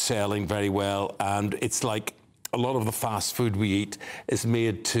wasn't selling very well, and it's like a lot of the fast food we eat is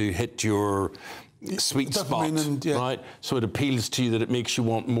made to hit your sweet spot, right? So it appeals to you that it makes you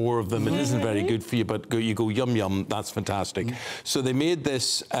want more of them. It isn't very good for you, but you go, yum, yum, that's fantastic. So they made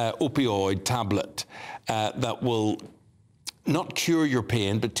this opioid tablet that will not cure your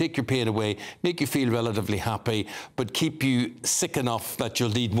pain, but take your pain away, make you feel relatively happy, but keep you sick enough that you'll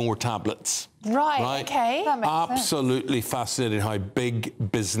need more tablets. Right, okay. That makes Absolutely fascinating how big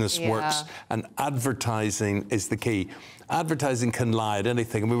business works, and advertising is the key. Advertising can lie at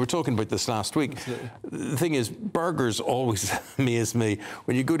anything, and we were talking about this last week. The thing is, burgers always amaze me.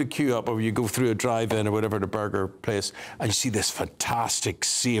 When you go to queue up or you go through a drive-in or whatever, the burger place, and you see this fantastic,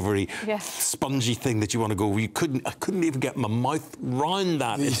 savoury, spongy thing that you want to go, I couldn't even get my mouth round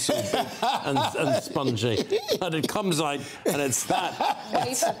that. It's so big and spongy. And it comes out, and it's that.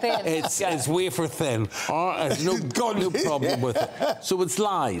 It's wafer thin. There's no problem with it. So it's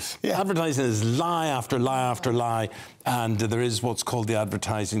lies. Advertising is lie after lie after lie. And there is what's called the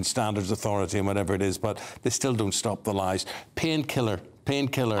Advertising Standards Authority and whatever it is, but they still don't stop the lies. Painkiller. I'm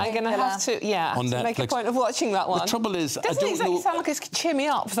going to have to, to make a point of watching that one. The trouble is, doesn't exactly sound like it's cheer me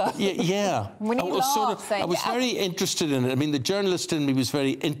up, though. Yeah. When you I was very interested in it. I mean, the journalist in me was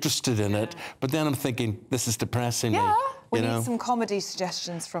very interested in it, but then I'm thinking, this is depressing me. We need some comedy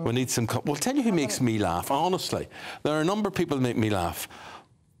suggestions from... We need some... Well, tell you who makes me laugh, honestly. There are a number of people who make me laugh.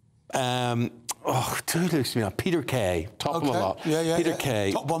 Oh, dude, looks me up. Peter Kay. Top him a lot. Yeah, Peter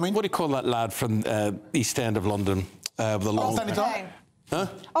Kay. Top bombing. What do you call that lad from East End of London? With the long hair. Huh?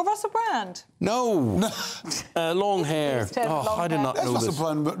 Oh, Russell Brand. No. Long hair. Oh, I did not know this.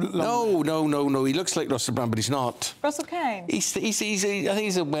 Russell Brand. No. He looks like Russell Brand, but he's not. Russell Kane. I think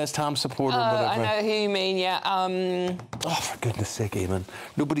he's a West Ham supporter. Or whatever. I know who you mean. Yeah. Oh, for goodness sake, Eamonn.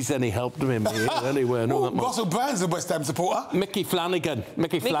 Nobody's any help to him anywhere. No, Russell Brand's a West Ham supporter. Mickey Flanagan.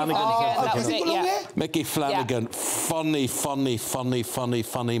 Mickey Flanagan. That was it. Yeah. Mickey Flanagan. Yeah.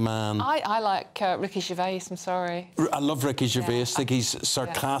 Funny man. I like Ricky Gervais. I'm sorry. I love Ricky Gervais. I think he's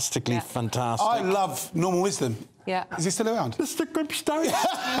sarcastically fantastic. I love Norman Wisdom. Yeah. Is he still around? Mr. Good Style.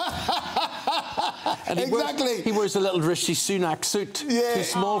 And he wears a little Rishi Sunak suit. Yeah. Too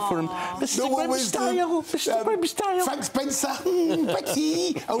small for him. Mr. Good Style. Mr. Good Style. Frank Spencer.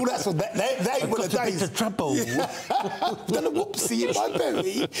 Betty. Oh, that's what they were the days. Of trouble. Done a whoopsie in my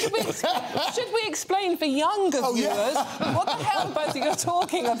berry. Should we explain for younger viewers what the hell both of you are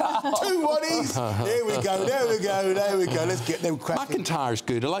talking about? 2 1-ies. There we go. Let's get them cracking. McIntyre's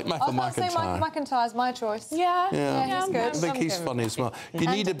good. I like Michael McIntyre. I was going to say Michael McIntyre's my choice. Yeah, he's good. I think he's funny as well. You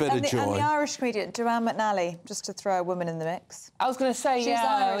need a bit of joy. And the Irish comedian, Joanne McNally, just to throw a woman in the mix. I was going to say, She's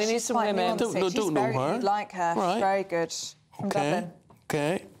Irish. we need some women. Don't know her. You'd like her. Right. She's very good. From Dublin.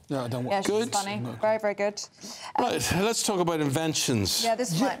 Okay. No, I don't Yeah, want she's funny. Very, very good. Right, let's talk about inventions. Yeah,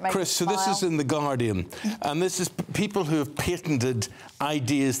 this might make Chris, so this is in The Guardian, and this is people who have patented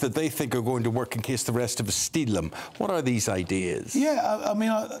ideas that they think are going to work in case the rest of us steal them. What are these ideas? Yeah, I mean,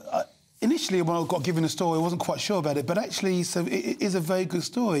 initially, when I got given the story, I wasn't quite sure about it, but actually, so it is a very good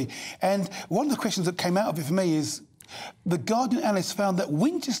story. And one of the questions that came out of it for me is, the Guardian analysts found that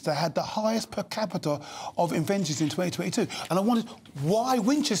Winchester had the highest per capita of inventions in 2022. And I wondered, why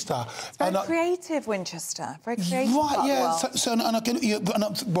Winchester? Very creative, Winchester. Very creative. Right, yeah.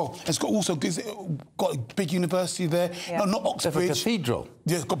 Well, it's got a big university there. Yeah. No, not Oxbridge. It's a cathedral.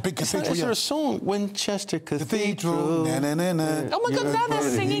 Yeah, it's got a big cathedral. Is there a song? Winchester Cathedral. Na, na, na, na. Oh my God, now they're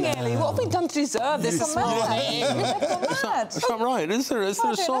singing, Ellie. What have we done to deserve this morning? That's not right. Is there a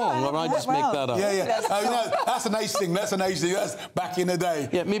song? Or I just make that up? Yeah. No, that's an age thing. That's an age thing. That's back in the day.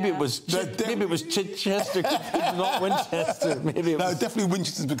 Yeah, maybe it was Chichester, not Winchester. Maybe it was... No, definitely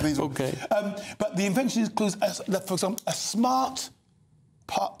Winchester's cathedral. Okay. But the invention includes, for example, a smart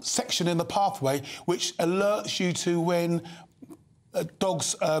section in the pathway which alerts you to when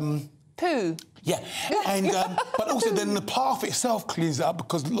dogs... Poo. Yeah, and but also then the path itself cleans it up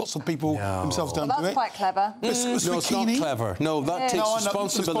because lots of people themselves don't do it. That's quite clever. It's not clever. No, that takes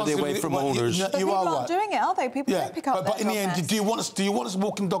responsibility away from owners. But people aren't doing it, are they? People don't pick up. But in the end, do you want us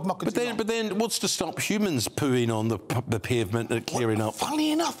walking dog muckers? But then, what's to stop humans pooing on the pavement and clearing up?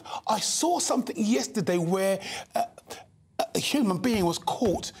 Funnily enough, I saw something yesterday where a human being was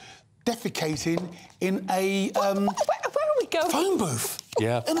caught defecating in a where are we going? phone booth.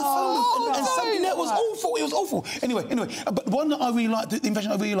 Yeah. In a phone booth. And something that was awful. It was awful. Anyway. But one that I really liked, the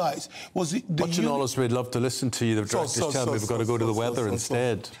invention I really liked, was the Watching all us, we'd love to listen to you. The director's telling me we've got to go to the weather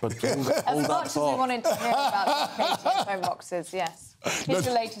instead. But as much as we wanted to hear about painting phone boxes, yes. Here's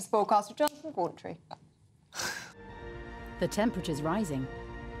the latest forecast with Jonathan Gauntry. The temperature's rising.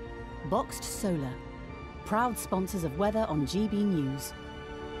 Boxed Solar, proud sponsors of weather on GB News.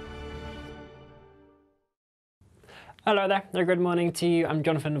 Hello there, good morning to you. I'm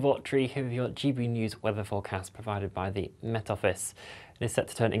Jonathan Vaughtry here with your GB News weather forecast provided by the Met Office. It is set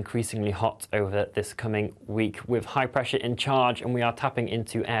to turn increasingly hot over this coming week with high pressure in charge, and we are tapping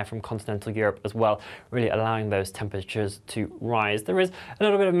into air from continental Europe as well, really allowing those temperatures to rise. There is a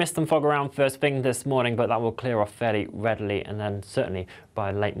little bit of mist and fog around first thing this morning, but that will clear off fairly readily, and then certainly by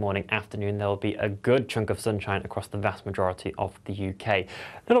late morning afternoon there will be a good chunk of sunshine across the vast majority of the UK. A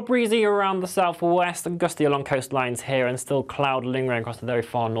little breezy around the southwest, gusty along coastlines here, and still cloud lingering across the very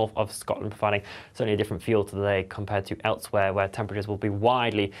far north of Scotland, providing certainly a different feel to the day compared to elsewhere, where temperatures will be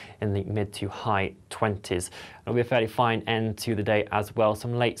widely in the mid to high 20s. It'll be a fairly fine end to the day as well.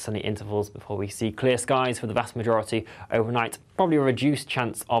 Some late sunny intervals before we see clear skies for the vast majority overnight. Probably a reduced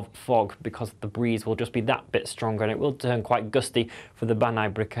chance of fog because the breeze will just be that bit stronger, and it will turn quite gusty for the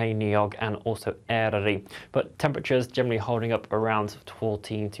Banai, Brickay, Niog and also Eryri. But temperatures generally holding up around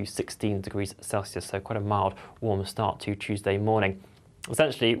 14 to 16 degrees Celsius, so quite a mild, warm start to Tuesday morning.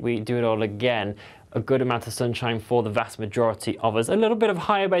 Essentially, we do it all again. A good amount of sunshine for the vast majority of us. A little bit of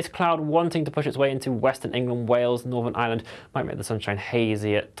higher base cloud wanting to push its way into Western England, Wales, Northern Ireland might make the sunshine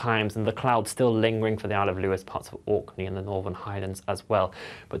hazy at times, and the cloud still lingering for the Isle of Lewis, parts of Orkney and the Northern Highlands as well.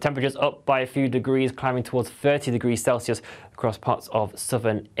 But temperatures up by a few degrees, climbing towards 30 degrees Celsius across parts of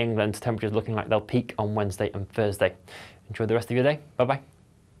southern England. Temperatures looking like they'll peak on Wednesday and Thursday. Enjoy the rest of your day. Bye-bye.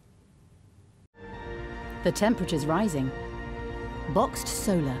 The temperature's rising. Boxed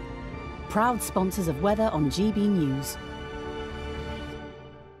Solar, proud sponsors of weather on GB News.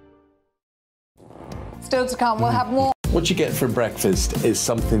 Still to come, we'll have more. What you get for breakfast is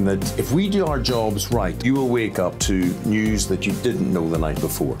something that, if we do our jobs right, you will wake up to news that you didn't know the night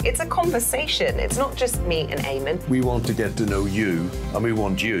before. It's a conversation. It's not just me and Eamonn. We want to get to know you, and we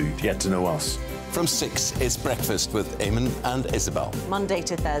want you to get to know us. From 6, it's Breakfast with Eamonn and Isabel. Monday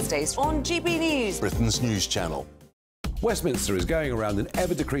to Thursdays on GB News. Britain's news channel. Westminster is going around in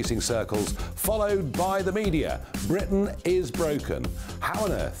ever-decreasing circles, followed by the media. Britain is broken. How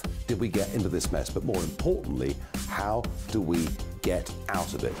on earth did we get into this mess? But more importantly, how do we get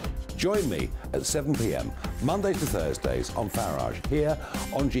out of it? Join me at 7 p.m, Mondays to Thursdays on Farage, here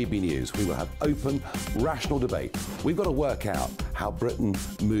on GB News. We will have open, rational debate. We've got to work out how Britain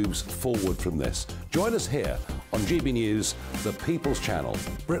moves forward from this. Join us here on GB News, the People's Channel.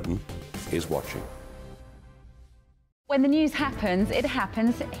 Britain is watching. When the news happens, it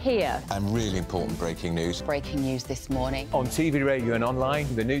happens here. And really important breaking news. Breaking news this morning. On TV, radio and online,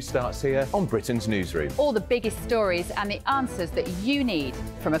 the news starts here on Britain's Newsroom. All the biggest stories and the answers that you need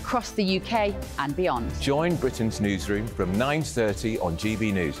from across the UK and beyond. Join Britain's Newsroom from 9:30 on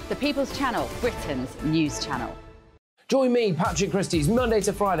GB News. The People's Channel, Britain's news channel. Join me, Patrick Christie's, Monday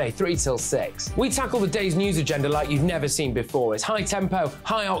to Friday, 3 till 6. We tackle the day's news agenda like you've never seen before. It's high tempo,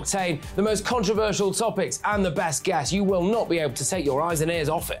 high octane, the most controversial topics and the best guests. You will not be able to take your eyes and ears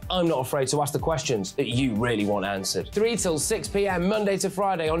off it. I'm not afraid to ask the questions that you really want answered. 3 till 6 p.m, Monday to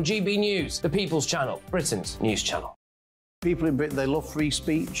Friday on GB News, the People's Channel, Britain's news channel. People in Britain, they love free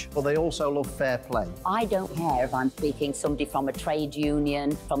speech, but they also love fair play. I don't care if I'm speaking somebody from a trade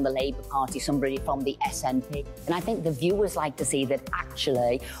union, from the Labour Party, somebody from the SNP. And I think the viewers like to see that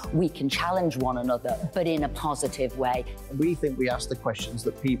actually we can challenge one another, but in a positive way. We think we ask the questions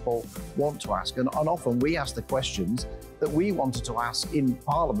that people want to ask, and often we ask the questions that we wanted to ask in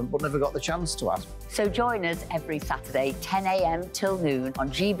Parliament but never got the chance to ask. So join us every Saturday, 10 a.m. till noon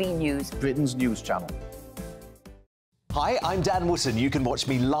on GB News, Britain's news channel. Hi, I'm Dan Wootton. You can watch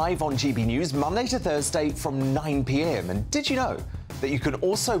me live on GB News Monday to Thursday from 9 p.m. And did you know that you can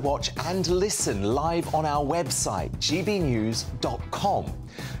also watch and listen live on our website, gbnews.com.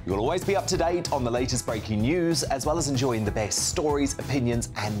 You'll always be up to date on the latest breaking news, as well as enjoying the best stories,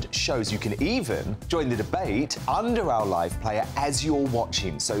 opinions and shows. You can even join the debate under our live player as you're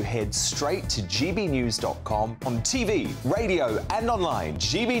watching. So head straight to gbnews.com on TV, radio and online.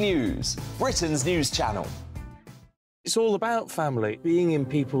 GB News, Britain's news channel. It's all about family, being in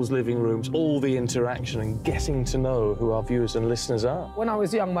people's living rooms, all the interaction and getting to know who our viewers and listeners are. When I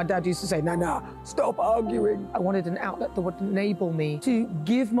was young, my dad used to say, "Nana, stop arguing." I wanted an outlet that would enable me to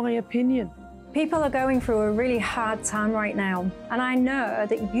give my opinion. People are going through a really hard time right now, and I know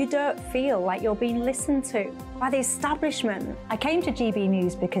that you don't feel like you're being listened to by the establishment. I came to GB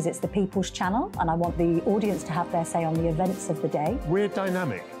News because it's the People's Channel, and I want the audience to have their say on the events of the day. We're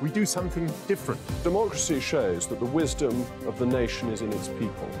dynamic. We do something different. Democracy shows that the wisdom of the nation is in its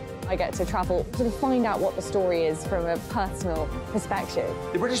people. I get to travel to find out what the story is from a personal perspective.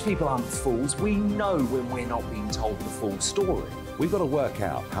 The British people aren't fools. We know when we're not being told the full story. We've got to work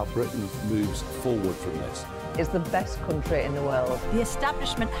out how Britain moves forward from this. It's the best country in the world. The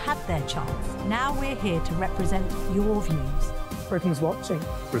establishment had their chance. Now we're here to represent your views. Britain's watching.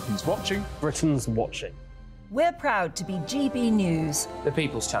 Britain's watching. Britain's watching. We're proud to be GB News, The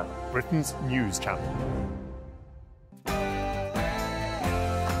People's Channel, Britain's news channel.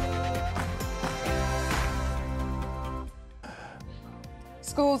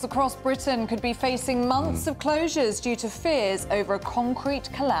 Schools across Britain could be facing months of closures due to fears over a concrete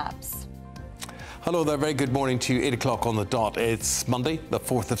collapse. Hello there, very good morning to you. 8 o'clock on the dot. It's Monday, the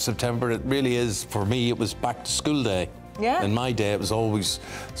 4th of September. It really is, for me, it was back to school day. Yeah. In my day, it was always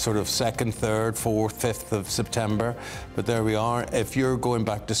sort of 2nd, 3rd, 4th, 5th of September. But there we are. If you're going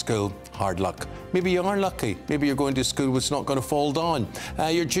back to school, hard luck. Maybe you are lucky. Maybe you're going to school which is not going to fall down.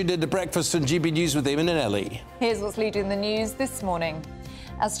 You're tuned in to Breakfast on GB News with Eamonn and Ellie. Here's what's leading the news this morning.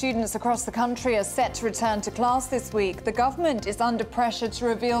 As students across the country are set to return to class this week, the government is under pressure to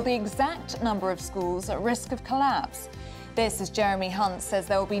reveal the exact number of schools at risk of collapse. This as Jeremy Hunt says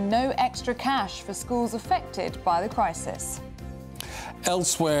there will be no extra cash for schools affected by the crisis.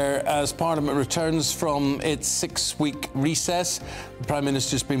 Elsewhere, as Parliament returns from its 6-week recess, the Prime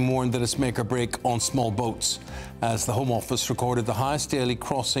Minister's been warned that it's make or break on small boats, as the Home Office recorded the highest daily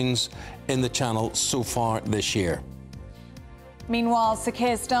crossings in the Channel so far this year. Meanwhile, Sir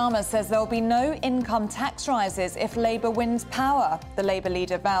Keir Starmer says there will be no income tax rises if Labour wins power. The Labour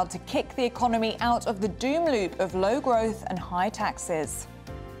leader vowed to kick the economy out of the doom loop of low growth and high taxes.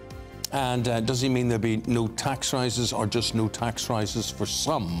 And does he mean there'll be no tax rises or just no tax rises for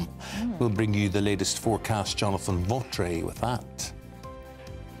some? We'll bring you the latest forecast. Jonathan Vautry with that.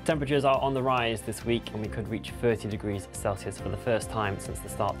 Temperatures are on the rise this week and we could reach 30 degrees Celsius for the first time since the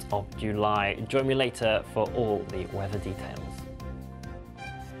start of July. Join me later for all the weather details.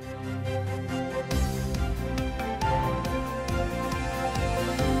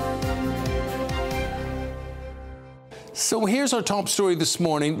 So here's our top story this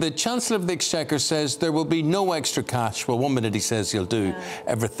morning. The Chancellor of the Exchequer says there will be no extra cash. Well, one minute he says he'll do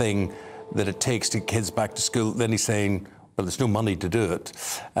everything that it takes to get kids back to school. Then he's saying, well, there's no money to do it.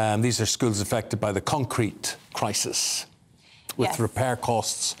 These are schools affected by the concrete crisis, with repair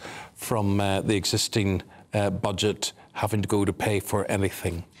costs from the existing budget having to go to pay for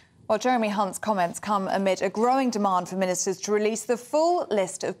anything. Well, Jeremy Hunt's comments come amid a growing demand for ministers to release the full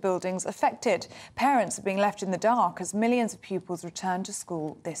list of buildings affected. Parents are being left in the dark as millions of pupils return to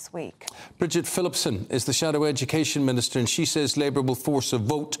school this week. Bridget Phillipson is the Shadow Education Minister, and she says Labour will force a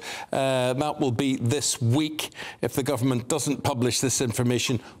vote. That will be this week if the government doesn't publish this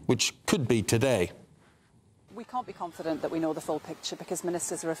information, which could be today. We can't be confident that we know the full picture because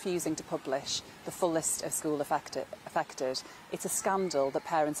ministers are refusing to publish the full list of school affected. It's a scandal that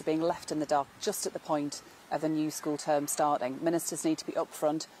parents are being left in the dark just at the point of a new school term starting. Ministers need to be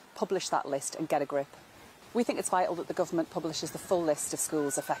upfront, publish that list and get a grip. We think it's vital that the government publishes the full list of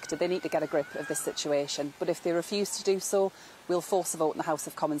schools affected. They need to get a grip of this situation. But if they refuse to do so, we'll force a vote in the House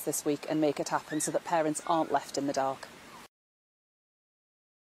of Commons this week and make it happen so that parents aren't left in the dark.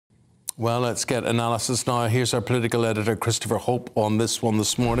 Well, let's get analysis now. Here's our political editor, Christopher Hope, on this one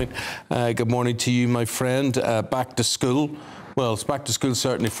this morning. Good morning to you, my friend. Back to school. Well, it's back to school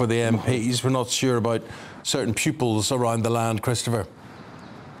certainly for the MPs. We're not sure about certain pupils around the land, Christopher.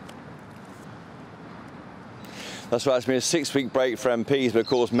 That's right, it's been a 6-week break for MPs, but of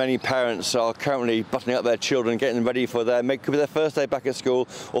course many parents are currently buttoning up their children, getting them ready for could be their first day back at school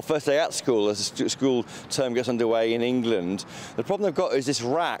or first day at school as the school term gets underway in England. The problem they've got is this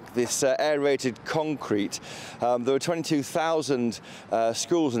rack, this aerated concrete. There were 22,000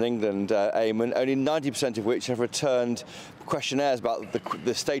 schools in England, Eamonn, only 90% of which have returned questionnaires about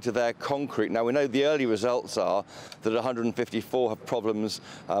the state of their concrete. Now, we know the early results are that 154 have problems,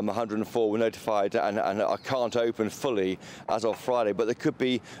 104 were notified and can't open fully as of Friday, but there could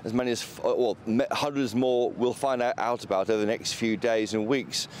be as many as, well, hundreds more we'll find out about over the next few days and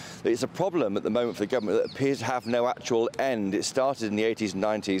weeks. It's a problem at the moment for the government that appears to have no actual end. It started in the 80s and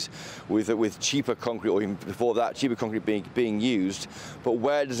 90s with cheaper concrete, or even before that, cheaper concrete being used, but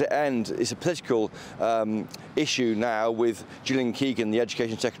where does it end? It's a political issue now with Gillian Keegan, the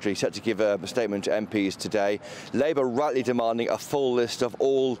Education Secretary, set to give a statement to MPs today. Labour rightly demanding a full list of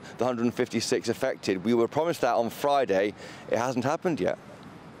all the 156 affected. We were promised that on Friday. It hasn't happened yet.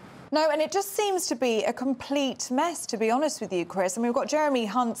 No, and it just seems to be a complete mess, to be honest with you, Chris. I mean, we've got Jeremy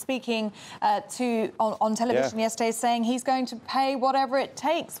Hunt speaking on television yesterday, saying he's going to pay whatever it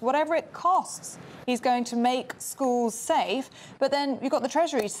takes, whatever it costs. He's going to make schools safe. But then you've got the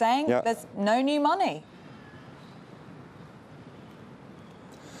Treasury saying there's no new money.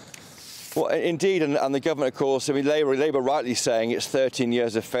 Well, indeed, and the government, of course, I mean, Labour rightly saying it's 13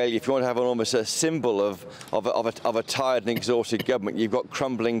 years of failure. If you want to have almost a symbol of a tired and exhausted government, you've got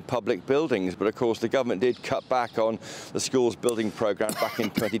crumbling public buildings. But of course, the government did cut back on the schools building programme back in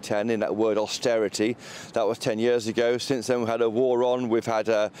 2010 in that word austerity. That was 10 years ago. Since then, we've had a war on, we've had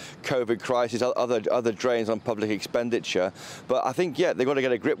a COVID crisis, other drains on public expenditure. But I think, they've got to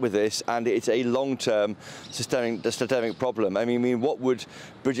get a grip with this, and it's a long-term systemic problem. I mean, what would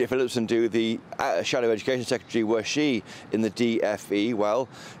Bridget Phillipson do, the Shadow Education Secretary, were she in the DFE? Well,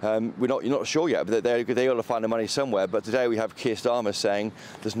 you're not sure yet, but they ought to find the money somewhere. But today we have Keir Starmer saying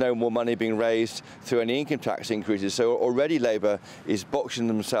there's no more money being raised through any income tax increases. So already Labour is boxing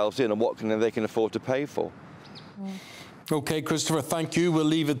themselves in on what they can afford to pay for. OK, Christopher, thank you. We'll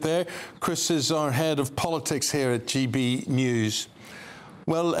leave it there. Chris is our head of politics here at GB News.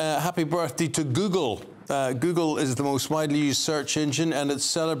 Well, happy birthday to Google. Google is the most widely used search engine and it's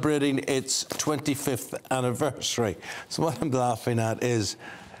celebrating its 25th anniversary. So what I'm laughing at is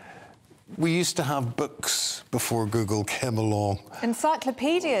we used to have books before Google came along.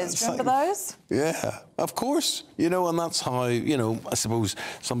 Encyclopedias, do you remember those? Yeah, of course. You know, and that's how, you know, I suppose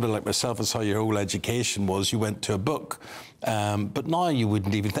somebody like myself, that's how your whole education was. You went to a book. But now you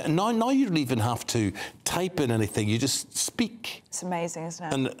wouldn't even... Now you don't even have to type in anything. You just speak. It's amazing,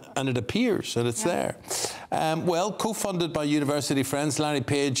 isn't it? And it appears, and it's there. Well, co-funded by university friends Larry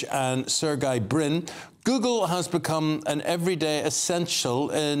Page and Sergey Brin, Google has become an everyday essential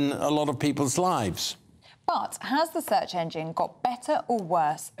in a lot of people's lives. But has the search engine got better or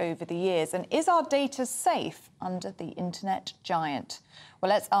worse over the years? And is our data safe under the internet giant? Well,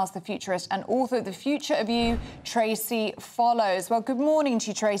 let's ask the futurist and author of The Future of You, Tracy Follows. Well, good morning to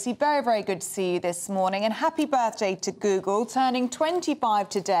you, Tracy. Very, very good to see you this morning. And happy birthday to Google, turning 25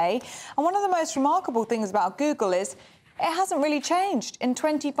 today. And one of the most remarkable things about Google is it hasn't really changed. In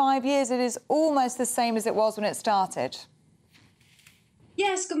 25 years, it is almost the same as it was when it started.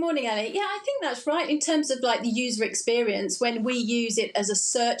 Yes, good morning, Ellie. Yeah, I think that's right in terms of like the user experience. When we use it as a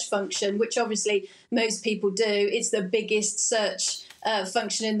search function, which obviously most people do, it's the biggest search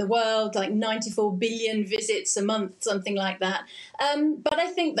function in the world, like 94 billion visits a month, something like that. But I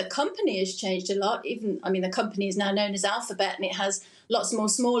think the company has changed a lot. The company is now known as Alphabet, and it has lots more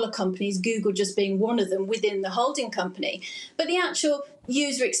smaller companies, Google just being one of them within the holding company. But the actual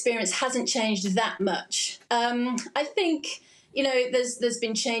user experience hasn't changed that much. I think, you know, there's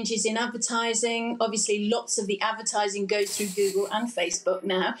been changes in advertising. Obviously, lots of the advertising goes through Google and Facebook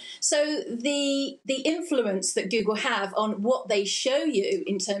now. So the influence that Google have on what they show you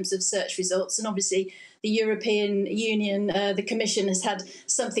in terms of search results, and obviously the European Union, the Commission has had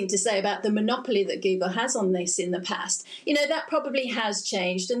something to say about the monopoly that Google has on this in the past. You know, that probably has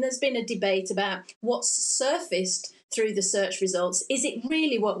changed, and there's been a debate about what's surfaced through the search results. Is it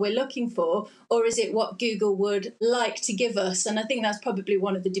really what we're looking for, or is it what Google would like to give us? And I think that's probably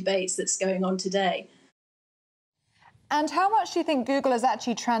one of the debates that's going on today. And how much do you think Google has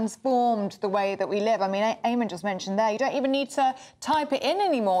actually transformed the way that we live? I mean, Eamonn just mentioned there, you don't even need to type it in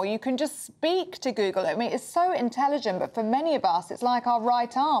anymore. You can just speak to Google. I mean, it's so intelligent, but for many of us, it's like our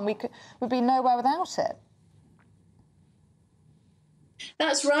right arm. We'd be nowhere without it.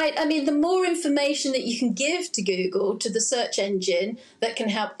 That's right. I mean, the more information that you can give to Google, to the search engine, that can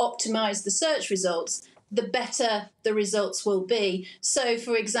help optimize the search results, the better the results will be. So,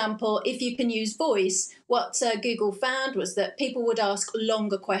 for example, if you can use voice, what Google found was that people would ask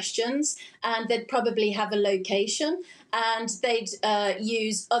longer questions, and they'd probably have a location, and they'd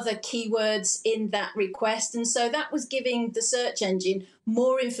use other keywords in that request. And so that was giving the search engine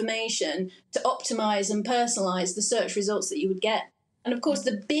more information to optimize and personalize the search results that you would get. And of course,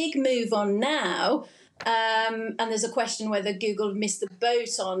 the big move on now, and there's a question whether Google have missed the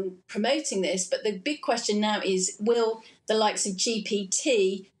boat on promoting this, but the big question now is, will the likes of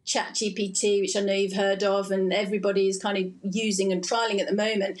ChatGPT, which I know you've heard of and everybody is kind of using and trialing at the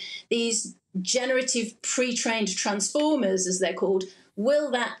moment, these generative pre-trained transformers, as they're called, will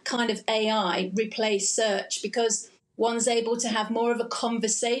that kind of AI replace search? Because one's able to have more of a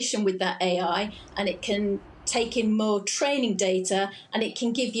conversation with that AI, and it can take in more training data, and it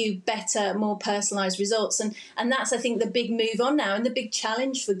can give you better, more personalized results. And that's, I think, the big move on now and the big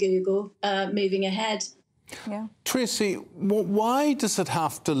challenge for Google moving ahead. Yeah. Tracy, why does it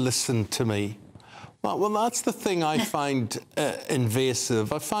have to listen to me? Well, that's the thing I find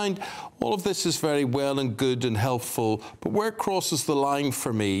invasive. I find all of this is very well and good and helpful, but where it crosses the line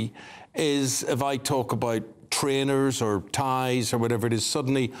for me is if I talk about trainers or ties or whatever it is,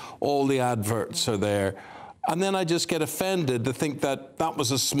 suddenly all the adverts are there. And then I just get offended to think that that was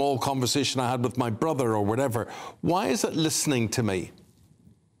a small conversation I had with my brother or whatever. Why is it listening to me?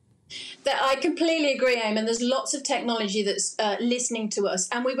 I completely agree, Eamonn. There's lots of technology that's listening to us.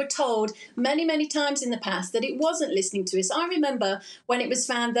 And we were told many, many times in the past that it wasn't listening to us. I remember when it was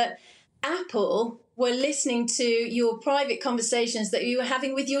found that Apple were listening to your private conversations that you were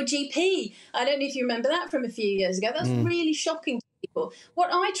having with your GP. I don't know if you remember that from a few years ago. That's really shocking to people.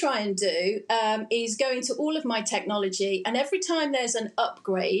 What I try and do is go into all of my technology, and every time there's an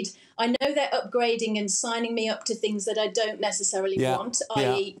upgrade, I know they're upgrading and signing me up to things that I don't necessarily want,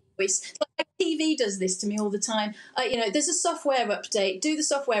 i.e. voice. Like TV does this to me all the time. You know, there's a software update. Do the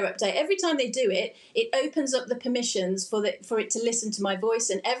software update. Every time they do it, it opens up the permissions for it to listen to my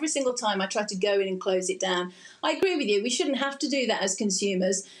voice. And every single time I try to go in and close it down. I agree with you. We shouldn't have to do that as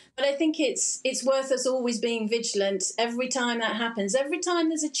consumers. But I think it's worth us always being vigilant every time that happens. Every time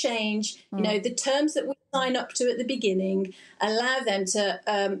there's a change, you know, the terms that we sign up to at the beginning, allow them to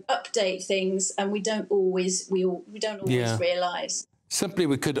update things, and we don't always realise. Simply,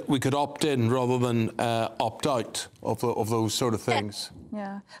 we could opt in rather than opt out of those sort of things.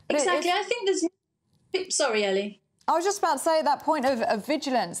 Yeah, but exactly. I think there's. Sorry, Ellie. I was just about to say that point of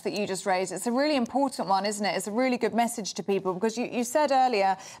vigilance that you just raised, it's a really important one, isn't it? It's a really good message to people, because you said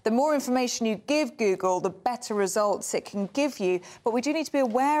earlier, the more information you give Google, the better results it can give you. But we do need to be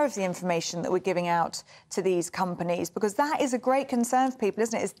aware of the information that we're giving out to these companies, because that is a great concern for people,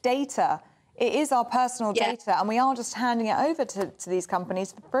 isn't it? It's data. It is our personal data, and we are just handing it over to these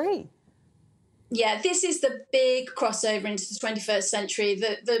companies for free. Yeah, this is the big crossover into the 21st century,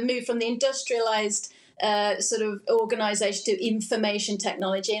 the move from the industrialised sort of organisation to information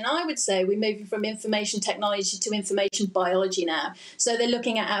technology. And I would say we're moving from information technology to information biology now. So they're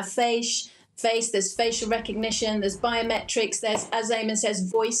looking at our face, there's facial recognition, there's biometrics, there's, as Eamonn says,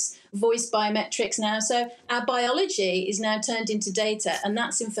 voice biometrics now. So our biology is now turned into data, and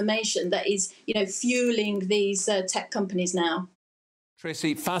that's information that is, fueling these tech companies now.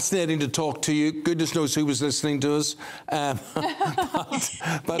 Tracy, fascinating to talk to you. Goodness knows who was listening to us. But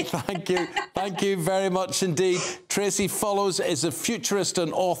thank you very much indeed. Tracy Follows is a futurist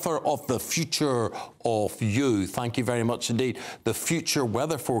and author of The Future of You. Thank you very much indeed. The future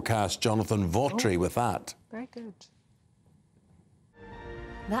weather forecast, Jonathan Vautry with that. Very good.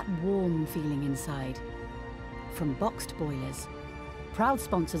 That warm feeling inside. From Boxed Boilers, proud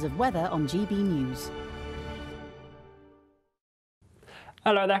sponsors of weather on GB News.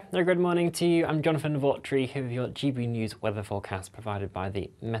 Hello there, good morning to you. I'm Jonathan Vautry here with your GB News weather forecast provided by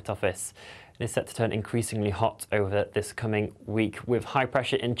the Met Office. It is set to turn increasingly hot over this coming week with high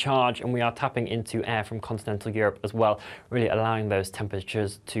pressure in charge, and we are tapping into air from continental Europe as well, really allowing those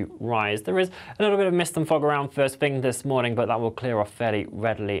temperatures to rise. There is a little bit of mist and fog around first thing this morning, but that will clear off fairly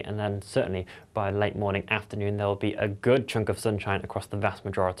readily, and then certainly by late morning afternoon there will be a good chunk of sunshine across the vast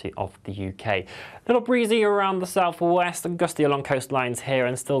majority of the UK. A little breezy around the southwest, gusty along coastlines here,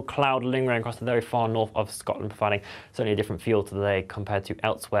 and still cloud lingering across the very far north of Scotland, providing certainly a different feel to the day compared to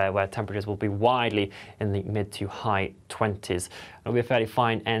elsewhere, where temperatures will be widely in the mid to high 20s. It'll be a fairly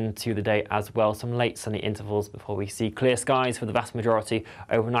fine end to the day as well. Some late sunny intervals before we see clear skies for the vast majority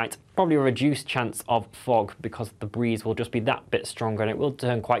overnight. Probably a reduced chance of fog because the breeze will just be that bit stronger, and it will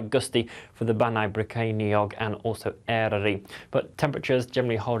turn quite gusty for the Banai, Brycheiniog and also Eryri. But temperatures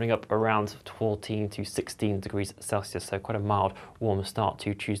generally holding up around 14 to 16 degrees Celsius, so quite a mild, warm start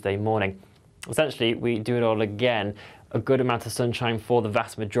to Tuesday morning. Essentially, we do it all again. A good amount of sunshine for the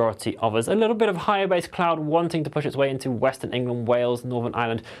vast majority of us. A little bit of higher base cloud wanting to push its way into Western England, Wales, Northern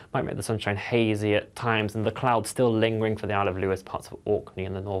Ireland might make the sunshine hazy at times, and the cloud still lingering for the Isle of Lewis, parts of Orkney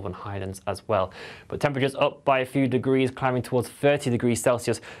and the Northern Highlands as well. But temperatures up by a few degrees, climbing towards 30 degrees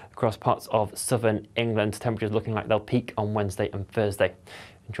Celsius across parts of southern England. Temperatures looking like they'll peak on Wednesday and Thursday.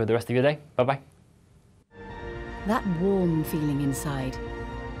 Enjoy the rest of your day. Bye-bye. That warm feeling inside.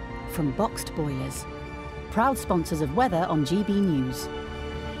 From Boxed Boilers, proud sponsors of weather on GB News.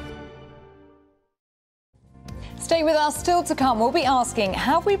 Stay with us. Still to come, we'll be asking,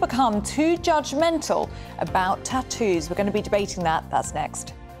 have we become too judgmental about tattoos? We're going to be debating that. That's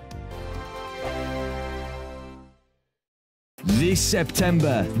next. This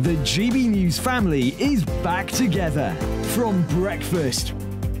September, the GB News family is back together. From breakfast,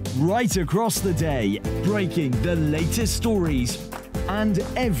 right across the day, breaking the latest stories, and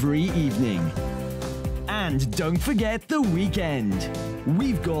every evening. And don't forget the weekend.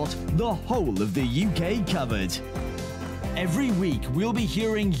 We've got the whole of the UK covered. Every week we'll be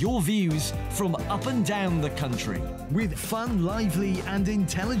hearing your views from up and down the country, with fun, lively and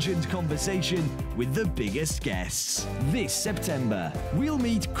intelligent conversation with the biggest guests. This September, we'll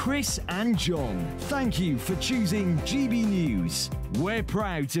meet Chris and John. Thank you for choosing GB News. We're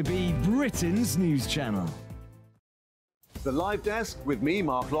proud to be Britain's news channel. The Live Desk with me,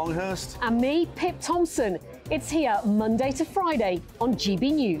 Mark Longhurst. And me, Pip Thompson. It's here Monday to Friday on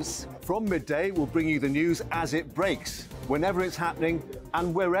GB News. From midday, we'll bring you the news as it breaks, whenever it's happening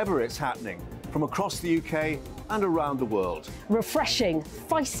and wherever it's happening, from across the UK and around the world. Refreshing,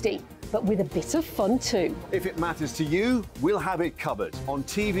 feisty, but with a bit of fun too. If it matters to you, we'll have it covered on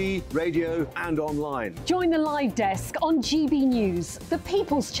TV, radio and online. Join the Live Desk on GB News, the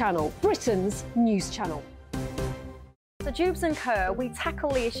People's Channel, Britain's news channel. So Jubes and Kerr, we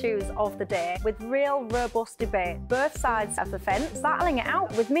tackle the issues of the day with real, robust debate, both sides of the fence, battling it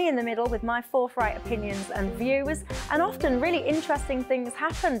out with me in the middle with my forthright opinions and views. And often really interesting things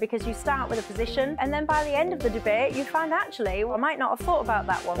happen because you start with a position and then by the end of the debate you find actually, well, I might not have thought about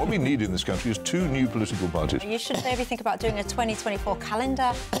that one. What we need in this country is 2 new political parties. You should maybe think about doing a 2024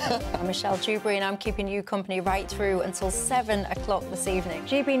 calendar. I'm Michelle Dewberry and I'm keeping you company right through until 7 o'clock this evening.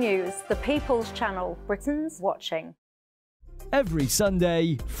 GB News, the People's Channel, Britain's watching. Every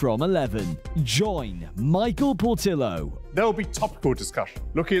Sunday from 11, join Michael Portillo. There'll be topical discussion,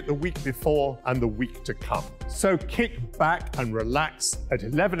 looking at the week before and the week to come. So kick back and relax at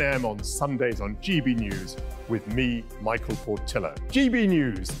 11 AM on Sundays on GB News with me, Michael Portillo. GB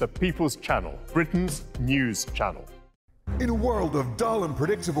News, the People's Channel, Britain's news channel. In a world of dull and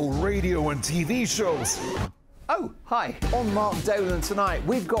predictable radio and TV shows. Oh, hi. On Mark Dolan tonight,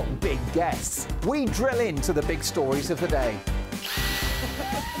 we've got big guests. We drill into the big stories of the day.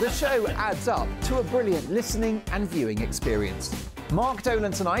 The show adds up to a brilliant listening and viewing experience. Mark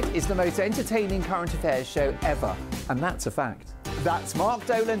Dolan Tonight is the most entertaining current affairs show ever, and that's a fact. That's Mark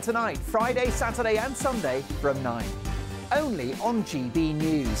Dolan Tonight, Friday, Saturday and Sunday from 9. Only on GB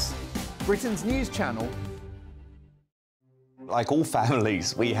News, Britain's news channel. Like all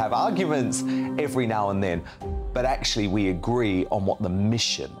families, we have arguments every now and then, but actually we agree on what the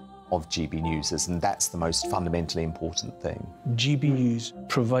mission of GB News is, and that's the most fundamentally important thing. GB News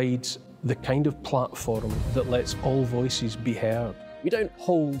provides the kind of platform that lets all voices be heard. We don't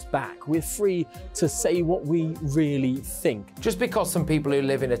hold back. We're free to say what we really think. Just because some people who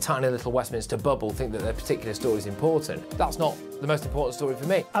live in a tiny little Westminster bubble think that their particular story is important, that's not the most important story for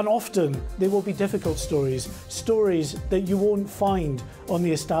me. And often there will be difficult stories, stories that you won't find on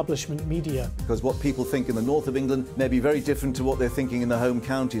the establishment media. Because what people think in the north of England may be very different to what they're thinking in the home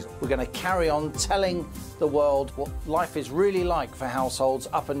counties. We're going to carry on telling the world what life is really like for households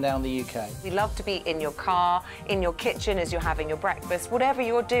up and down the UK. We love to be in your car, in your kitchen as you're having your breakfast. Whatever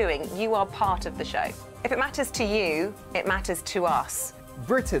you're doing, you are part of the show. If it matters to you, it matters to us.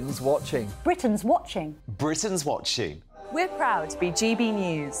 Britain's watching. Britain's watching. Britain's watching. We're proud to be GB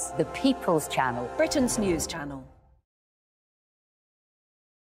News, The People's Channel. Britain's news channel.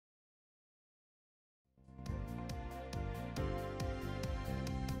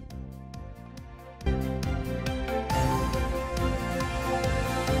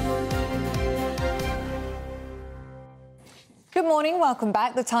 Good morning, welcome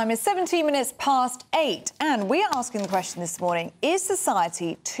back. The time is 17 minutes past 8, and we are asking the question this morning, is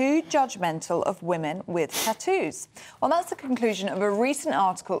society too judgmental of women with tattoos? Well, that's the conclusion of a recent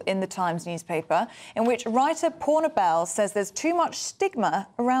article in the Times newspaper in which writer Porna Bell says there's too much stigma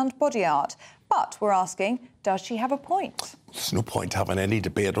around body art. But we're asking, does she have a point? There's no point having any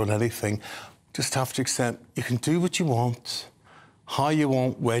debate on anything. Just have to accept you can do what you want, how you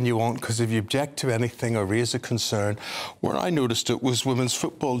want, when you want, because if you object to anything or raise a concern, where I noticed it was women's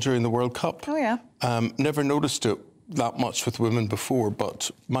football during the World Cup. Oh, yeah. Never noticed it that much with women before, but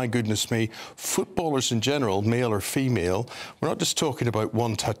my goodness me, footballers in general, male or female, we're not just talking about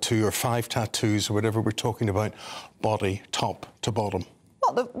one tattoo or 5 tattoos or whatever, we're talking about body, top to bottom.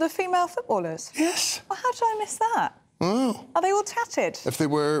 What, the female footballers? Yes. Well, how did I miss that? Oh. Are they all tatted? If they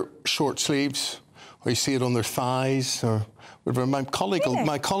wear short sleeves, or you see it on their thighs, or whatever. My colleague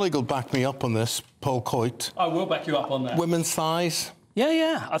will back me up on this, Paul Coit. I will back you up on that. Women's thighs.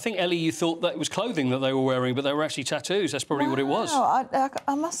 Yeah. I think, Ellie, you thought that it was clothing that they were wearing, but they were actually tattoos. That's probably what it was.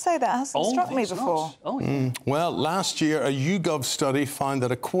 I must say that hasn't struck me before. Oh, yeah. Well, last year, a YouGov study found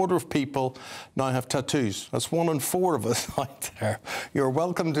that a quarter of people now have tattoos. That's 1 in 4 of us out there. You're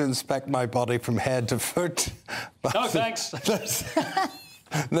welcome to inspect my body from head to foot. No, thanks.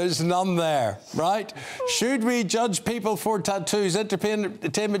 There's none there, right? Should we judge people for tattoos?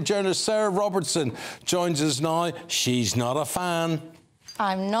 Entertainment journalist Sarah Robertson joins us now. She's not a fan.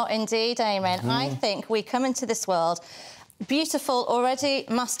 I'm not indeed, Eamonn. I think we come into this world beautiful, already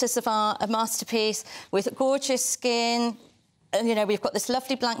masters of art, a masterpiece with gorgeous skin. And, you know, we've got this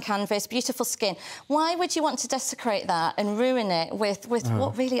lovely blank canvas, beautiful skin. Why would you want to desecrate that and ruin it with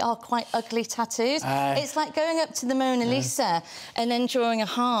what really are quite ugly tattoos? It's like going up to the Mona Lisa and then drawing a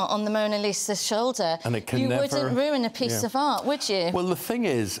heart on the Mona Lisa's shoulder. And it can you never... wouldn't ruin a piece of art, would you? Well, the thing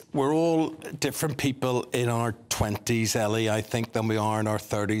is, we're all different people in our 20s, Ellie, I think, than we are in our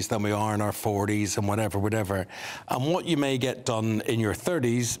 30s, than we are in our 40s and whatever. And what you may get done in your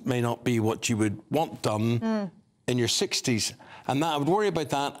 30s may not be what you would want done in your 60s. And I would worry about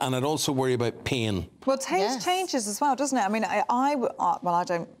that, and I'd also worry about pain. Well, taste changes as well, doesn't it? I mean, I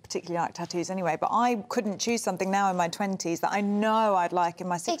don't particularly like tattoos anyway, but I couldn't choose something now in my 20s that I know I'd like in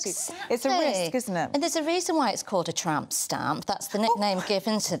my 60s. Exactly. It's a risk, isn't it? And there's a reason why it's called a tramp stamp. That's the nickname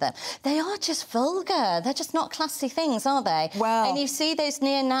given to them. They are just vulgar. They're just not classy things, are they? Well... And you see those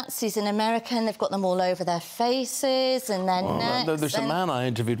neo-Nazis in America, and they've got them all over their faces and their necks. There's a man I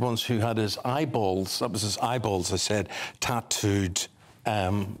interviewed once who had his eyeballs, that was his eyeballs, I said, tattooed.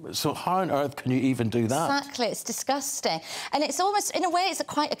 So how on earth can you even do that? Exactly, it's disgusting. And it's almost, in a way, it's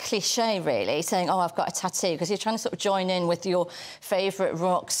quite a cliche, really, saying, oh, I've got a tattoo, because you're trying to sort of join in with your favourite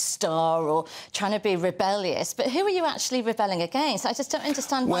rock star or trying to be rebellious. But who are you actually rebelling against? I just don't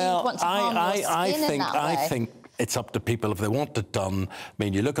understand why you want to harm your skin in that way. I think it's up to people if they want it done. I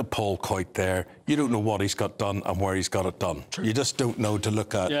mean, you look at Paul Coit there, you don't know what he's got done and where he's got it done. True. You just don't know to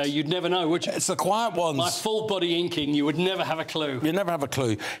look at. Yeah, you'd never know, would you? It's the quiet ones. My full body inking, you would never have a clue. You never have a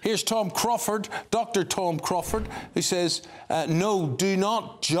clue. Here's Tom Crawford, Dr. Tom Crawford, who says, no, do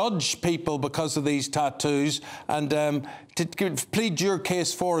not judge people because of these tattoos. And plead your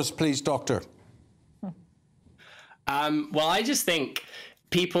case for us, please, Doctor. Well, I just think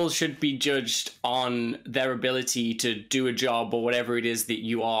people should be judged on their ability to do a job or whatever it is that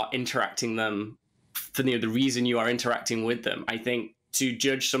you are interacting them for, the reason you are interacting with them. I think to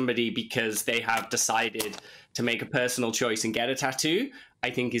judge somebody because they have decided to make a personal choice and get a tattoo, I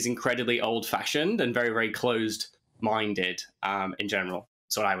think is incredibly old-fashioned and very, very closed-minded in general.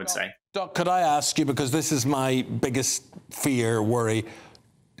 That's what I would say. Doc, could I ask you, because this is my biggest fear, worry,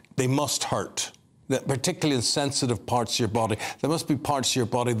 they must hurt. That particularly in sensitive parts of your body, there must be parts of your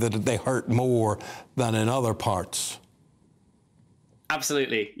body that they hurt more than in other parts.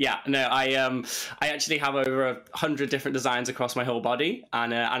 Absolutely, yeah. No, I actually have over 100 different designs across my whole body,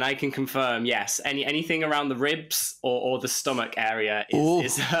 and I can confirm, yes, anything around the ribs or the stomach area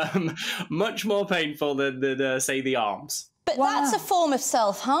is much more painful than say the arms. But that's a form of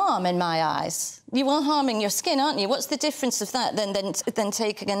self-harm in my eyes. You are harming your skin, aren't you? What's the difference of that than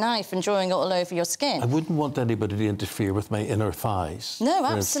taking a knife and drawing it all over your skin? I wouldn't want anybody to interfere with my inner thighs. No,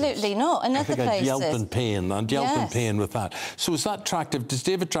 absolutely not. And other places. I'd yelp in pain. I'd yelp in pain with that. So is that attractive? Does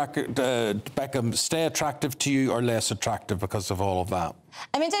David Beckham stay attractive to you or less attractive because of all of that?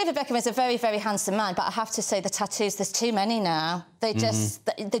 I mean, David Beckham is a very, very handsome man, but I have to say the tattoos, there's too many now. They just,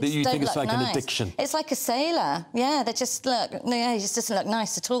 they just you don't think it's look like nice. an addiction? It's like a sailor. Yeah, they just look, he just doesn't look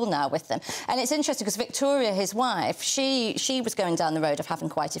nice at all now with them. And it's interesting because Victoria, his wife, she was going down the road of having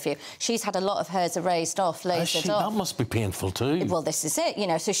quite a few. She's had a lot of hers erased off, lasered off. That must be painful too. Well, this is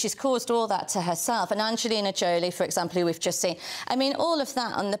it, so she's caused all that to herself. And Angelina Jolie, for example, who we've just seen, I mean, all of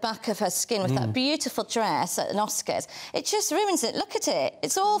that on the back of her skin with that beautiful dress at an Oscars, it just ruins it. Look at it.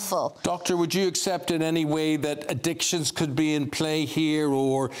 It's awful. Doctor, would you accept in any way that addictions could be in play here,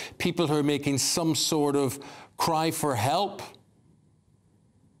 or people who are making some sort of cry for help?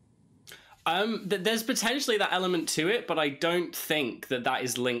 There's potentially that element to it, but I don't think that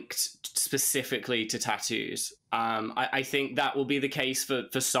is linked specifically to tattoos. I think that will be the case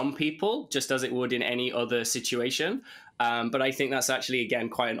for some people, just as it would in any other situation. But I think that's actually, again,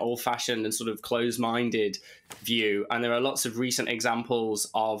 quite an old-fashioned and sort of closed-minded view. And there are lots of recent examples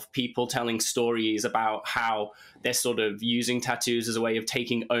of people telling stories about how they're sort of using tattoos as a way of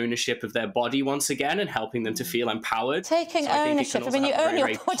taking ownership of their body once again and helping them to feel empowered. Taking ownership. I mean, you own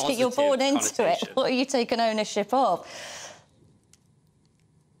your body, you're born into it. What are you taking ownership of?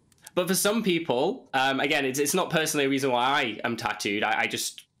 But for some people, again, it's not personally a reason why I am tattooed. I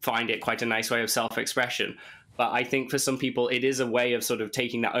just find it quite a nice way of self-expression. But I think for some people, it is a way of sort of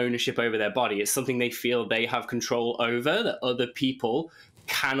taking that ownership over their body. It's something they feel they have control over, that other people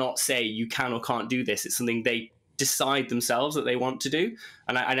cannot say you can or can't do this. It's something they decide themselves that they want to do.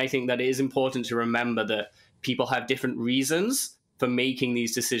 And I think that it is important to remember that people have different reasons for making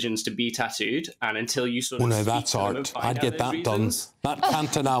these decisions to be tattooed, and until you sort of no, that's art. I'd get that done. That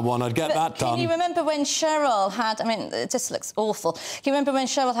Cantona one, I'd get that done. Can you remember when Cheryl had, I mean, it just looks awful. Can you remember when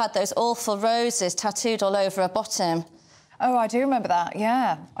Cheryl had those awful roses tattooed all over her bottom? Oh, I do remember that,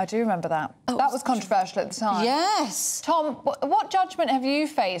 yeah. I do remember that. Oh, that was controversial at the time. Yes. Tom, what judgment have you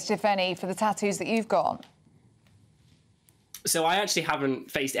faced, if any, for the tattoos that you've got? So I actually haven't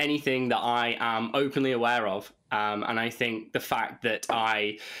faced anything that I am openly aware of. And I think the fact that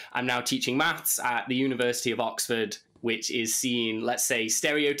I am now teaching maths at the University of Oxford, which is seen, let's say,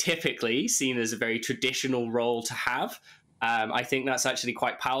 stereotypically seen as a very traditional role to have, I think that's actually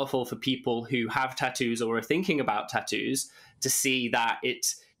quite powerful for people who have tattoos or are thinking about tattoos, to see that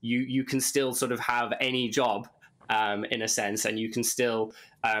you can still sort of have any job in a sense, and you can still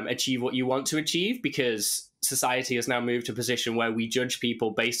achieve what you want to achieve, because society has now moved to a position where we judge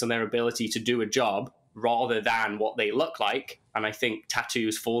people based on their ability to do a job rather than what they look like. And I think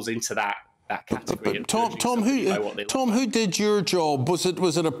tattoos falls into that category. But Tom, who did your job? Was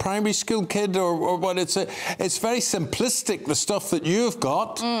it a primary school kid or what? It's very simplistic, the stuff that you've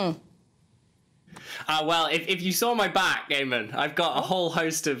got. Well, if you saw my back, Eamonn, I've got a whole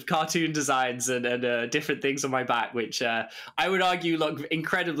host of cartoon designs and different things on my back, which I would argue look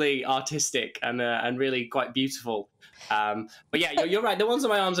incredibly artistic and really quite beautiful. But yeah, you're right. The ones on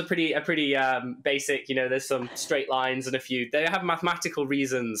my arms are pretty basic. There's some straight lines and they have mathematical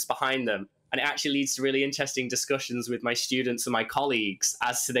reasons behind them. And it actually leads to really interesting discussions with my students and my colleagues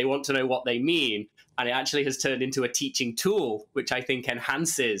as to they want to know what they mean. And it actually has turned into a teaching tool, which I think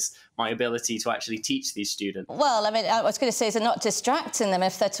enhances my ability to actually teach these students. Well, I mean, I was going to say, is it not distracting them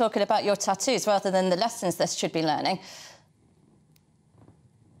if they're talking about your tattoos rather than the lessons they should be learning?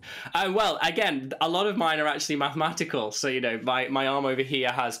 Well, again, a lot of mine are actually mathematical. So, my arm over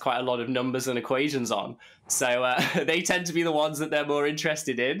here has quite a lot of numbers and equations on. So they tend to be the ones that they're more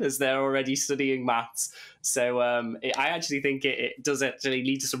interested in, as they're already studying maths. So I actually think it does actually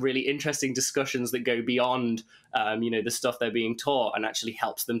lead to some really interesting discussions that go beyond you know, the stuff they're being taught, and actually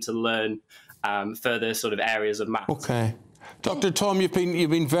helps them to learn further sort of areas of maths. Okay. Dr. Tom, you've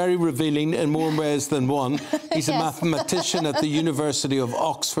been very revealing in more ways than one. He's a mathematician at the University of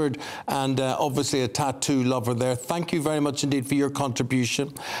Oxford and obviously a tattoo lover there. Thank you very much indeed for your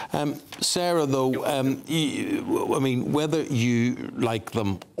contribution. Sarah, though, I mean, whether you like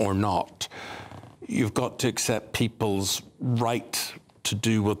them or not, you've got to accept people's right to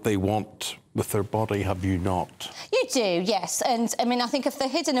do what they want with their body, have you not? You do, yes. And I mean, I think if they're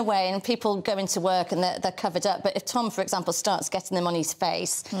hidden away and people go into work and they're covered up, but if Tom, for example, starts getting them on his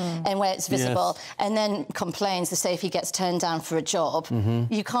face and where it's visible, and then complains, to say if he gets turned down for a job,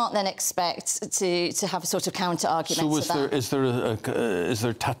 you can't then expect to have a sort of counter argument to that. Is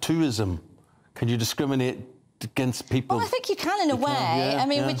there tattooism? Can you discriminate against people? Well, I think you can in a way. I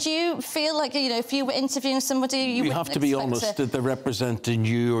mean, would you feel like, you know, if you were interviewing somebody, you have to be honest that they're representing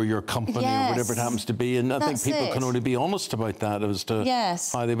you or your company or whatever it happens to be, and I think people can only be honest about that as to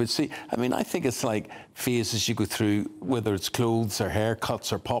how they would see. I mean, I think it's like phases you go through, whether it's clothes or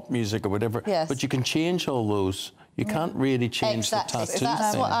haircuts or pop music or whatever, but you can change all those. You can't really change the tattoo.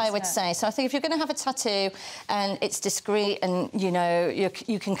 That's what I would say. So I think if you're going to have a tattoo and it's discreet and, you know,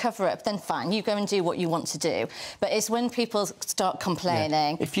 you can cover it, then fine, you go and do what you want to do. But it's when people start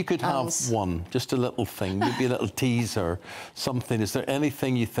complaining. If you could have one, just a little thing, maybe a little teaser, something. Is there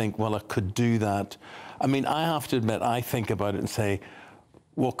anything you think, well, I could do that? I mean, I have to admit, I think about it and say,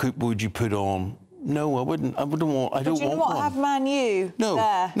 what would you put on? No, I wouldn't. I wouldn't want. I don't want one. Do you not have Man U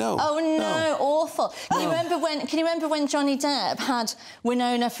there? No. Oh no, awful! Can you remember when Johnny Depp had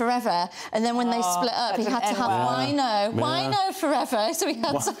Winona Forever, and then when they split up, he had to have Wino Forever, so he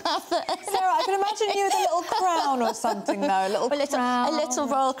had to have that. Sarah, I can imagine you with a little crown or something, though, a little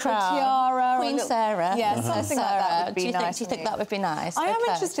royal crown, tiara, Queen Sarah. Yeah, something like that would be nice. Do you think that would be nice? I am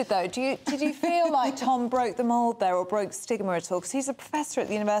interested, though. Did you feel like Tom broke the mould there, or broke stigma at all? Because he's a professor at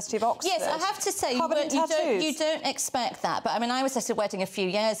the University of Oxford. Yes, I have to say. You don't expect that, but I mean, I was at a wedding a few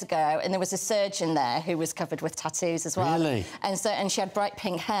years ago, and there was a surgeon there who was covered with tattoos as well. Really? And she had bright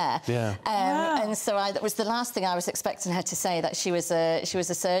pink hair. Yeah. And so that was the last thing I was expecting her to say, that she was a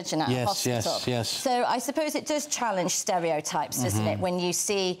surgeon at a hospital. Yes. So I suppose it does challenge stereotypes, doesn't it, when you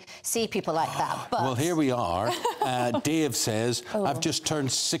see people like that. But well, here we are. Dave says, I've just turned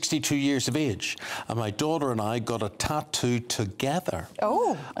 62 years of age, and my daughter and I got a tattoo together.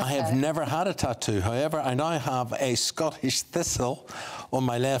 Oh. I have never had a tattoo. However, I now have a Scottish thistle on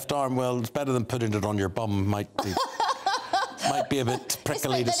my left arm. Well, it's better than putting it on your bum. Might be a bit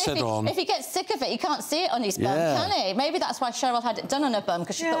prickly to sit on. If he gets sick of it, he can't see it on his bum, can he? Maybe that's why Cheryl had it done on her bum,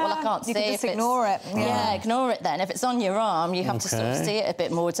 because she thought, well, I can't see it. You can just ignore it. Yeah, ignore it then. If it's on your arm, you have to sort of see it a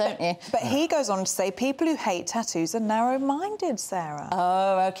bit more, don't you? But he goes on to say people who hate tattoos are narrow-minded, Sarah.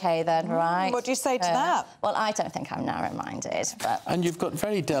 Oh, OK then, right. What do you say to that? Well, I don't think I'm narrow-minded, but... And you've got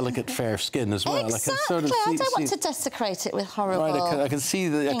very delicate, fair skin as well. Exactly. I don't want to desecrate it with horrible... Right, I can see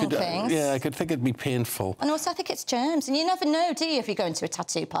that. I could think it'd be painful. And also, I think it's germs, and you never know, do you, if you go into a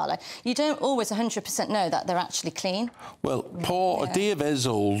tattoo parlour? You don't always 100% know that they're actually clean. Well, Dave is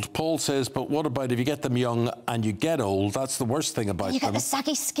old. Paul says, but what about if you get them young and you get old? That's the worst thing about them. You get the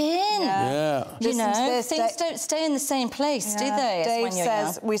saggy skin. Yeah. You know, things don't stay in the same place, do they? Dave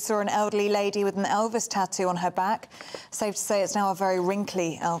says we saw an elderly lady with an Elvis tattoo on her back. Safe to say it's now a very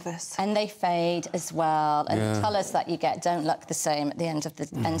wrinkly Elvis. And they fade as well. And the colours that you get don't look the same at the end of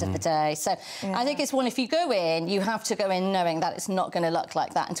the day. So I think it's one, if you go in, you have to go in knowing that it's not going to look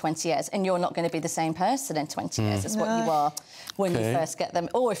like that in 20 years, and you're not going to be the same person in 20 years as what you are when you first get them.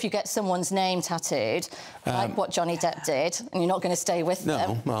 Or if you get someone's name tattooed, like what Johnny Depp did, and you're not going to stay with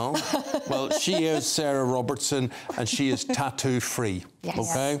them. No. Well, she is Sarah Robertson, and she is tattoo-free. Yes.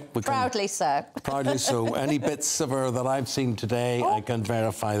 OK? Proudly so. Proudly so. Any bits of her that I've seen today, I can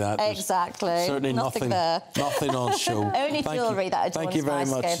verify that. Exactly. Certainly nothing on show. Only jewellery that adorns Thank you very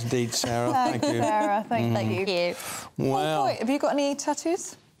much indeed, Sarah. Thank you, Sarah. Thank you. Well, have you got any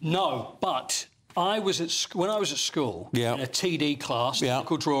tattoos? No, but when I was at school, in a TD class,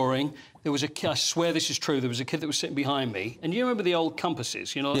 technical drawing, there was I swear this is true, there was a kid that was sitting behind me, and you remember the old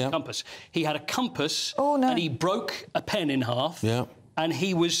compasses, you know, the compass? He had a compass, and he broke a pen in half, and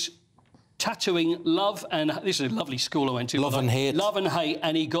he was tattooing love, and this is a lovely school I went to. Love and hate. Love and hate,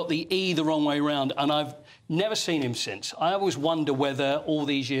 and he got the E the wrong way round, and I've never seen him since. I always wonder whether, all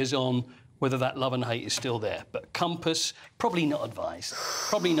these years on, whether that love and hate is still there. But compass, probably not advised.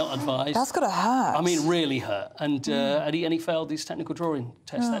 Probably not advised. That's got to hurt. I mean, really hurt. And he failed his technical drawing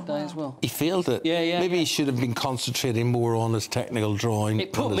test that day as well. He failed it? Yeah. Maybe he should have been concentrating more on his technical drawing.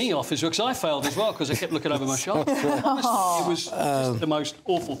 It put me off as well, because I failed as well, because I kept looking over my shoulder. It was just the most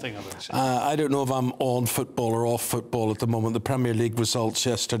awful thing I've ever seen. I don't know if I'm on football or off football at the moment. The Premier League results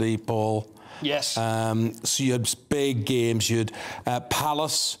yesterday, Paul. Yes. So you had big games. You had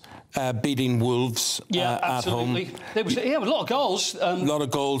Palace beating Wolves at home. There was a lot of goals. A lot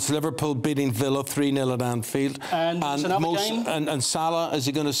of goals. Liverpool beating Villa 3-0 at Anfield. And another game. And Salah, is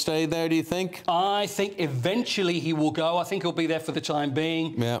he going to stay there, do you think? I think eventually he will go. I think he'll be there for the time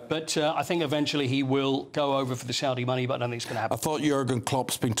being. Yeah. But I think eventually he will go over for the Saudi money, but I don't think it's going to happen. I thought Jurgen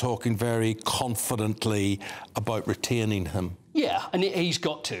Klopp's been talking very confidently about retaining him. Yeah, and he's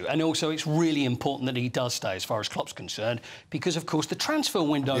got to. And also it's really important that he does stay as far as Klopp's concerned, because, of course, the transfer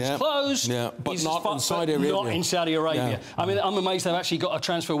window's closed. Yeah, but not in Saudi Arabia. Not in Saudi Arabia. Yeah. I mean, I'm amazed they've actually got a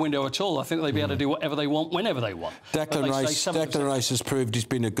transfer window at all. I think they'll be able to do whatever they want, whenever they want. Declan Rice has proved he's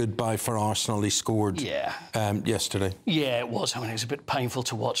been a good buy for Arsenal. He scored yesterday. Yeah, it was. I mean, it was a bit painful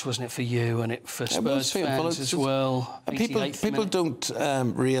to watch, wasn't it, for you and for Spurs fans as well. People don't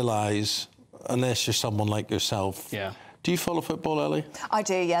realise, unless you're someone like yourself. Yeah. Do you follow football, Ellie? I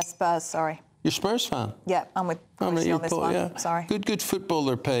do, yes, Spurs, sorry. You're a Spurs fan? Yeah, I'm with Chrissy on this one, sorry. Good football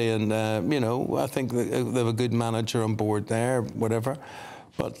they're paying. You know, I think they have a good manager on board there, whatever.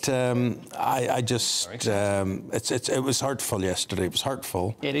 But I just... it was hurtful yesterday. It was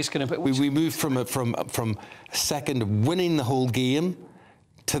hurtful. It is going to... We moved from second winning the whole game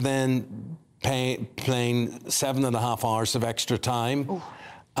to then playing 7.5 hours of extra time. Ooh.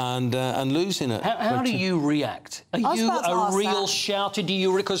 And losing it. How do you react? Are you a real shouter? Do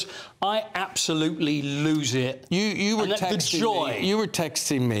you? Because I absolutely lose it. You were texting the joy. me. You were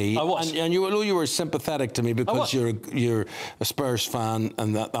texting me. I was. And you were sympathetic to me because you're a Spurs fan,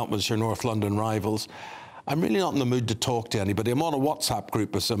 and that was your North London rivals. I'm really not in the mood to talk to anybody. I'm on a WhatsApp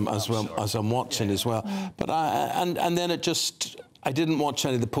group as I'm watching as well. But and then it just. I didn't watch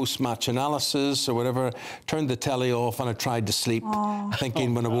any of the post-match analysis or whatever. Turned the telly off and I tried to sleep,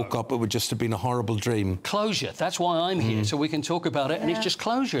 thinking when I woke up it would just have been a horrible dream. Closure. That's why I'm here, so we can talk about it, and it's just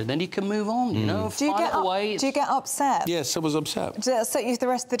closure. Then you can move on, you know. Do you get upset? Yes, I was upset. Did it upset you the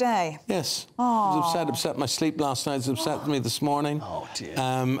rest of the day? Yes. I was upset my sleep last night. It was upset me this morning. Oh, dear.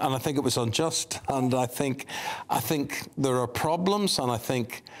 And I think it was unjust. And I think there are problems, and I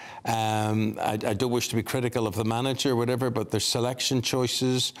think I don't wish to be critical of the manager or whatever, but there's selection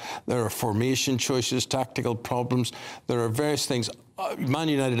choices, there are formation choices, tactical problems. There are various things. Man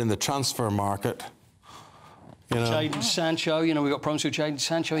United in the transfer market. You know, Jadon Sancho, you know, we've got problems with Jadon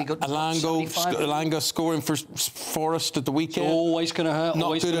Sancho. He got Alanga scoring for Forest at the weekend. It's always going to hurt.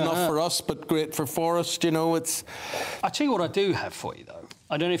 Not good enough for us, but great for Forest. You know, it's. I tell you what, I do have for you though.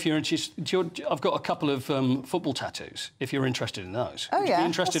 I don't know if you're interested. I've got a couple of football tattoos. If you're interested in those, would you be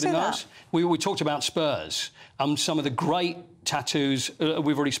interested in those? We talked about Spurs. Some of the great tattoos.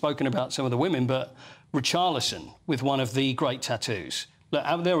 We've already spoken about some of the women, but Richarlison with one of the great tattoos. Look,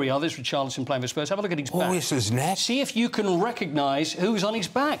 there we are. There's Richarlison playing for Spurs. Have a look at his back. Oh, yes, his neck. See if you can recognise who's on his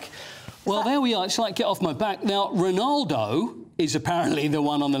back. Well, there we are. It's like get off my back. Now, Ronaldo is apparently the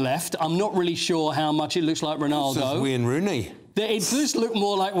one on the left. I'm not really sure how much it looks like Ronaldo. This is Wayne Rooney. It does look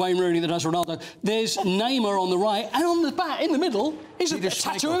more like Wayne Rooney than does Ronaldo. There's Neymar on the right, and on the back, in the middle, is a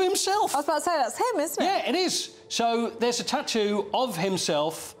tattoo of himself. I was about to say, that's him, isn't it? Yeah, it is. So there's a tattoo of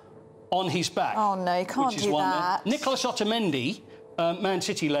himself on his back. Oh, no, you can't do that. Nicolas Otamendi, Man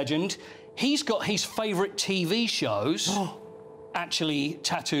City legend, he's got his favourite TV shows actually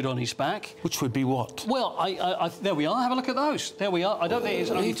tattooed on his back. Which would be what? Well, there we are. Have a look at those. There we are. I don't think it's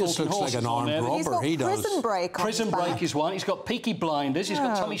only he just looks like an armed robber. He's got Prison Break on Prison his Break back. is one. He's got Peaky Blinders. He's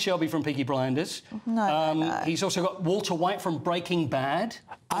got Tommy Shelby from Peaky Blinders. No. He's also got Walter White from Breaking Bad.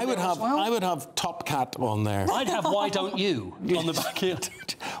 I would have Top Cat on there. I'd have Why Don't You on the back here.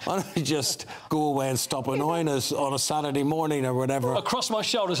 Why don't you just go away and stop annoying us on a Saturday morning or whatever? Across my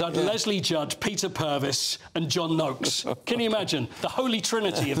shoulders, I had Leslie Judge, Peter Purvis and John Noakes. Can you imagine? The Holy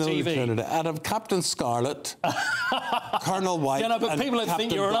Trinity of TV. And of Captain Scarlet, Colonel White. Yeah, no, but people would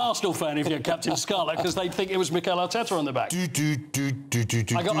think you're an Black. Arsenal fan if you're Captain Scarlet, because they'd think it was Mikel Arteta on the back.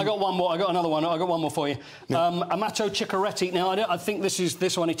 I got one more. I got another one. I got one more for you. Amato Ciccaretti. Now, I think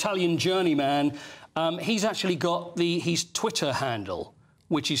this one, Italian journeyman. He's actually got his Twitter handle,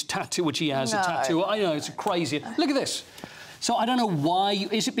 which he has a tattoo. I know, it's crazy. Look at this. So I don't know why.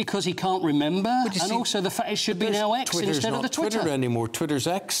 Is it because he can't remember? And also the fact it should be now X instead of the Twitter. Twitter anymore. Twitter's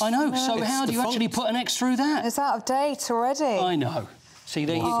X. I know. So how do you actually put an X through that? It's out of date already. I know. See,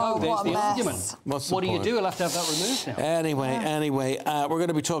 there you go. There's the argument. What do you do? We'll have to have that removed now. Anyway, we're going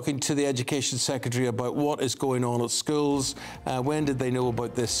to be talking to the Education Secretary about what is going on at schools. When did they know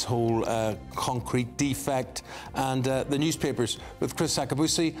about this whole concrete defect? And the newspapers with Chris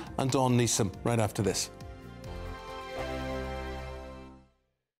Sakabusi and Dawn Neeson right after this.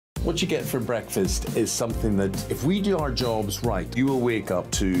 What you get for breakfast is something that, if we do our jobs right, you will wake up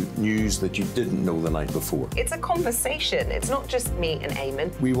to news that you didn't know the night before. It's a conversation. It's not just me and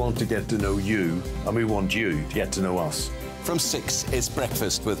Eamonn. We want to get to know you, and we want you to get to know us. From 6, it's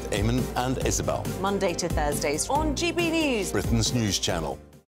Breakfast with Eamonn and Isabel. Monday to Thursdays on GB News. Britain's news channel.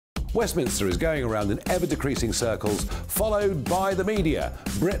 Westminster is going around in ever-decreasing circles, followed by the media.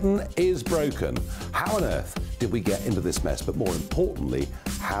 Britain is broken. How on earth did we get into this mess? But more importantly,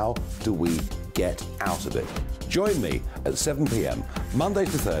 how do we get out of it? Join me at 7 p.m,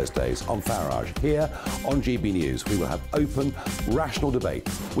 Mondays to Thursdays on Farage, here on GB News. We will have open, rational debate.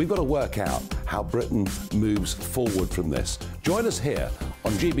 We've got to work out how Britain moves forward from this. Join us here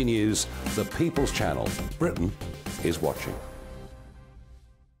on GB News, the People's Channel. Britain is watching.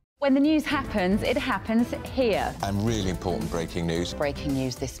 When the news happens, it happens here. And really important breaking news. Breaking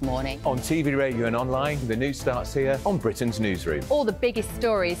news this morning. On TV, radio and online, the news starts here on Britain's Newsroom. All the biggest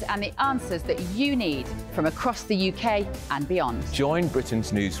stories and the answers that you need from across the UK and beyond. Join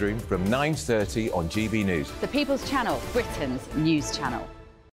Britain's Newsroom from 9:30 on GB News. The People's Channel, Britain's news channel.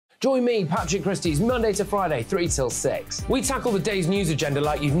 Join me, Patrick Christie's, Monday to Friday, 3 till 6. We tackle the day's news agenda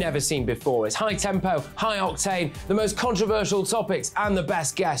like you've never seen before. It's high tempo, high octane, the most controversial topics and the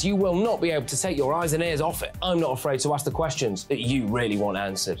best guests. You will not be able to take your eyes and ears off it. I'm not afraid to ask the questions that you really want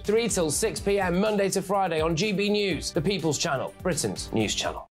answered. 3 till 6 p.m, Monday to Friday on GB News, the People's Channel, Britain's news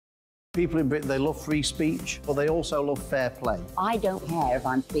channel. People in Britain, they love free speech, but they also love fair play. I don't care if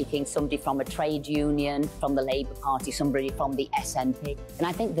I'm speaking somebody from a trade union, from the Labour Party, somebody from the SNP. And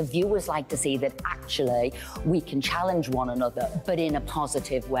I think the viewers like to see that actually we can challenge one another, but in a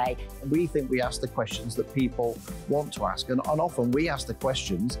positive way. We think we ask the questions that people want to ask, and often we ask the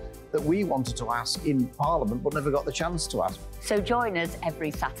questions that we wanted to ask in Parliament but never got the chance to ask. So join us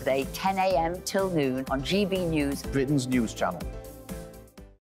every Saturday, 10 a.m. till noon on GB News, Britain's news channel.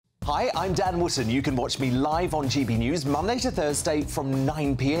 Hi, I'm Dan Wootton. You can watch me live on GB News Monday to Thursday from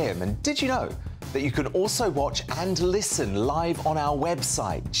 9 p.m. And did you know that you can also watch and listen live on our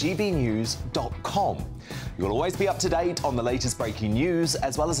website, gbnews.com? You'll always be up to date on the latest breaking news,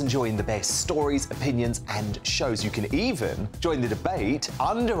 as well as enjoying the best stories, opinions and shows. You can even join the debate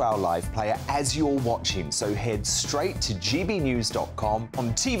under our live player as you're watching. So head straight to gbnews.com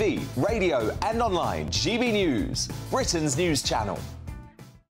on TV, radio and online. GB News, Britain's news channel.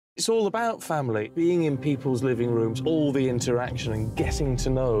 It's all about family, being in people's living rooms, all the interaction and getting to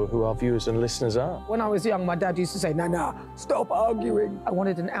know who our viewers and listeners are. When I was young, my dad used to say, "Nana, stop arguing." I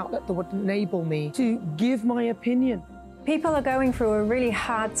wanted an outlet that would enable me to give my opinion. People are going through a really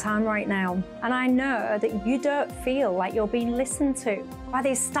hard time right now, and I know that you don't feel like you're being listened to by the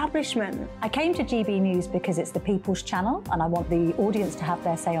establishment. I came to GB News because it's the People's Channel, and I want the audience to have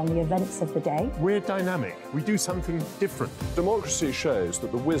their say on the events of the day. We're dynamic. We do something different. Democracy shows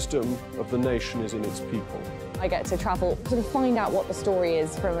that the wisdom of the nation is in its people. I get to travel to find out what the story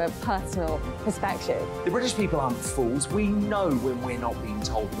is from a personal perspective. The British people aren't fools. We know when we're not being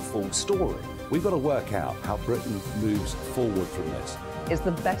told the full story. We've got to work out how Britain moves forward from this. Is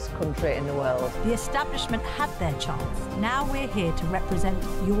the best country in the world. The establishment had their chance. Now we're here to represent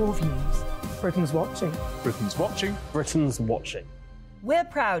your views. Britain's watching. Britain's watching. Britain's watching. We're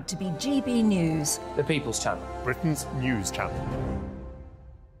proud to be GB News, The People's Channel, Britain's news channel.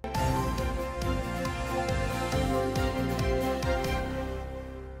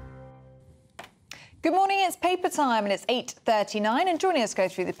 Good morning, it's paper time and it's 8:39, and joining us to go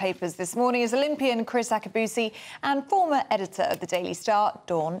through the papers this morning is Olympian Chris Sakabusi and former editor of the Daily Star,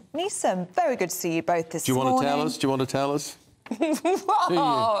 Dawn Neeson. Very good to see you both this morning. Do you want to tell us?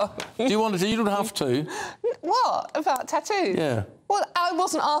 What? Do you want to? You don't have to. What? About tattoos? Yeah. Well, I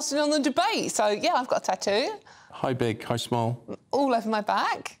wasn't asked on the debate, so yeah, I've got a tattoo. How big? How small? All over my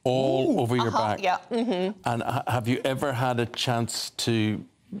back. All over your back? Yeah. Mm-hmm. And have you ever had a chance to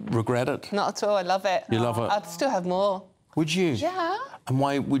regret it? Not at all. I love it. You love it? I'd still have more. Would you? Yeah. And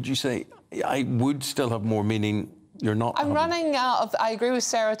why would you say I would still have more, meaning you're not? I'm running out of... I agree with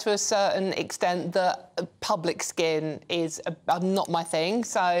Sarah to a certain extent that public skin is not my thing,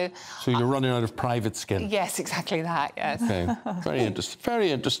 so you're running out of private skin. Yes, exactly that, yes. Okay, very interesting.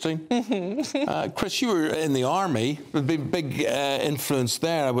 Very interesting. Chris, you were in the army. A big influence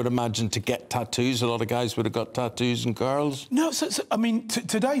there, I would imagine, to get tattoos. A lot of guys would have got tattoos and girls. No, I mean,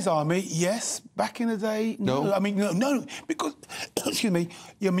 today's army, yes. Back in the day, no. I mean, no, because, excuse me,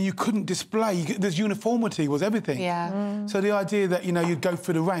 I mean, you couldn't display. There's uniformity was everything. Yeah. So the idea that, you know, you'd go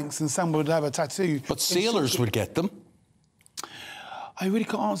through the ranks and someone would have a tattoo. But sailors would get them. I really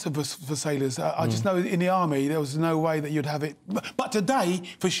can't answer for sailors. I just know in the army there was no way that you'd have it. But today,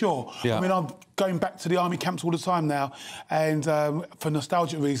 for sure. Yeah. I mean, I'm going back to the army camps all the time now, and for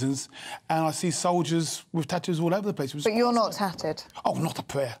nostalgic reasons, and I see soldiers with tattoos all over the place. But you're not tatted? Oh, not a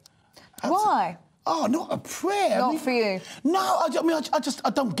prayer. Why? Oh, not a prayer. Not for you? No, I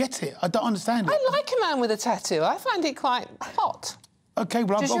don't get it. I don't understand it. I like a man with a tattoo. I find it quite hot. OK,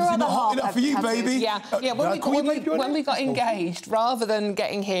 well, I'm obviously not hot enough for you, baby. Yeah, when we got engaged, rather than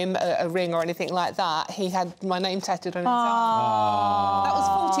getting him a ring or anything like that, he had my name tattooed on his arm. That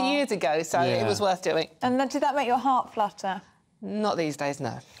was 40 years ago, so it was worth doing. And then, did that make your heart flutter? Not these days,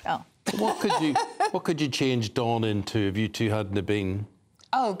 no. Oh. What could you change Dawn into if you two hadn't have been?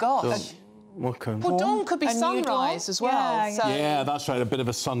 Oh, gosh. What kind? Well, dawn could be sunrise as well. Yeah, that's right. A bit of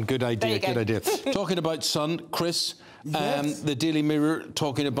a sun. Good idea. Good idea. Talking about sun, Chris. The Daily Mirror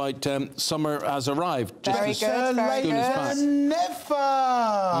talking about summer has arrived. Very good. Very good. Never.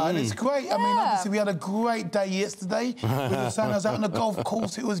 And it's great. I mean, obviously, we had a great day yesterday with the sun. I was out on the golf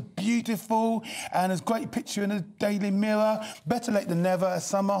course. It was beautiful, and there's a great picture in the Daily Mirror. Better late than never.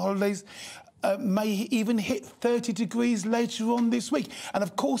 Summer holidays. May even hit 30 degrees later on this week. And,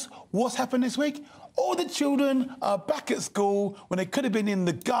 of course, what's happened this week? All the children are back at school when they could have been in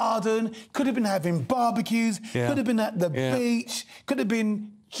the garden, could have been having barbecues, could have been at the beach, could have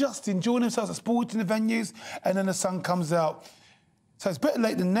been just enjoying themselves at sporting venues, and then the sun comes out. So it's better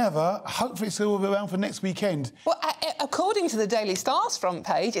late than never. Hopefully it's all around for next weekend. Well, according to the Daily Star's front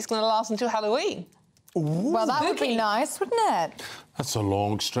page, it's going to last until Halloween. Ooh. Well, that would be nice, wouldn't it? That's a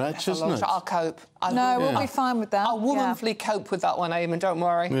long stretch, isn't it? I'll cope. We'll be fine with that. I'll womanfully cope with that one, Eamonn, don't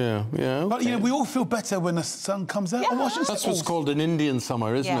worry. Yeah. Okay. But, you know, we all feel better when the sun comes out. That's what's called an Indian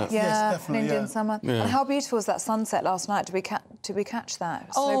summer, isn't it? Yeah, yes, definitely. An Indian summer. Yeah. And how beautiful was that sunset last night? Did we catch that? It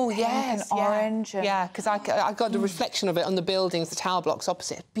was Oh, so pink and orange. And... Yeah, because I got the reflection of it on the buildings, the tower blocks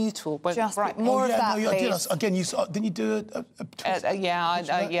opposite. Beautiful. Just bright. more of that, please. Again, didn't you do a twist?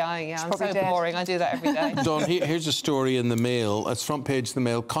 I'm so boring. I do that every day. Dawn, here's a story in the Mail. It's front page of the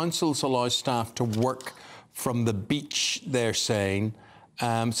Mail. Councils allow staff to work from the beach, they're saying.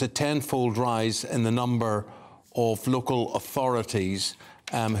 It's a tenfold rise in the number of local authorities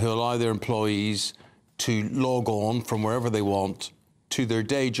who allow their employees to log on from wherever they want to their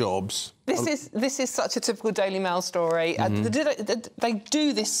day jobs. This is such a typical Daily Mail story. They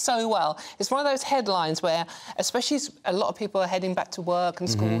do this so well. It's one of those headlines where, especially a lot of people are heading back to work and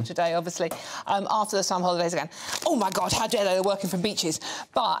school today, obviously, after the summer holidays again. Oh, my God, how dare they're working from beaches.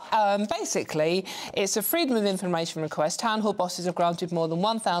 But basically, it's a Freedom of Information request. Town hall bosses have granted more than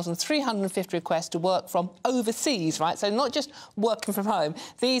 1,350 requests to work from overseas, right? So not just working from home.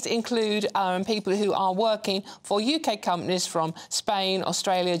 These include people who are working for UK companies from Spain,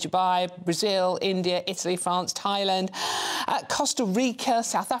 Australia, Dubai, Brazil, India, Italy, France, Thailand, Costa Rica,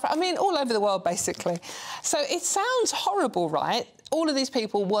 South Africa. I mean, all over the world, basically. So it sounds horrible, right? All of these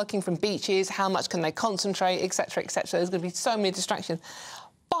people working from beaches, how much can they concentrate, etc., etc. There's going to be so many distractions.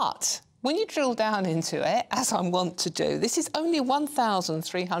 But when you drill down into it, as I want to do, this is only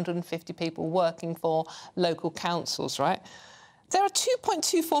 1,350 people working for local councils, right? There are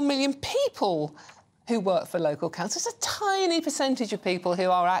 2.24 million people who work for local councils. It's a tiny percentage of people who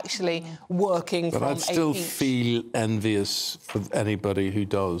are actually working from a beach. But I'd still feel envious for anybody who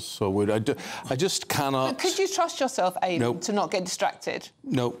does. So I just cannot... But could you trust yourself, Eamonn, to not get distracted?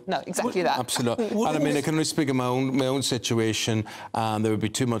 No. No, exactly that. Absolutely. And I mean, I can only speak of my own situation, and there would be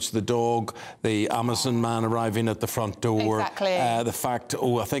too much of the dog, the Amazon man arriving at the front door. Exactly. The fact,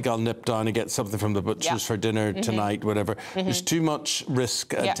 I think I'll nip down and get something from the butcher's for dinner tonight, whatever. There's too much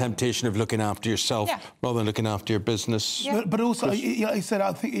risk and temptation of looking after yourself rather than looking after your business. But also, like you said,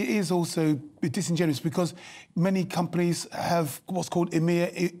 I think it is also disingenuous because many companies have what's called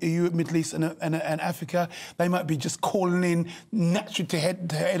EMEA, EU, Middle East and Africa. They might be just calling in naturally to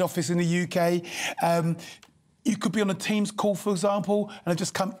head office in the UK. You could be on a Teams call, for example, and have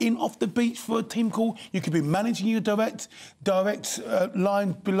just come in off the beach for a team call. You could be managing your direct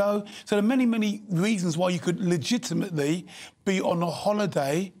line below. So there are many, many reasons why you could legitimately be on a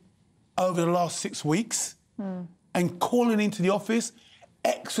holiday over the last 6 weeks and calling into the office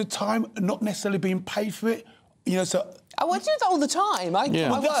extra time, not necessarily being paid for it. You know, so... I do that all the time. I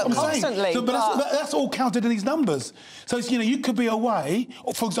work constantly. So, but that's all counted in these numbers. So, it's, you know, you could be away,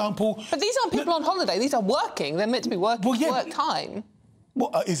 or, for example... But these aren't people on holiday. These are working. They're meant to be working work time.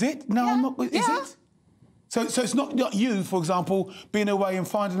 What, is it? No, I'm not... Is it? So it's not you, for example, being away and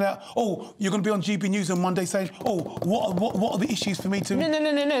finding out, oh, you're going to be on GB News on Monday saying, oh, what are the issues for me to...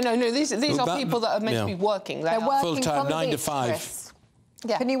 No. These are people that are meant to be working. They're working full-time, from the 9 to beach, 5. Chris.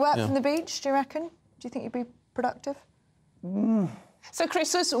 Yeah. Can you work from the beach, do you reckon? Do you think you'd be productive? So,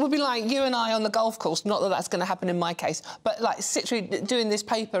 Chris, this would be like you and I on the golf course. Not that that's going to happen in my case, but like doing this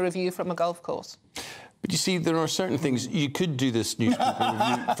paper review from a golf course. But you see, there are certain things you could do this newspaper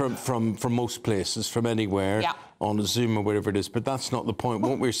review from most places, from anywhere, on a Zoom or whatever it is. But that's not the point.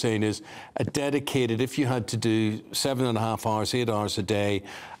 What we're saying is a dedicated. If you had to do 7.5 hours, 8 hours a day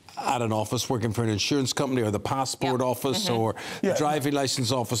at an office working for an insurance company or the passport office or the driving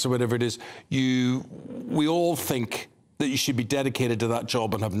licence office or whatever it is, we all think that you should be dedicated to that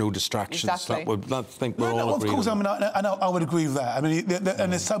job and have no distractions. Exactly. I think we're all of course, I mean, I would agree with that. I mean,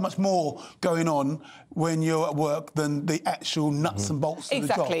 and there's so much more going on when you're at work than the actual nuts and bolts of the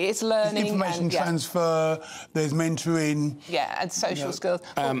job. Exactly, it's learning. There's information transfer, there's mentoring. Yeah, and social skills.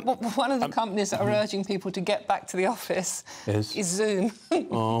 One of the companies that are urging people to get back to the office is Zoom.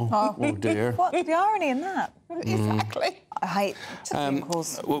 Oh dear. What's the irony in that? Exactly. I hate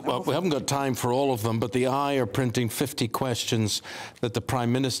calls. Well, we haven't got time for all of them, but the Eye are printing 50 questions that the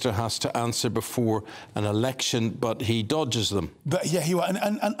Prime Minister has to answer before an election, but he dodges them. But yeah, he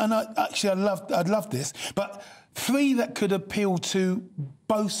and I'd love this, but 3 that could appeal to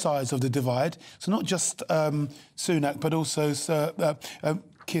both sides of the divide. So not just Sunak, but also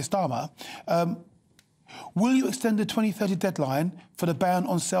Keir Starmer. Will you extend the 2030 deadline for the ban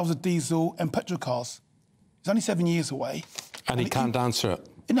on sales of diesel and petrol cars? It's only 7 years away. And he can't answer it.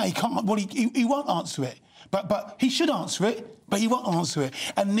 No, he can't. Well, he won't answer it. But he should answer it, but he won't answer it.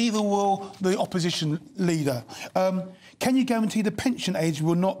 And neither will the opposition leader. Can you guarantee the pension age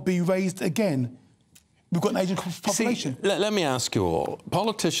will not be raised again? We've got an aging population. See, let me ask you all.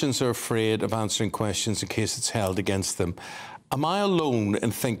 Politicians are afraid of answering questions in case it's held against them. Am I alone in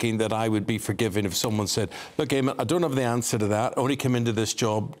thinking that I would be forgiven if someone said, look, Eamonn, I don't have the answer to that. I only came into this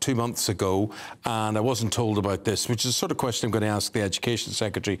job 2 months ago and I wasn't told about this, which is the sort of question I'm going to ask the Education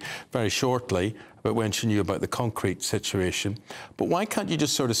Secretary very shortly about when she knew about the concrete situation. But why can't you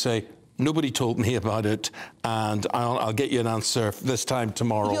just sort of say, nobody told me about it, and I'll get you an answer this time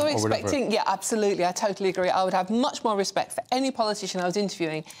tomorrow You're or whatever. Yeah, absolutely. I totally agree. I would have much more respect for any politician I was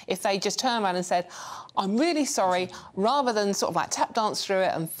interviewing if they just turned around and said, I'm really sorry, rather than sort of like tap dance through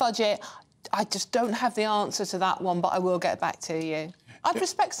it and fudge it, I just don't have the answer to that one, but I will get back to you. I'd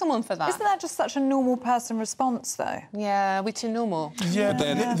respect someone for that. Isn't that just such a normal person response, though? Yeah, we're too normal. Yeah,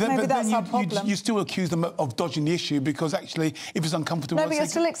 maybe that's our problem. You still accuse them of dodging the issue because actually, if it's uncomfortable... No, but you're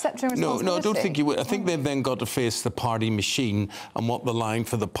still accepting responsibility. No, I don't think you would. I think they've then got to face the party machine and what the line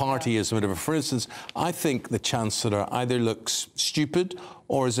for the party is, or whatever. For instance, I think the Chancellor either looks stupid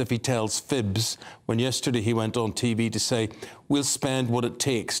or as if he tells fibs when yesterday he went on TV to say, we'll spend what it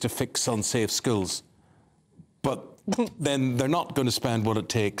takes to fix unsafe schools. But then they're not going to spend what it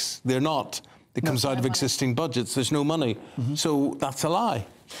takes. They're not. It comes out of existing budgets. There's no money. So that's a lie.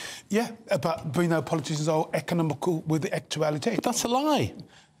 Yeah, but you know, politicians are economical with the actuality. But that's a lie.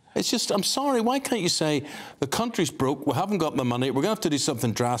 It's just, I'm sorry, why can't you say the country's broke, we haven't got the money, we're going to have to do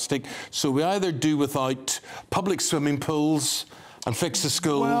something drastic, so we either do without public swimming pools and fix the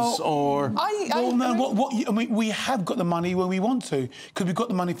schools, or... I mean, we have got the money when we want to, because we've got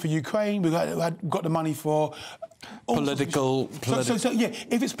the money for Ukraine, we've got the money for... Political... So, yeah,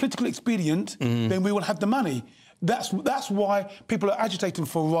 if it's political expedient, then we will have the money. That's why people are agitating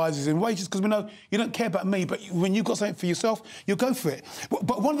for rises in wages, because we know you don't care about me, but when you've got something for yourself, you'll go for it.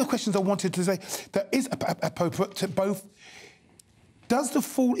 But one of the questions I wanted to say that is appropriate to both: does the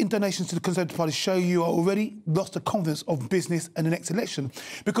fall in donations to the Conservative Party show you are already lost the confidence of business in the next election?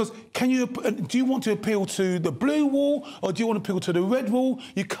 Because do you want to appeal to the blue wall or do you want to appeal to the red wall?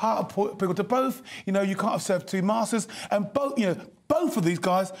 You can't appeal to both. You know, you can't have served two masters, and both. You know, both of these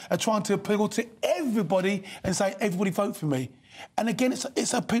guys are trying to appeal to everybody and say, everybody vote for me. And again,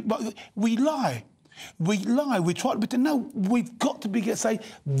 we lie. We lie. We try to... No, we've got to say,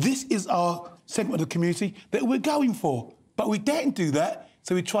 this is our segment of the community that we're going for. But we didn't do that,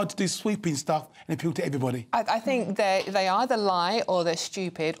 so we tried to do sweeping stuff and appeal to everybody. I think they either lie or they're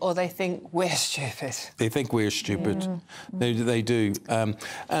stupid or they think we're stupid. They think we're stupid. They do.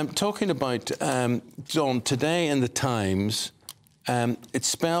 Talking about, John, today in the Times... It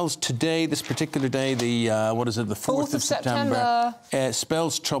spells today, this particular day, the, what is it, the 4th of September.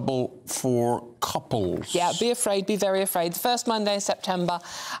 Spells trouble for couples. Yeah, be afraid, be very afraid. The first Monday in September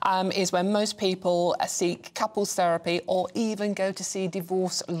is when most people seek couples therapy or even go to see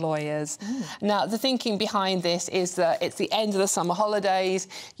divorce lawyers. Now, the thinking behind this is that it's the end of the summer holidays.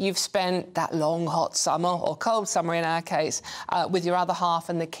 You've spent that long, hot summer, or cold summer in our case, with your other half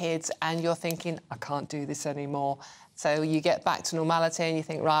and the kids, and you're thinking, I can't do this anymore. So you get back to normality and you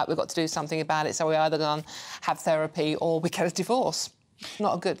think, right, we've got to do something about it. So we're either going to have therapy or we get a divorce.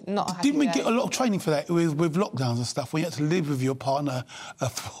 Not a good, not a happy Didn't we day. get a lot of training for that with lockdowns and stuff, when you had to live with your partner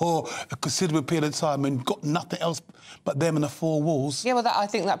for a considerable period of time and got nothing else but them and the four walls? Yeah, well, I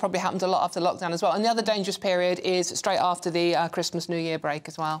think that probably happened a lot after lockdown as well. And the other dangerous period is straight after the Christmas New Year break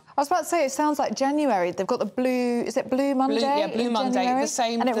as well. I was about to say, it sounds like January. They've got the blue, is it Blue Monday? Blue Monday, January? the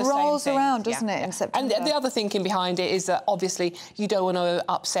same. And it rolls same around, doesn't it, in September? And the other thinking behind it is that obviously you don't want to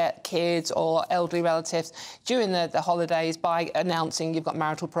upset kids or elderly relatives during the holidays by announcing you've got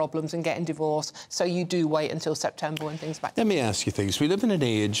marital problems and getting divorced, so you do wait until September when things back. Let me ask you things. We live in an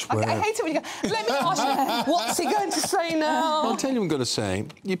age where... I hate it when you go, let me ask you, what's he going to say now? I'll tell you what I'm going to say.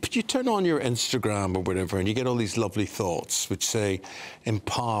 You turn on your Instagram or whatever and you get all these lovely thoughts which say,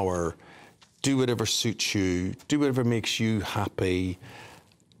 empower, do whatever suits you, do whatever makes you happy.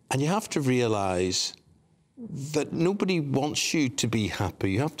 And you have to realise that nobody wants you to be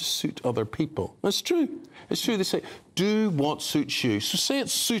happy. You have to suit other people. That's true. It's true. They say, do what suits you. So say it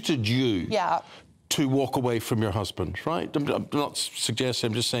suited you to walk away from your husband, right? I'm not suggesting,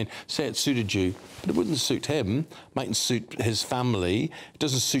 I'm just saying, say it suited you, but it wouldn't suit him. Mightn't suit his family. It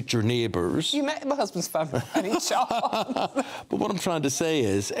doesn't suit your neighbours. You met my husband's family, any chance? But what I'm trying to say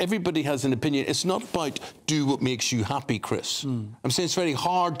is, everybody has an opinion. It's not about do what makes you happy, Chris. I'm saying it's very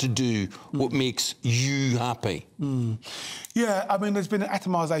hard to do what makes you happy. Yeah, I mean, there's been an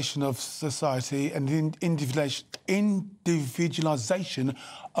atomisation of society and individualisation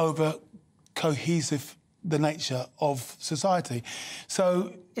over cohesive the nature of society.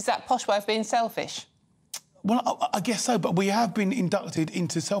 So... Is that a posh way of being selfish? Well, I guess so, but we have been inducted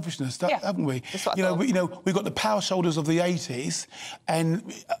into selfishness, haven't we? We've got the power shoulders of the 80s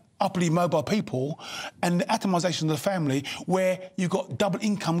and upperly mobile people, and the atomisation of the family, where you've got double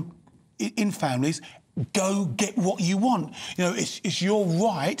income in families. Go get what you want. You know, it's your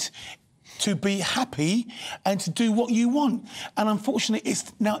right to be happy and to do what you want. And unfortunately,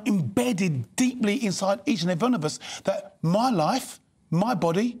 it's now embedded deeply inside each and every one of us that my life, my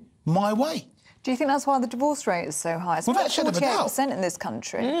body, my way. Do you think that's why the divorce rate is so high? It's about 48% in this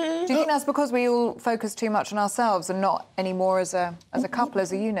country. Do you think that's because we all focus too much on ourselves and not anymore as a couple,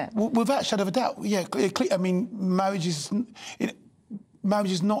 as a unit? Without a shadow of a doubt, yeah. I mean, marriage is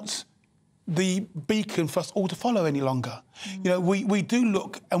not the beacon for us all to follow any longer. You know, we do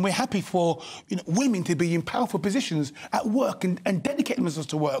look, and we're happy for women to be in powerful positions at work and dedicate themselves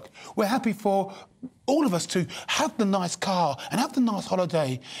to work. We're happy for all of us to have the nice car and have the nice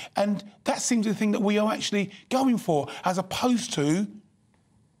holiday, and that seems the thing that we are actually going for, as opposed to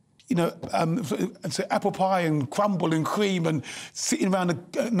apple pie and crumble and cream and sitting around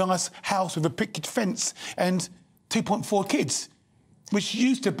a nice house with a picket fence and 2.4 kids, which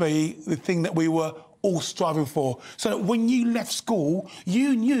used to be the thing that we were all striving for. So that when you left school,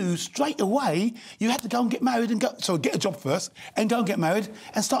 you knew straight away you had to go and get married and get a job first and go and get married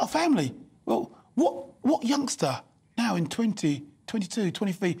and start a family. Well, what youngster now in 20, 22,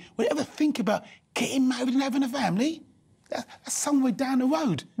 23 would ever think about getting married and having a family? That's somewhere down the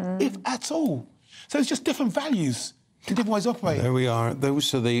road, if at all. So it's just different values and different ways of operating. There we are.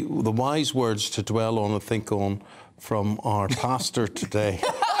 Those are the wise words to dwell on and think on from our pastor today.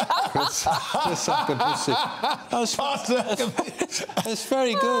 It's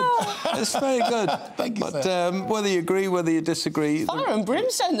very good. It's very good. Thank you, but whether you agree, whether you disagree... Fire and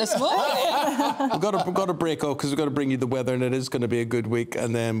brimstone this morning. We've got to break off because we've got to bring you the weather, and it is going to be a good week,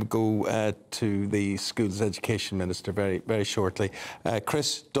 and then we'll go to the Schools Education Minister very, very shortly.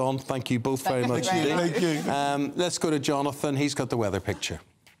 Chris, Dawn, thank you both very much indeed. Thank you. Let's go to Jonathan. He's got the weather picture.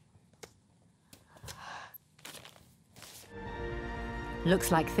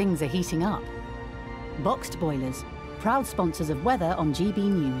 Looks like things are heating up. Boxed boilers, proud sponsors of weather on GB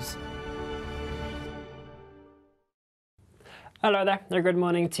News. Hello there, good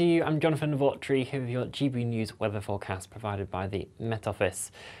morning to you. I'm Jonathan Vaughtry here with your GB News weather forecast provided by the Met Office.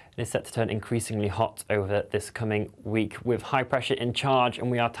 It is set to turn increasingly hot over this coming week with high pressure in charge, and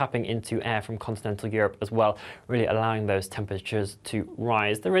we are tapping into air from continental Europe as well, really allowing those temperatures to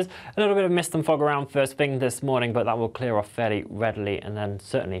rise. There is a little bit of mist and fog around first thing this morning, but that will clear off fairly readily, and then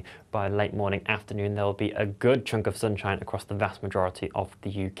certainly by late morning afternoon there will be a good chunk of sunshine across the vast majority of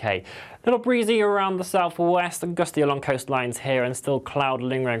the UK. A little breezy around the southwest and gusty along coastlines here, and still cloud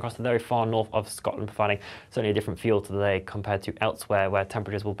lingering across the very far north of Scotland, providing certainly a different feel to the day compared to elsewhere, where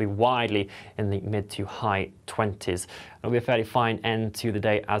temperatures will be widely in the mid to high 20s. It'll be a fairly fine end to the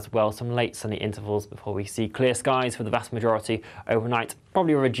day as well. Some late sunny intervals before we see clear skies for the vast majority overnight.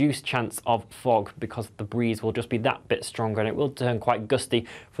 Probably a reduced chance of fog because the breeze will just be that bit stronger, and it will turn quite gusty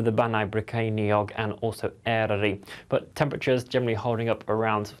for the Banai, Brycheiniog and also Eryri. But temperatures generally holding up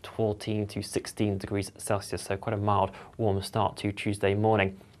around 14 to 16 degrees Celsius, so quite a mild, warm start to Tuesday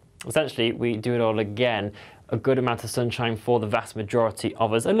morning. Essentially, we do it all again. A good amount of sunshine for the vast majority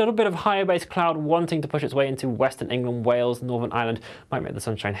of us. A little bit of higher base cloud wanting to push its way into Western England, Wales, Northern Ireland might make the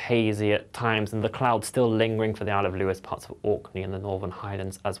sunshine hazy at times, and the cloud still lingering for the Isle of Lewis, parts of Orkney and the Northern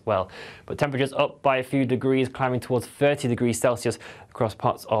Highlands as well. But temperatures up by a few degrees, climbing towards 30 degrees Celsius across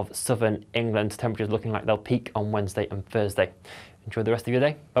parts of southern England. Temperatures looking like they'll peak on Wednesday and Thursday. Enjoy the rest of your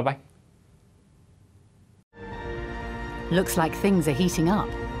day. Bye-bye. Looks like things are heating up.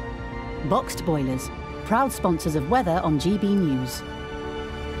 Boxed boilers, proud sponsors of weather on GB News.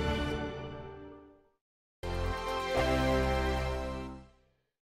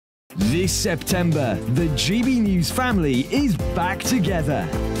 This September, the GB News family is back together.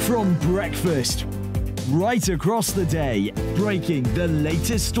 From breakfast, right across the day, breaking the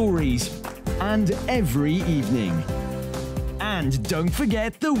latest stories, and every evening. And don't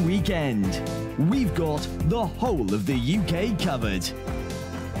forget the weekend. We've got the whole of the UK covered.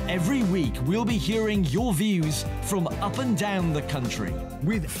 Every week, we'll be hearing your views from up and down the country,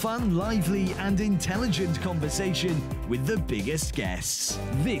 with fun, lively and intelligent conversation with the biggest guests.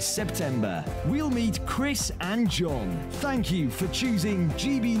 This September, we'll meet Chris and John. Thank you for choosing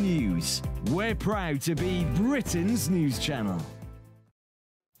GB News. We're proud to be Britain's news channel.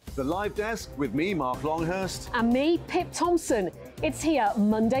 The Live Desk with me, Mark Longhurst. And me, Pip Thompson. It's here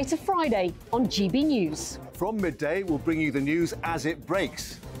Monday to Friday on GB News. From midday, we'll bring you the news as it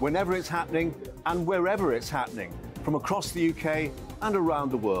breaks, whenever it's happening and wherever it's happening, from across the UK and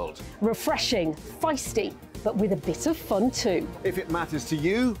around the world. Refreshing, feisty, but with a bit of fun too. If it matters to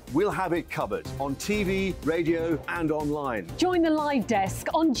you, we'll have it covered on TV, radio and online. Join the Live Desk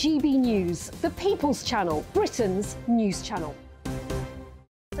on GB News, the People's Channel, Britain's news channel.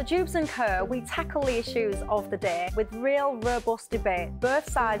 So Jubes and Kerr, we tackle the issues of the day with real robust debate,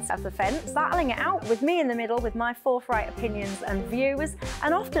 both sides of the fence, battling it out with me in the middle with my forthright opinions and views.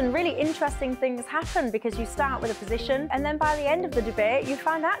 And often really interesting things happen because you start with a position and then by the end of the debate you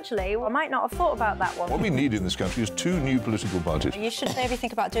find actually, well, I might not have thought about that one. What we need in this country is 2 new political parties. You should maybe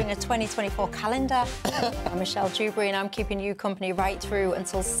think about doing a 2024 calendar. I'm Michelle Dewberry and I'm keeping you company right through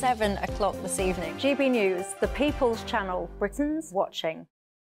until 7 o'clock this evening. GB News, the People's Channel, Britain's watching.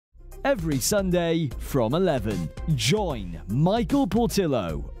 Every Sunday from 11, join Michael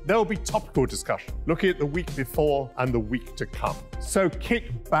Portillo. There'll be topical discussion, looking at the week before and the week to come. So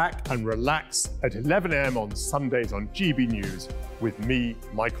kick back and relax at 11 AM on Sundays on GB News with me,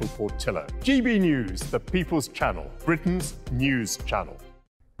 Michael Portillo. GB News, the People's Channel, Britain's news channel.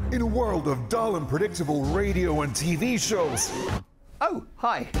 In a world of dull and predictable radio and TV shows. Oh,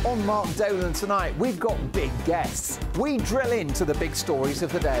 hi. On Mark Dolan tonight, we've got big guests. We drill into the big stories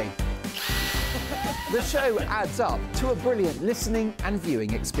of the day. The show adds up to a brilliant listening and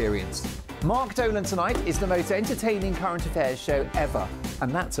viewing experience. Mark Dolan Tonight is the most entertaining current affairs show ever,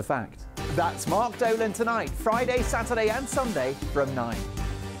 and that's a fact. That's Mark Dolan Tonight, Friday, Saturday and Sunday from 9.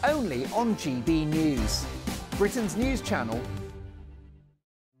 Only on GB News, Britain's news channel.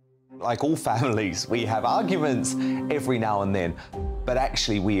 Like all families, we have arguments every now and then, but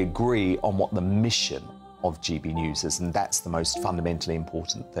actually we agree on what the mission of GB News is, and that's the most fundamentally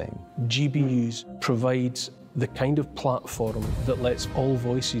important thing. GB News provides the kind of platform that lets all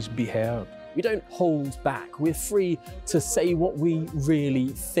voices be heard. We don't hold back. We're free to say what we really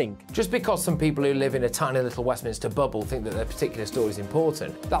think. Just because some people who live in a tiny little Westminster bubble think that their particular story is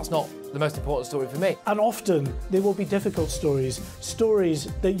important, that's not the most important story for me. And often there will be difficult stories, stories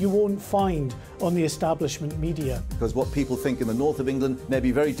that you won't find on the establishment media. Because what people think in the north of England may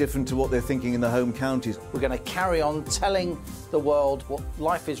be very different to what they're thinking in the home counties. We're going to carry on telling the world what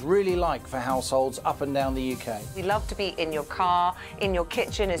life is really like for households up and down the UK. We love to be in your car, in your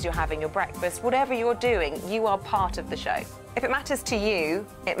kitchen as you're having your breakfast. Whatever you're doing, you are part of the show. If it matters to you,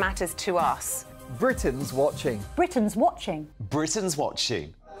 it matters to us. Britain's watching. Britain's watching. Britain's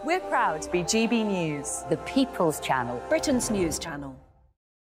watching. We're proud to be GB News, the People's Channel, Britain's news channel.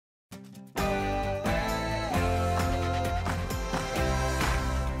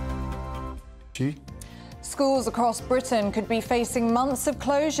 Schools across Britain could be facing months of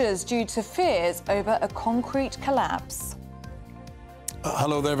closures due to fears over a concrete collapse.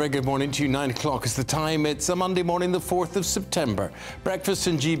 Hello there, very good morning to you. 9 o'clock is the time. It's a Monday morning, the 4th of September. Breakfast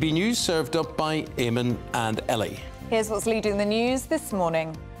in GB News served up by Eamonn and Ellie. Here's what's leading the news this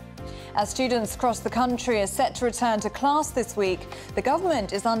morning. As students across the country are set to return to class this week, the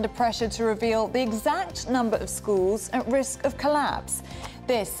government is under pressure to reveal the exact number of schools at risk of collapse.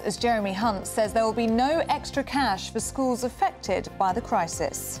 This, as Jeremy Hunt says, there will be no extra cash for schools affected by the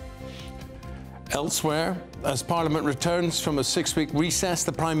crisis. Elsewhere, as Parliament returns from a 6-week recess,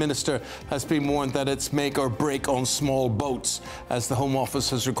 the Prime Minister has been warned that it's make or break on small boats, as the Home Office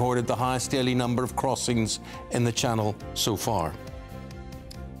has recorded the highest daily number of crossings in the Channel so far.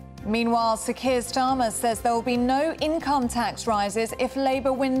 Meanwhile, Sir Keir Starmer says there will be no income tax rises if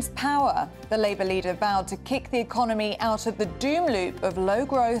Labour wins power. The Labour leader vowed to kick the economy out of the doom loop of low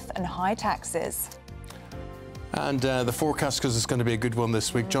growth and high taxes. And the forecast, because it's going to be a good one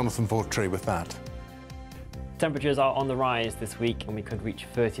this week. Jonathan Vautry with that. Temperatures are on the rise this week and we could reach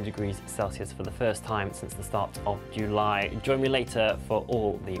 30 degrees Celsius for the first time since the start of July. Join me later for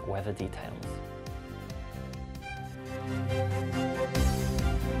all the weather details.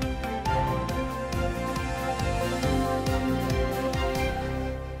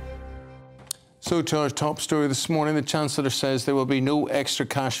 So to our top story this morning, the Chancellor says there will be no extra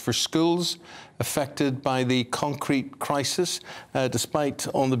cash for schools affected by the concrete crisis, despite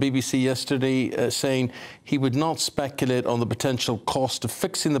on the BBC yesterday saying he would not speculate on the potential cost of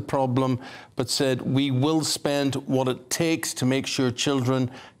fixing the problem, but said we will spend what it takes to make sure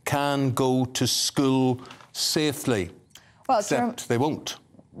children can go to school safely. Well, except they won't.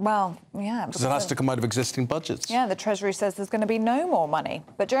 Well, yeah. Because it has to come out of existing budgets. Yeah, the Treasury says there's going to be no more money.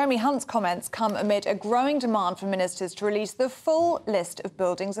 But Jeremy Hunt's comments come amid a growing demand for ministers to release the full list of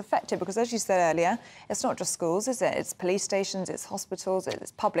buildings affected. Because, as you said earlier, it's not just schools, is it? It's police stations, it's hospitals,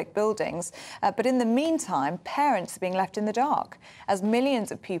 it's public buildings. But in the meantime, parents are being left in the dark as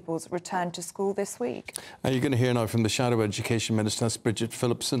millions of pupils return to school this week. You're going to hear now from the Shadow Education Minister, that's Bridget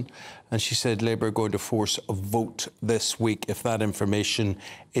Phillipson, and she said Labour are going to force a vote this week if that information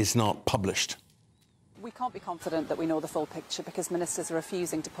is not published. We can't be confident that we know the full picture because ministers are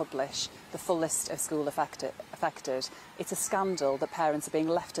refusing to publish the full list of school affected. It's a scandal that parents are being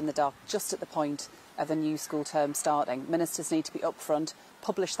left in the dark just at the point of a new school term starting. Ministers need to be upfront,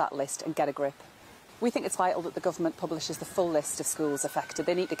 publish that list and get a grip. We think it's vital that the government publishes the full list of schools affected.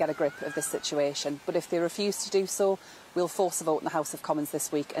 They need to get a grip of this situation. But if they refuse to do so, we'll force a vote in the House of Commons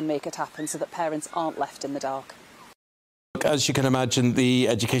this week and make it happen so that parents aren't left in the dark. As you can imagine, the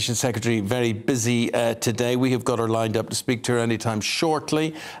Education Secretary very busy today. We have got her lined up to speak to her anytime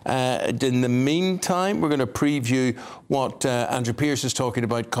shortly. In the meantime, we're going to preview what Andrew Pearce is talking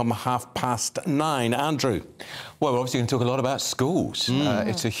about come 9:30. Andrew. Well, we're obviously going to talk a lot about schools.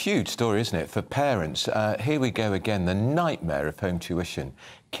 It's a huge story, isn't it, for parents. Here we go again, the nightmare of home tuition.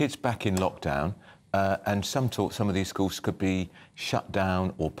 Kids back in lockdown, and some talk some of these schools could be shut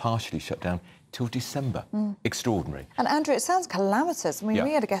down or partially shut down till December. Extraordinary. And Andrew, it sounds calamitous. I mean,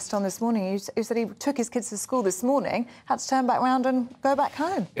 we had a guest on this morning who said he took his kids to school this morning, had to turn back round and go back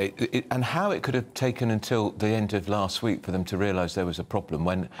home. And how it could have taken until the end of last week for them to realise there was a problem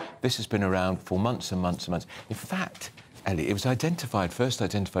when this has been around for months and months and months. In fact, Ellie, it was first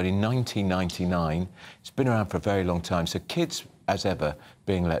identified in 1999. It's been around for a very long time. So kids, as ever,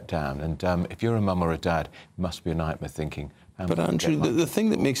 being let down. And if you're a mum or a dad, it must be a nightmare thinking, but Andrew, the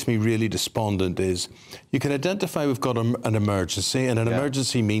thing that makes me really despondent is you can identify we've got an emergency, and an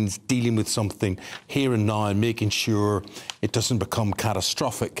emergency means dealing with something here and now and making sure it doesn't become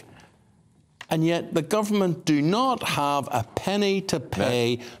catastrophic. And yet the government do not have a penny to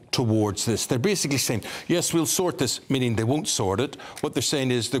pay towards this. They're basically saying, yes, we'll sort this, meaning they won't sort it. What they're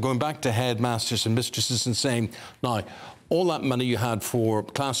saying is they're going back to headmasters and mistresses and saying, now, all that money you had for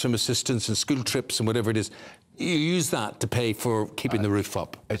classroom assistants and school trips and whatever it is, you use that to pay for keeping the roof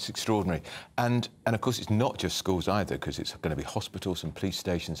up. It's extraordinary. And of course, it's not just schools either, because it's going to be hospitals and police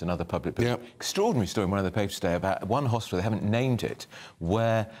stations and other public buildings. Extraordinary story in one of the papers today about one hospital, they haven't named it,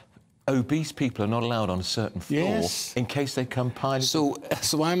 where obese people are not allowed on a certain floor in case they come piling. So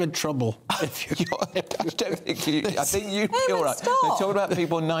I'm in trouble. I think you're right. They're talking about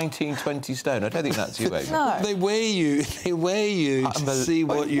people 19, 20 stone. I don't think that's you, Eamonn. No. They weigh you to see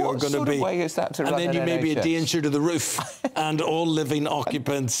what you're going to be. What way is that to run and then you may be a NHS? danger to the roof and all living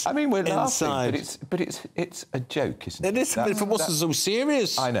occupants I mean, we're inside. laughing, but it's a joke, isn't it? It is, but if it wasn't so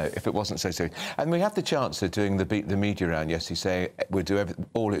serious. I know, if it wasn't so serious. And we have the Chancellor doing the media round yesterday saying we'll do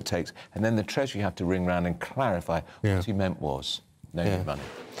all it takes, and then the Treasury have to ring round and clarify what he meant was no new money.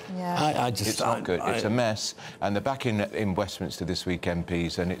 Yeah. It's not good. It's a mess. And they're back in Westminster this week,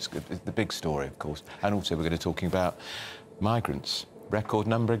 MPs, and it's the big story, of course. And also we're going to be talking about migrants. Record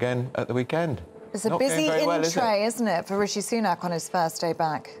number again at the weekend. It's a busy in-tray, isn't it, for Rishi Sunak on his first day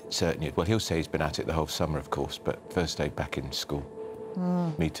back? Certainly. Well, he'll say he's been at it the whole summer, of course, but first day back in school.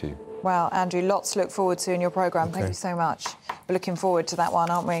 Me too. Well, Andrew, lots to look forward to in your programme. Okay. Thank you so much. We're looking forward to that one,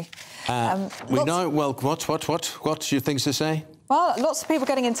 aren't we? We know, well, what you things to say? Well, lots of people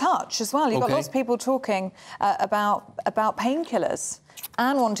getting in touch as well. You've got lots of people talking about painkillers.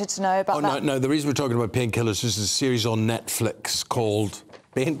 Anne wanted to know about that. No, the reason we're talking about painkillers is a series on Netflix called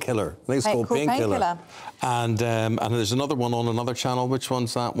Painkiller. I think it's called Painkiller. And there's another one on another channel. Which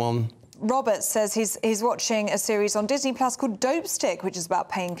one's that one? Robert says he's watching a series on Disney Plus called Dope Stick, which is about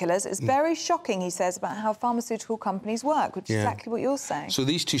painkillers. It's very shocking, he says, about how pharmaceutical companies work, which is exactly what you're saying. So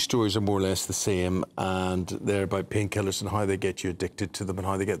these two stories are more or less the same, and they're about painkillers and how they get you addicted to them and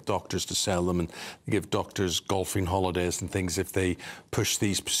how they get doctors to sell them, and they give doctors golfing holidays and things if they push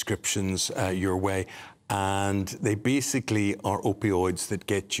these prescriptions your way. And they basically are opioids that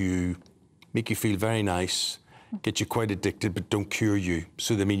make you feel very nice, get you quite addicted, but don't cure you.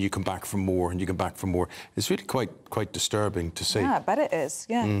 So they mean you come back for more and you come back for more. It's really quite disturbing to see. Yeah, I bet it is.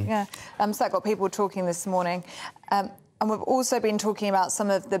 Yeah. So that got people talking this morning. And we've also been talking about some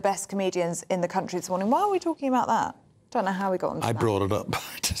of the best comedians in the country this morning. Why are we talking about that? Don't know how we got onto that. I brought it up.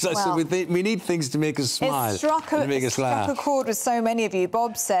 So we need things to make us smile, to make us laugh. It struck a chord with so many of you.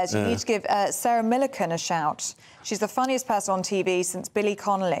 Bob says you need to give Sarah Millican a shout. She's the funniest person on TV since Billy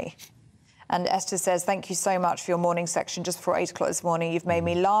Connolly. And Esther says, thank you so much for your morning section just before 8 o'clock this morning. You've made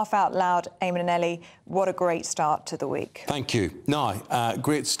me laugh out loud, Eamonn and Ellie. What a great start to the week. Thank you. Now,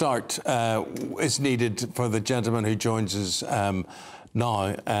 great start is needed for the gentleman who joins us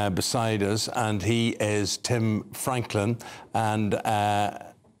now beside us, and he is Tim Franklin. And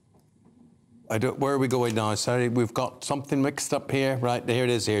where are we going now? Sorry, we've got something mixed up here. Right, here it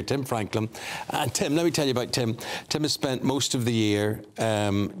is here, Tim Franklin. And Tim, let me tell you about Tim. Tim has spent most of the year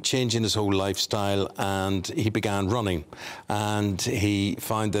changing his whole lifestyle, and he began running. And he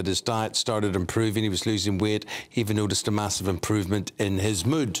found that his diet started improving. He was losing weight. He even noticed a massive improvement in his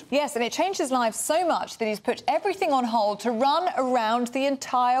mood. Yes, and it changed his life so much that he's put everything on hold to run around the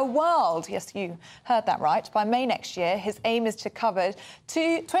entire world. Yes, you heard that right. By May next year, his aim is to cover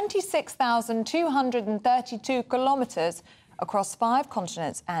 26,232 kilometres across 5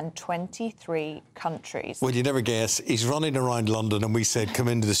 continents and 23 countries. Well, you never guess. He's running around London, and we said, come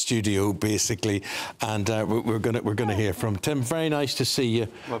into the studio, basically, and we're going to hear from Tim. Very nice to see you.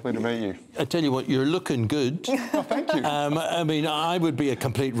 Lovely to meet you. I tell you what, you're looking good. Oh, thank you. I mean, I would be a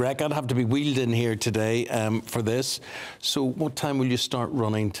complete wreck. I'd have to be wheeled in here today for this. So what time will you start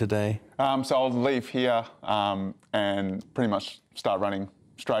running today? So I'll leave here and pretty much start running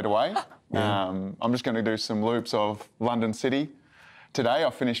straight away. I'm just going to do some loops of London City. Today I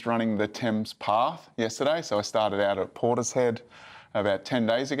finished running the Thames Path yesterday, so I started out at Portishead about 10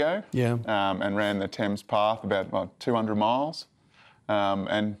 days ago and ran the Thames Path about 200 miles.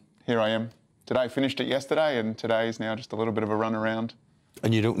 And here I am today. Finished it yesterday, and today is now just a little bit of a run around.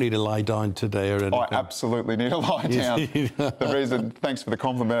 And you don't need to lie down today or anything? I absolutely need to lie down. The reason, thanks for the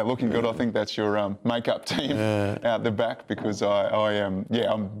compliment, looking good, I think that's your makeup team out the back, because I am,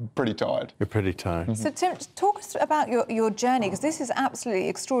 I'm pretty tired. You're pretty tired. So, Tim, talk us about your journey, because this is absolutely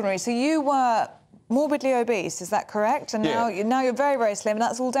extraordinary. So you were morbidly obese, is that correct? And now you're very, very slim, and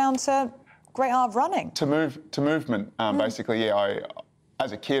that's all down to great art of running. To movement, basically,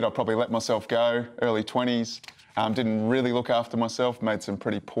 as a kid, I probably let myself go, early 20s. Didn't really look after myself, made some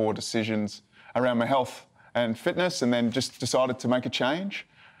pretty poor decisions around my health and fitness, and then just decided to make a change.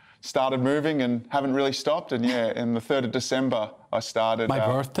 Started moving and haven't really stopped, and in the 3rd of December I started... My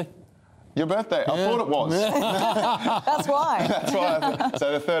birthday? Your birthday? I thought it was. That's why. That's why.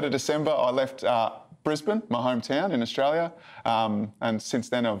 So the 3rd of December I left Brisbane, my hometown in Australia, and since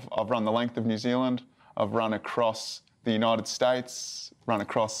then I've run the length of New Zealand, I've run across the United States, run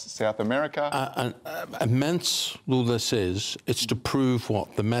across South America. Immense though this is, it's to prove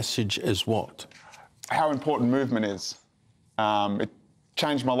what? The message is what? How important movement is. It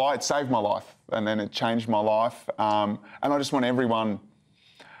changed my life, it saved my life, and then it changed my life. And I just want everyone,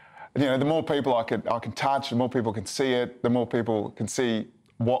 you know, the more people I can touch, the more people can see it, the more people can see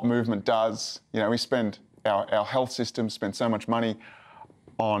what movement does. You know, we spend, our health system spends so much money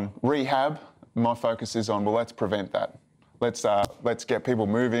on rehab. My focus is on, well, let's prevent that. Let's get people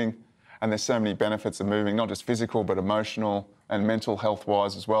moving, and there's so many benefits of moving, not just physical, but emotional and mental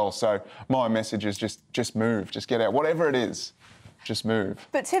health-wise as well. So my message is just move, just get out, whatever it is, just move.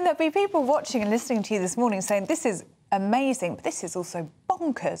 But Tim, there'll be people watching and listening to you this morning saying, this is amazing, but this is also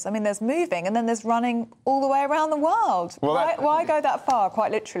bonkers. I mean, there's moving and then there's running all the way around the world. Well, why go that far,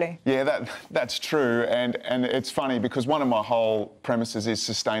 quite literally? Yeah, that's true. And it's funny because one of my whole premises is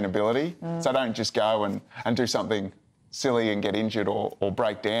sustainability. So I don't just go and do something silly and get injured or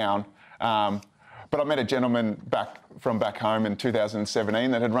break down. But I met a gentleman from back home in 2017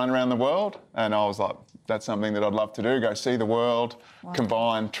 that had run around the world, and I was like, that's something that I'd love to do, go see the world,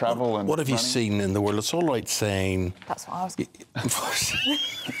 combine travel and What have you seen in the world? It's all right saying... That's what I was...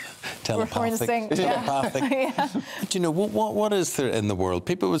 Telepathic. Telepathic. Yeah. Do you know, what is there in the world?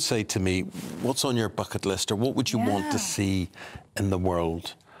 People would say to me, what's on your bucket list, or what would you want to see in the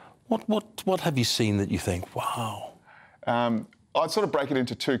world? What have you seen that you think, wow? I'd sort of break it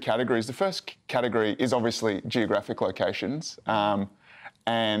into two categories. The first category is obviously geographic locations.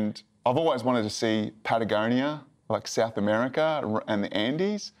 And I've always wanted to see Patagonia, like South America and the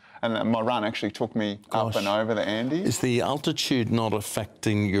Andes. And my run actually took me up and over the Andes. Is the altitude not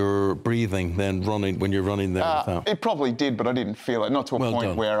affecting your breathing then when you're running there? It probably did, but I didn't feel it. Not to a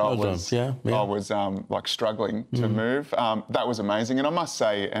point where I was like struggling to move. That was amazing. And I must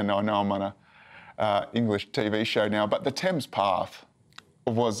say, and I know I'm on a English TV show now, but the Thames Path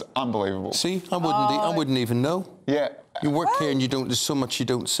was unbelievable. See, I wouldn't even know. Yeah. You work here and there's so much you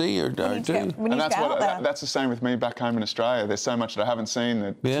don't see or do. And that's the same with me back home in Australia. There's so much that I haven't seen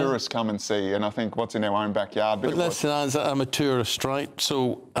that tourists come and see, and I think what's in our own backyard. But listen, I'm a tourist, right?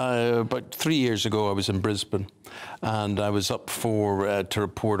 So about 3 years ago I was in Brisbane, and I was up to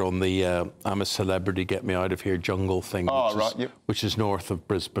report on the I'm a Celebrity, Get Me Out of Here jungle thing, which is north of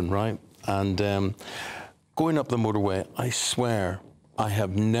Brisbane, right? And going up the motorway, I swear, I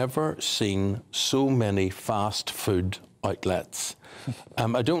have never seen so many fast food outlets.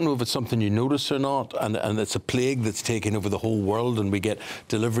 I don't know if it's something you notice or not, and it's a plague that's taken over the whole world, and we get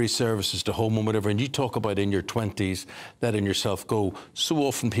delivery services to home and whatever, and you talk about in your 20s letting yourself go. So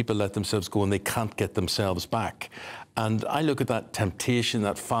often people let themselves go and they can't get themselves back. And I look at that temptation,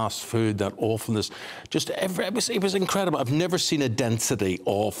 that fast food, that awfulness, it was incredible. I've never seen a density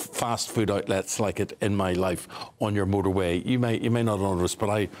of fast food outlets like it in my life on your motorway. You may not notice, but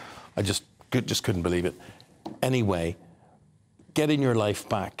I just couldn't believe it. Anyway, getting your life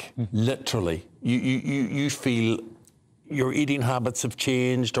back, literally, you feel your eating habits have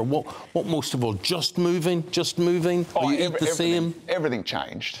changed, or what most of all, just moving? Or you eat the same? Everything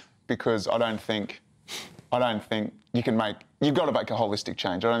changed, because I don't think you can you've got to make a holistic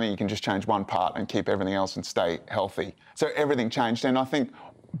change. I don't think you can just change one part and keep everything else and stay healthy. So everything changed, and I think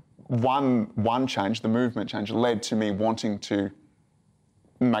one change, the movement change, led to me wanting to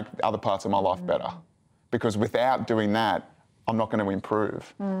make other parts of my life better. Because without doing that, I'm not going to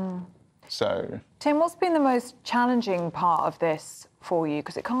improve. So, Tim, what's been the most challenging part of this for you?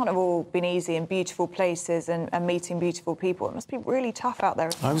 Because it can't have all been easy in beautiful places and meeting beautiful people. It must be really tough out there.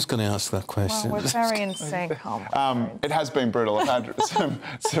 I was going to ask that question. Well, we're very in sync. It has been brutal. I've had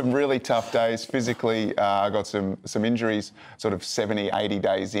some really tough days physically. I got some injuries sort of 70, 80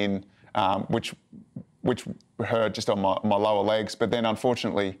 days in, which hurt just on my lower legs. But then,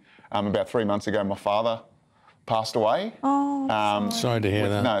 unfortunately, about 3 months ago, my father passed away. Oh, sorry to hear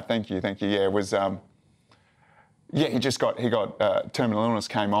that. No, thank you. Yeah, it was. He got terminal illness,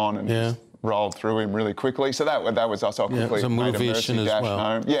 came on and just rolled through him really quickly. So that was us. I quickly made a mercy dash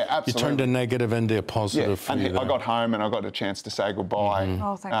home. Yeah, absolutely. You turned a negative into a positive. Yeah, and I got home and I got a chance to say goodbye.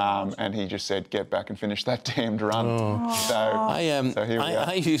 Oh, thank God. And he just said, "Get back and finish that damned run." So here we are.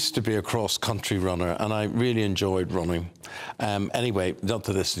 I used to be a cross-country runner, and I really enjoyed running. Anyway, not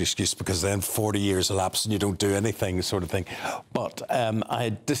that this is an excuse, because then 40 years elapsed and you don't do anything, sort of thing. But I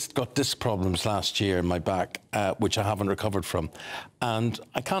had got disc problems last year in my back, which I haven't recovered from. And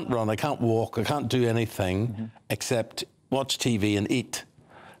I can't run, I can't walk, I can't do anything except watch TV and eat.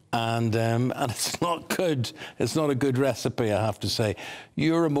 And it's not good. It's not a good recipe, I have to say.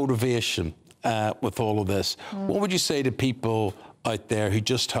 You're a motivation with all of this. What would you say to people out there who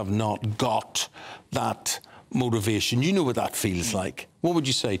just have not got that motivation? You know what that feels like. What would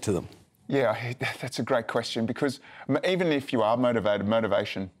you say to them? Yeah, that's a great question, because even if you are motivated,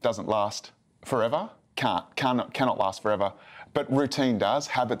 motivation doesn't last forever. Cannot last forever. but routine does,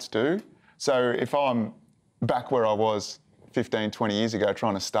 habits do. So if I'm back where I was 15, 20 years ago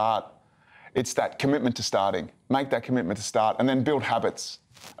trying to start, it's that commitment to starting. Make that commitment to start and then build habits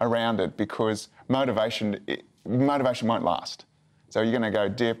around it, because motivation won't last. So you're going to go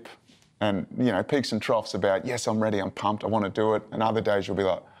dip and, you know, peaks and troughs about, yes, I'm ready, I'm pumped, I want to do it. And other days you'll be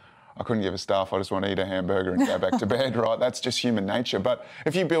like, I couldn't give a stuff, I just want to eat a hamburger and go back to bed, right? That's just human nature. But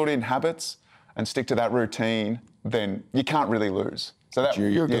if you build in habits and stick to that routine, then you can't really lose. So that,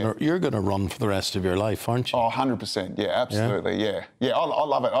 you're gonna run for the rest of your life, aren't you? Oh, 100%. Yeah, absolutely. Yeah. I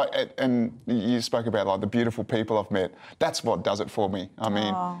love it. And you spoke about like the beautiful people I've met. That's what does it for me. I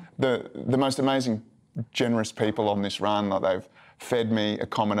mean, the most amazing, generous people on this run. Like, they've fed me,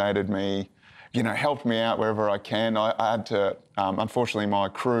 accommodated me, you know, helped me out wherever I can. I had to, unfortunately, my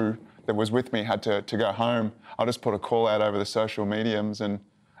crew that was with me had to go home. I just put a call out over the social mediums, and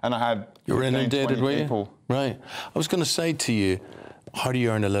I had you were 15, inundated, were you? Right. I was going to say to you, how do you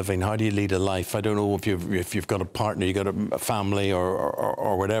earn a living? How do you lead a life? I don't know if you've got a partner, you've got a family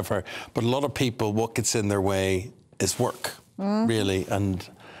or whatever, but a lot of people, what gets in their way is work, really, and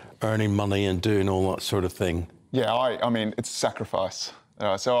earning money and doing all that sort of thing. Yeah, I mean, it's a sacrifice.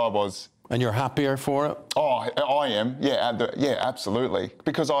 So I was... And you're happier for it? Oh, I am. Yeah, absolutely.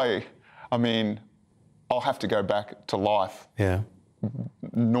 Because I mean, I'll have to go back to life. Yeah.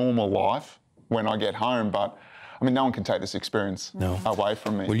 Normal life when I get home, but I mean, no one can take this experience away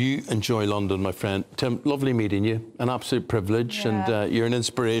from me. Well, you enjoy London, my friend. Tim, lovely meeting you. An absolute privilege, and you're an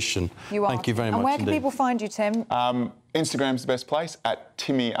inspiration. You are. Thank you very much. And where can indeed. people find you, Tim? Instagram's the best place, at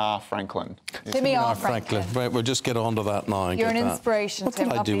Timmy R. Franklin. Timmy R. Franklin. Right, we'll just get on to that now. You're an inspiration, What Tim.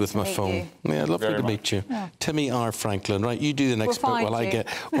 can I do with my phone? Yeah, lovely to meet you. Yeah. Timmy R. Franklin. Right, you do the next bit while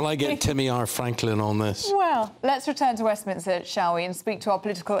I get Timmy R. Franklin on this. Well, let's return to Westminster, shall we, and speak to our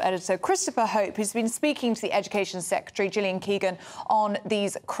political editor, Christopher Hope, who's been speaking to the Education Secretary, Gillian Keegan, on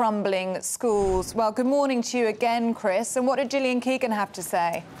these crumbling schools. Well, good morning to you again, Chris. And what did Gillian Keegan have to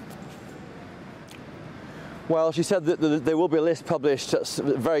say? Well, she said that there will be a list published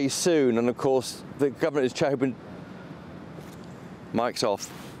very soon, and of course the government is hoping... Mic's off.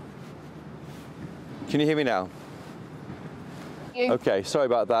 Can you hear me now? OK, sorry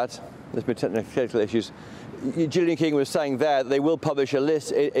about that. There's been technical issues. Gillian Keegan was saying there that they will publish a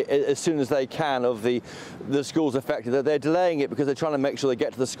list as soon as they can of the schools affected. They're delaying it because they're trying to make sure they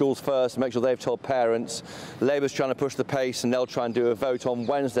get to the schools first, make sure they've told parents. Labour's trying to push the pace, and they'll try and do a vote on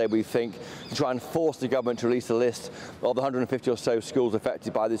Wednesday, we think, to try and force the government to release a list of the 150 or so schools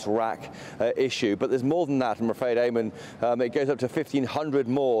affected by this RAC issue. But there's more than that, I'm afraid, Eamonn. It goes up to 1,500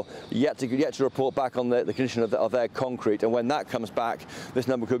 more yet to report back on the condition of their concrete. And when that comes back, this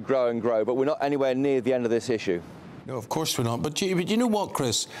number could grow and grow. But we're not anywhere near the end of this issue. No, of course we're not. But you know what,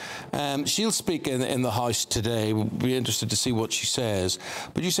 Chris? She'll speak in the House today. We'll be interested to see what she says.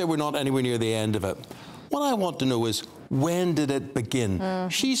 But you say we're not anywhere near the end of it. What I want to know is, when did it begin?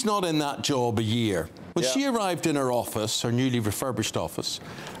 She's not in that job a year. When she arrived in her office, her newly refurbished office,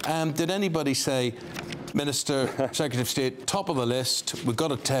 did anybody say, Minister, Secretary of State, top of the list, we've got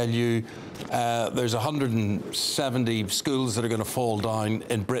to tell you there's 170 schools that are going to fall down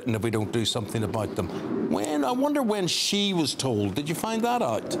in Britain if we don't do something about them? When? I wonder when she was told. Did you find that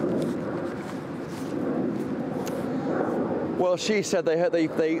out? Well, she said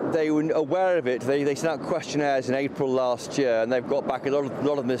they were aware of it. They sent out questionnaires in April last year, and they've got back a lot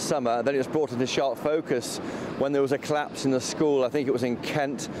of them this summer. And then it was brought into sharp focus when there was a collapse in the school. I think it was in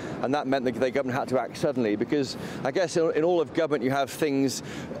Kent, and that meant that the government had to act suddenly, because I guess in all of government you have things,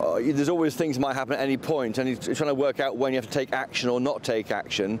 there's always things might happen at any point, and you're trying to work out when you have to take action or not take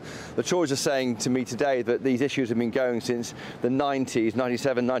action. The Tories are saying to me today that these issues have been going since the 90s,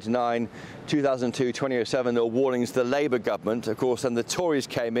 97, 99, 2002, 2007. There were warnings to the Labour government, of course, and the Tories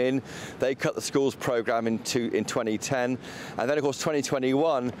came in. They cut the schools programme in 2010. And then, of course,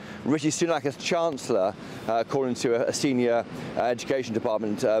 2021, Rishi Sunak as Chancellor, according to a senior Education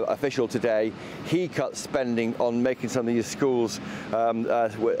Department official today, he cut spending on making some of these schools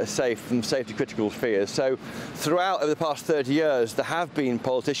safe from safety-critical fears. So throughout over the past 30 years, there have been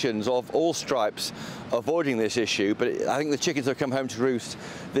politicians of all stripes avoiding this issue, but I think the chickens have come home to roost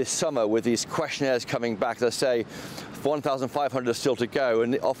this summer with these questionnaires coming back. As I say, 1,500 are still to go,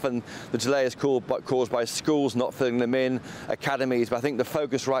 and often the delay is caused by schools not filling them in, academies. But I think the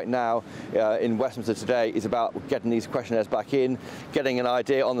focus right now in Westminster today is about getting these questionnaires back in, getting an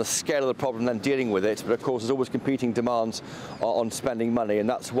idea on the scale of the problem, and then dealing with it. But of course, there's always competing demands on spending money, and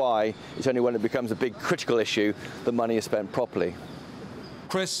that's why it's only when it becomes a big critical issue that money is spent properly.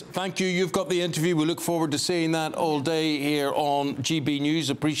 Chris, thank you. You've got the interview. We look forward to seeing that all day here on GB News.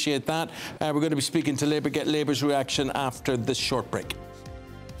 Appreciate that. We're going to be speaking to Labour, get Labour's reaction after this short break.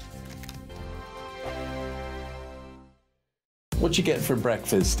 What you get for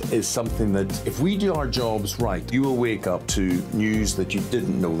breakfast is something that, if we do our jobs right, you will wake up to news that you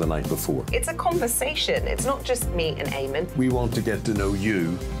didn't know the night before. It's a conversation. It's not just me and Eamonn. We want to get to know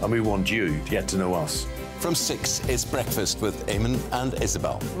you, and we want you to get to know us. From 6, it's Breakfast with Eamonn and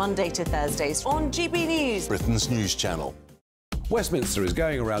Isabel. Monday to Thursdays on GB News. Britain's news channel. Westminster is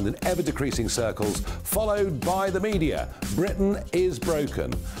going around in ever-decreasing circles, followed by the media. Britain is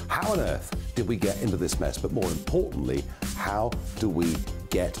broken. How on earth did we get into this mess? But more importantly, how do we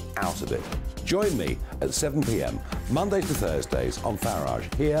get out of it? Join me at 7 p.m, Mondays to Thursdays on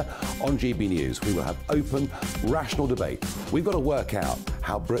Farage, here on GB News. We will have open, rational debate. We've got to work out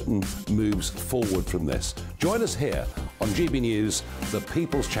how Britain moves forward from this. Join us here on GB News, the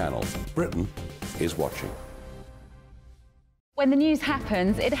People's Channel. Britain is watching. When the news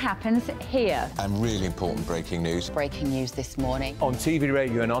happens, it happens here. And really important breaking news. Breaking news this morning. On TV,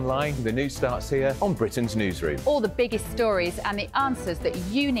 radio and online, the news starts here on Britain's Newsroom. All the biggest stories and the answers that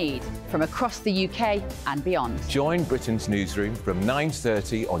you need from across the UK and beyond. Join Britain's Newsroom from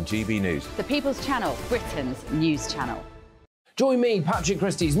 9:30 on GB News. The People's Channel, Britain's news channel. Join me, Patrick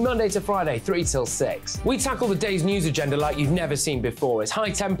Christie's, Monday to Friday, 3 till 6. We tackle the day's news agenda like you've never seen before. It's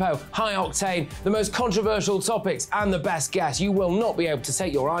high tempo, high octane, the most controversial topics and the best guests. You will not be able to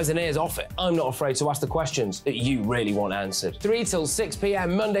take your eyes and ears off it. I'm not afraid to ask the questions that you really want answered. 3 till 6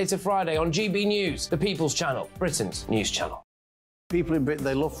 p.m, Monday to Friday on GB News, the People's Channel, Britain's news channel. People in Britain,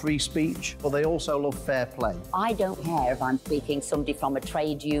 they love free speech, but they also love fair play. I don't care if I'm speaking somebody from a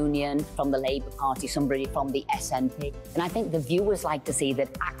trade union, from the Labour Party, somebody from the SNP. And I think the viewers like to see that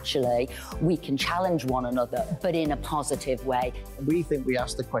actually we can challenge one another, but in a positive way. We think we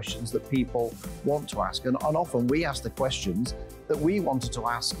ask the questions that people want to ask, and often we ask the questions that we wanted to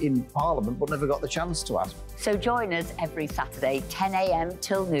ask in Parliament but never got the chance to ask. So join us every Saturday, 10 a.m.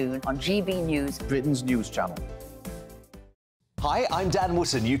 till noon on GB News, Britain's news channel. Hi, I'm Dan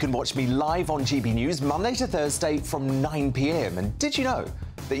Wootton. You can watch me live on GB News Monday to Thursday from 9 p.m. And did you know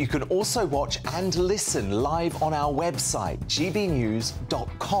that you can also watch and listen live on our website,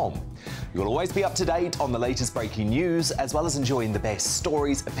 gbnews.com? You'll always be up to date on the latest breaking news, as well as enjoying the best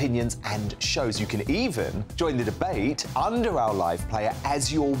stories, opinions and shows. You can even join the debate under our live player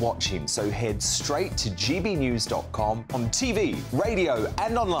as you're watching. So head straight to gbnews.com on TV, radio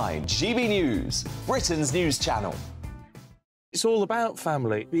and online. GB News, Britain's news channel. It's all about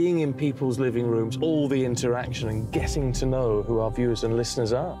family, being in people's living rooms, all the interaction and getting to know who our viewers and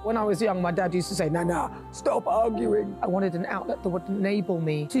listeners are. When I was young, my dad used to say, "Nana, stop arguing." I wanted an outlet that would enable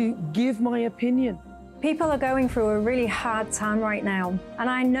me to give my opinion. People are going through a really hard time right now, and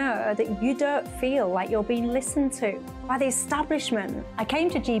I know that you don't feel like you're being listened to by the establishment. I came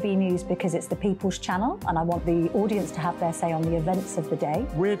to GB News because it's the People's Channel, and I want the audience to have their say on the events of the day.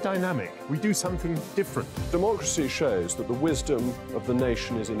 We're dynamic. We do something different. Democracy shows that the wisdom of the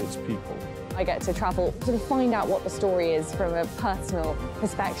nation is in its people. I get to travel to find out what the story is from a personal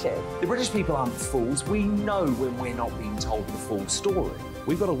perspective. The British people aren't fools. We know when we're not being told the full story.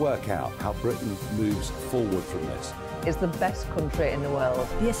 We've got to work out how Britain moves forward from this. It's the best country in the world.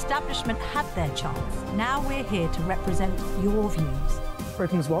 The establishment had their chance. Now we're here to represent your views.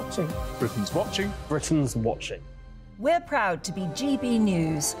 Britain's watching. Britain's watching. Britain's watching. We're proud to be GB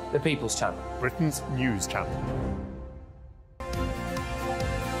News. The People's Channel. Britain's news channel.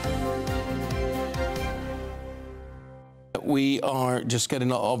 We are just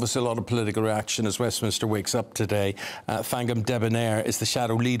getting obviously a lot of political reaction as Westminster wakes up today. Thangam Debonair is the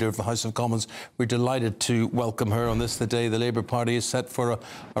shadow leader of the House of Commons. We're delighted to welcome her on this, the day the Labour Party is set for a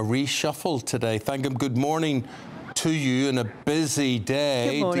reshuffle today. Thangam, good morning to you and a busy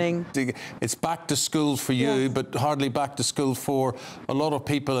day. Good morning. It's back to school for you, yes, but hardly back to school for a lot of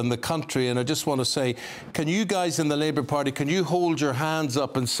people in the country. And I just want to say, can you guys in the Labour Party, can you hold your hands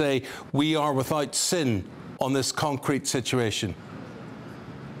up and say, we are without sin on this concrete situation?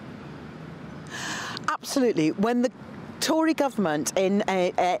 Absolutely. When the Tory government ended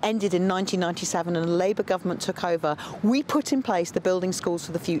in 1997 and the Labour government took over, we put in place the Building Schools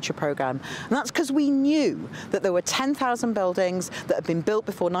for the Future programme. And that's because we knew that there were 10,000 buildings that had been built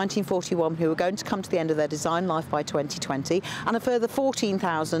before 1941 who were going to come to the end of their design life by 2020, and a further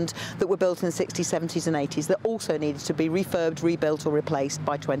 14,000 that were built in the 60s, 70s and 80s that also needed to be refurbed, rebuilt or replaced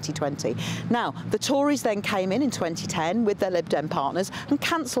by 2020. Now, the Tories then came in 2010 with their Lib Dem partners and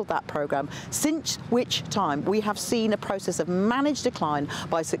cancelled that programme, since which time we have seen a process of managed decline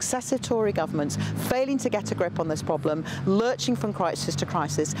by successive Tory governments, failing to get a grip on this problem, lurching from crisis to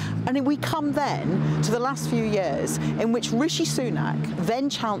crisis. And we come then to the last few years in which Rishi Sunak, then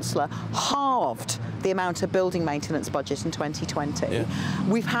Chancellor, halved the amount of building maintenance budget in 2020. Yeah.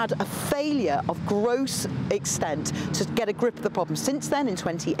 We've had a failure of gross extent to get a grip of the problem. Since then, in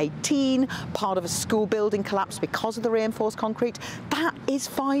 2018, part of a school building collapsed because of the reinforced concrete. That is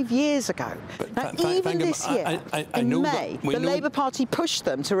 5 years ago. Now, even this year, in May, the Labour Party pushed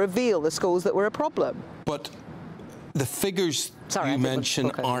them to reveal the schools that were a problem. But the figures you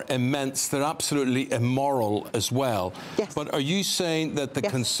mention are immense. They're absolutely immoral as well. Yes. But are you saying that the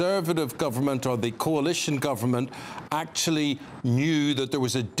Conservative government or the coalition government actually knew that there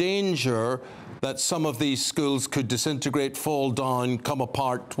was a danger that some of these schools could disintegrate, fall down, come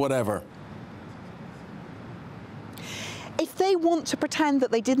apart, whatever? If they want to pretend that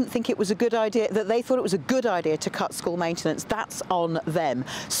they didn't think it was a good idea, that they thought it was a good idea to cut school maintenance, that's on them.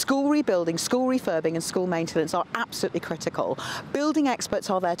 School rebuilding, school refurbing and school maintenance are absolutely critical. Building experts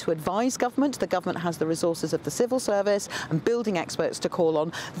are there to advise government. The government has the resources of the civil service and building experts to call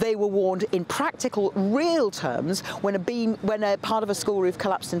on. They were warned in practical, real terms when a part of a school roof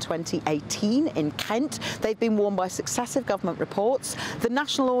collapsed in 2018 in Kent. They've been warned by successive government reports. The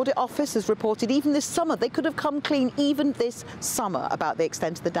National Audit Office has reported even this summer they could have come clean even this summer about the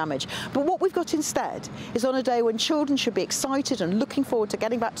extent of the damage. But what we've got instead is on a day when children should be excited and looking forward to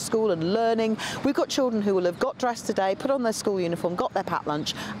getting back to school and learning, we've got children who will have got dressed today, put on their school uniform, got their packed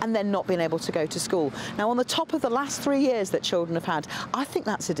lunch and then not been able to go to school. Now, on the top of the last 3 years that children have had, I think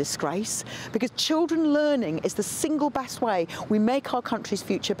that's a disgrace, because children learning is the single best way we make our country's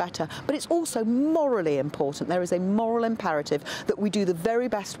future better. But it's also morally important. There is a moral imperative that we do the very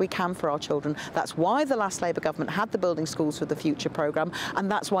best we can for our children. That's why the last Labour government had the Building Schools for the Future programme, and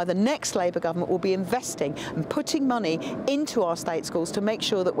that's why the next Labour government will be investing and putting money into our state schools to make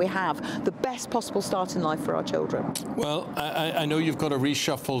sure that we have the best possible start in life for our children. Well, I know you've got a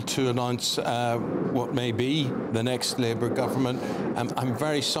reshuffle to announce what may be the next Labour government. I'm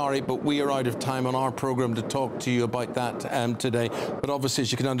very sorry, but we are out of time on our programme to talk to you about that today. But obviously,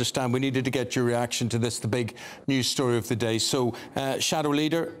 as you can understand, we needed to get your reaction to this, the big news story of the day. So, Shadow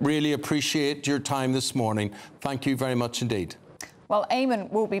Leader, really appreciate your time this morning. Thank you very much indeed. Well,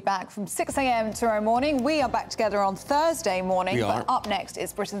 Eamonn will be back from 6 a.m. tomorrow morning. We are back together on Thursday morning. But up next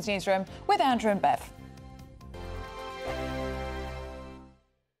is Britain's Newsroom with Andrew and Bev.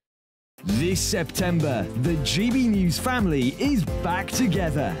 This September, the GB News family is back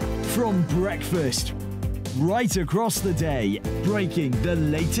together. From breakfast, right across the day, breaking the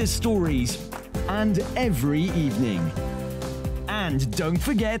latest stories, and every evening. And don't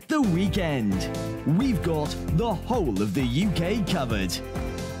forget the weekend. We've got the whole of the UK covered.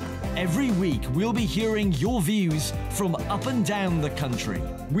 Every week, we'll be hearing your views from up and down the country,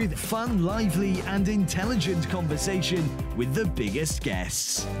 with fun, lively and intelligent conversation with the biggest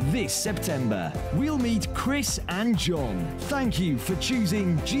guests. This September, we'll meet Chris and John. Thank you for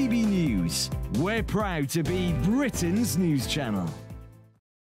choosing GB News. We're proud to be Britain's news channel.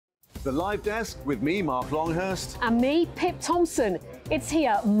 The Live Desk with me, Mark Longhurst. And me, Pip Thompson. It's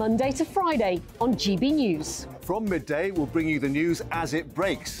here Monday to Friday on GB News. From midday, we'll bring you the news as it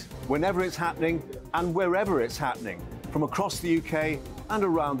breaks, whenever it's happening and wherever it's happening, from across the UK and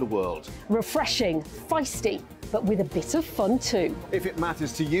around the world. Refreshing, feisty, but with a bit of fun too. If it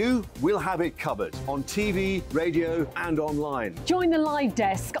matters to you, we'll have it covered on TV, radio and online. Join the Live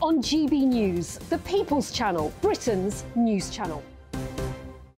Desk on GB News, the People's Channel, Britain's news channel.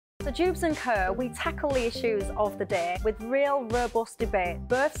 So Jubes and Kerr, we tackle the issues of the day with real, robust debate,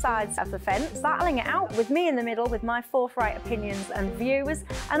 both sides of the fence, battling it out with me in the middle with my forthright opinions and views.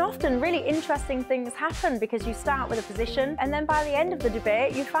 And often really interesting things happen because you start with a position and then by the end of the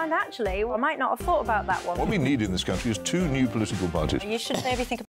debate you find actually, well, I might not have thought about that one. What we need in this country is two new political parties. You should maybe think